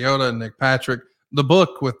Mike Chioda and Nick Patrick, The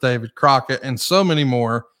Book with David Crockett, and so many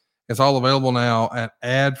more. It's all available now at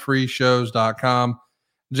adfreeshows.com.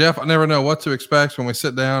 Jeff, I never know what to expect when we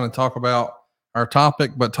sit down and talk about our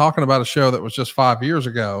topic, but talking about a show that was just 5 years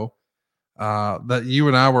ago, that you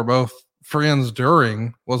and I were both friends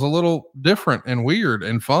during, was a little different and weird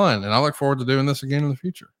and fun. And I look forward to doing this again in the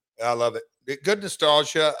future. I love it. Good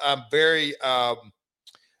nostalgia. I'm very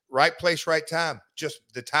right place, right time. Just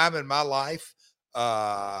the time in my life,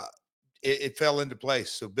 it fell into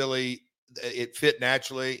place. So Billy, it fit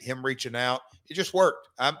naturally. Him reaching out, it just worked.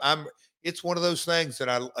 It's one of those things that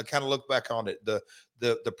I kind of look back on it.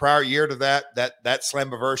 The prior year to that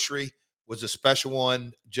Slammiversary was a special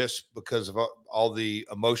one just because of all the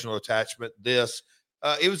emotional attachment.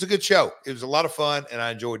 It was a good show. It was a lot of fun, and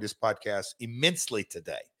I enjoyed this podcast immensely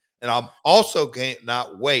today. And I'm also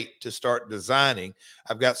cannot wait to start designing.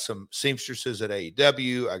 I've got some seamstresses at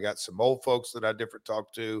AEW. I got some old folks that I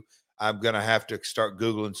talk to. I'm going to have to start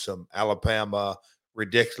Googling some Alabama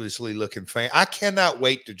ridiculously looking fan. I cannot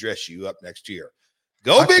wait to dress you up next year.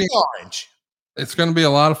 Go Big Orange. It's going to be a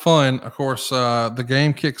lot of fun. Of course, the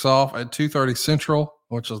game kicks off at 2:30 Central,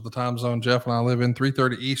 which is the time zone Jeff and I live in,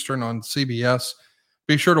 3:30 Eastern on CBS.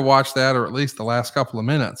 Be sure to watch that, or at least the last couple of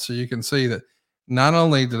minutes, so you can see that not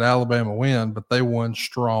only did Alabama win, but they won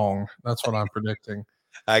strong. That's what I'm predicting.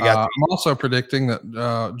 I'm also predicting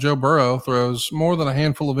that Joe Burrow throws more than a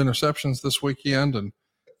handful of interceptions this weekend and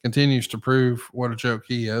continues to prove what a joke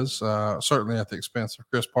he is, certainly at the expense of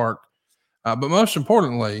Chris Park. But most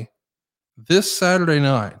importantly, this Saturday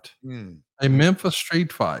night, a Memphis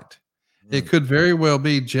street fight. It could very well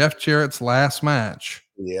be Jeff Jarrett's last match.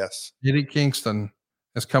 Yes. Eddie Kingston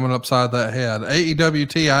is coming upside that head.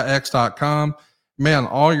 AEWTIX.com. Man,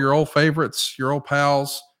 all your old favorites, your old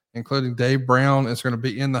pals, including Dave Brown, is going to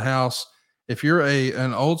be in the house. If you're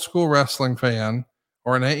an old school wrestling fan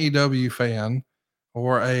or an AEW fan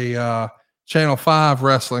or a Channel 5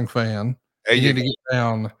 wrestling fan, you need to get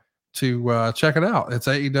down to check it out. It's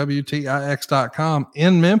AEWTIX.com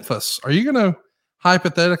in Memphis. Are you going to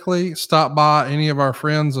hypothetically stop by any of our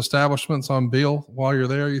friends' establishments on Beale while you're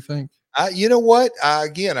there, you think? You know what?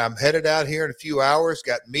 Again, I'm headed out here in a few hours,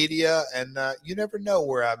 got media, and you never know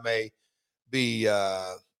where I may be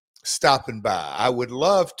stopping by. I would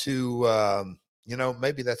love to,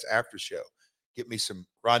 maybe that's after show. Get me some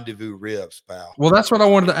rendezvous ribs, pal. Well, that's what I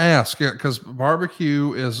wanted to ask, because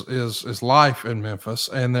barbecue is life in Memphis,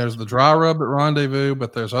 and there's the dry rub at Rendezvous,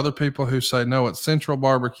 but there's other people who say no, it's Central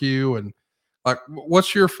Barbecue. And like,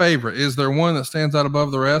 what's your favorite? Is there one that stands out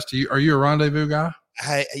above the rest? Are you a Rendezvous guy?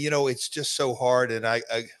 It's just so hard, and I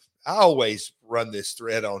always run this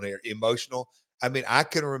thread on here. Emotional. I mean, I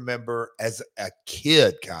can remember as a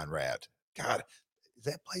kid, Conrad. God, has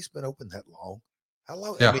that place been open that long? How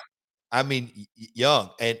long? Yeah. I mean, young,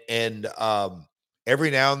 and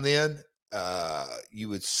every now and then you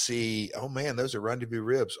would see, oh man, those are Rendezvous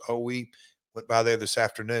ribs. Oh, we went by there this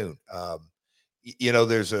afternoon.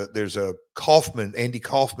 There's a Kaufman, Andy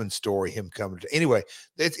Kaufman story, him coming to. Anyway,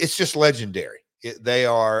 it's just legendary. They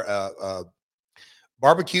are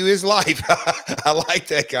barbecue is life. I like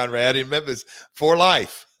that, Conrad. In Memphis for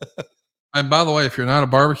life. And by the way, if you're not a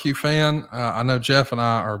barbecue fan, I know Jeff and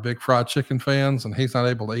I are big fried chicken fans, and he's not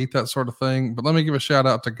able to eat that sort of thing. But let me give a shout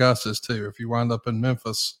out to Gus's too. If you wind up in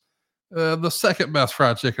Memphis, the second best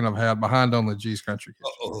fried chicken I've had, behind only G's Country Kitchen.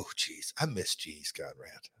 Oh, geez, I miss G's, Conrad.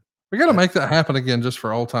 We got to make that happen again, just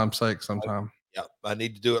for old time's sake, sometime. Yeah, I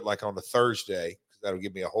need to do it like on a Thursday, because that'll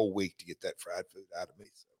give me a whole week to get that fried food out of me.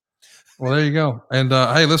 So. Well, there you go. And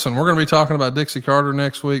hey, listen, we're going to be talking about Dixie Carter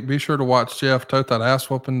next week. Be sure to watch Jeff tote that ass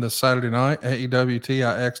whooping this Saturday night at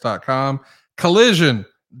EWTIX.com. Collision,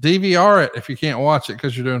 DVR it if you can't watch it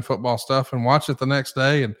because you're doing football stuff, and watch it the next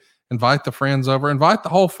day, and invite the friends over, invite the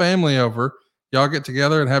whole family over. Y'all get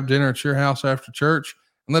together and have dinner at your house after church,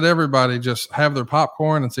 and let everybody just have their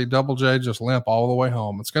popcorn and see Double J just limp all the way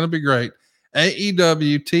home. It's going to be great.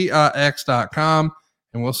 AEWTIX.com.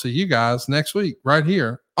 And we'll see you guys next week right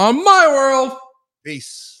here on My World.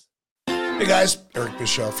 Peace. Hey guys, Eric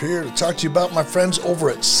Bischoff here to talk to you about my friends over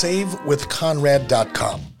at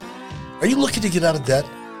SaveWithConrad.com. Are you looking to get out of debt?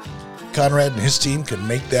 Conrad and his team can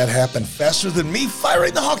make that happen faster than me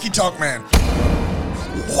firing the honky tonk man.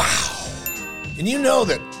 Wow. And you know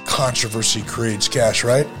that controversy creates cash,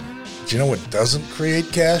 right? But you know what doesn't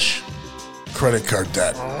create cash? Credit card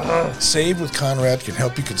debt. Save with Conrad can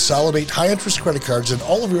help you consolidate high-interest credit cards and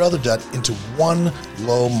all of your other debt into one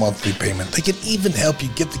low monthly payment. They can even help you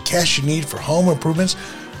get the cash you need for home improvements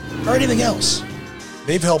or anything else.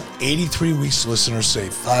 They've helped 83 Weeks listeners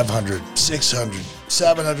save $500, $600,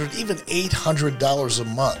 $700, even $800 a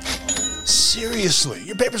month. Seriously,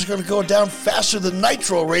 your papers are going to go down faster than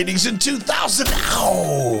Nitro ratings in 2000.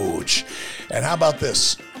 Ouch! And how about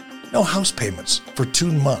this? No house payments for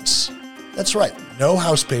 2 months. That's right, no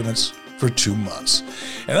house payments for 2 months.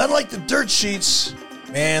 And unlike the dirt sheets,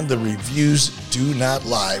 man, the reviews do not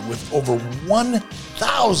lie. With over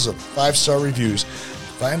 1,000 5-star reviews,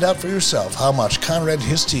 find out for yourself how much Conrad and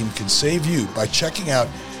his team can save you by checking out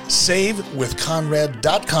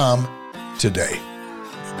SaveWithConrad.com today.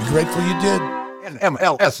 You'll be grateful you did.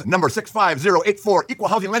 NMLS number 65084, equal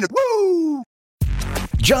housing lender. Woo!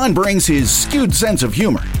 John brings his skewed sense of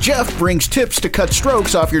humor. Jeff brings tips to cut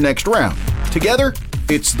strokes off your next round. Together,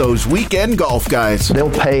 it's those weekend golf guys.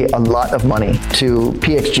 They'll pay a lot of money to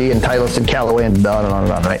PXG and Titleist and Callaway and on and on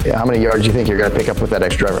and on, right? How many yards do you think you're going to pick up with that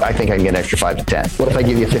extra driver? I think I can get an extra 5 to 10. What if I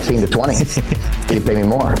give you 15 to 20? Can you pay me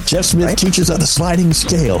more? Jeff Smith teaches on a sliding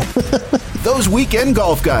scale. Those Weekend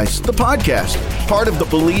Golf Guys, the podcast, part of the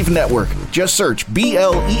Believe Network. Just search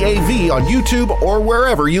BLEAV on YouTube or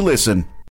wherever you listen.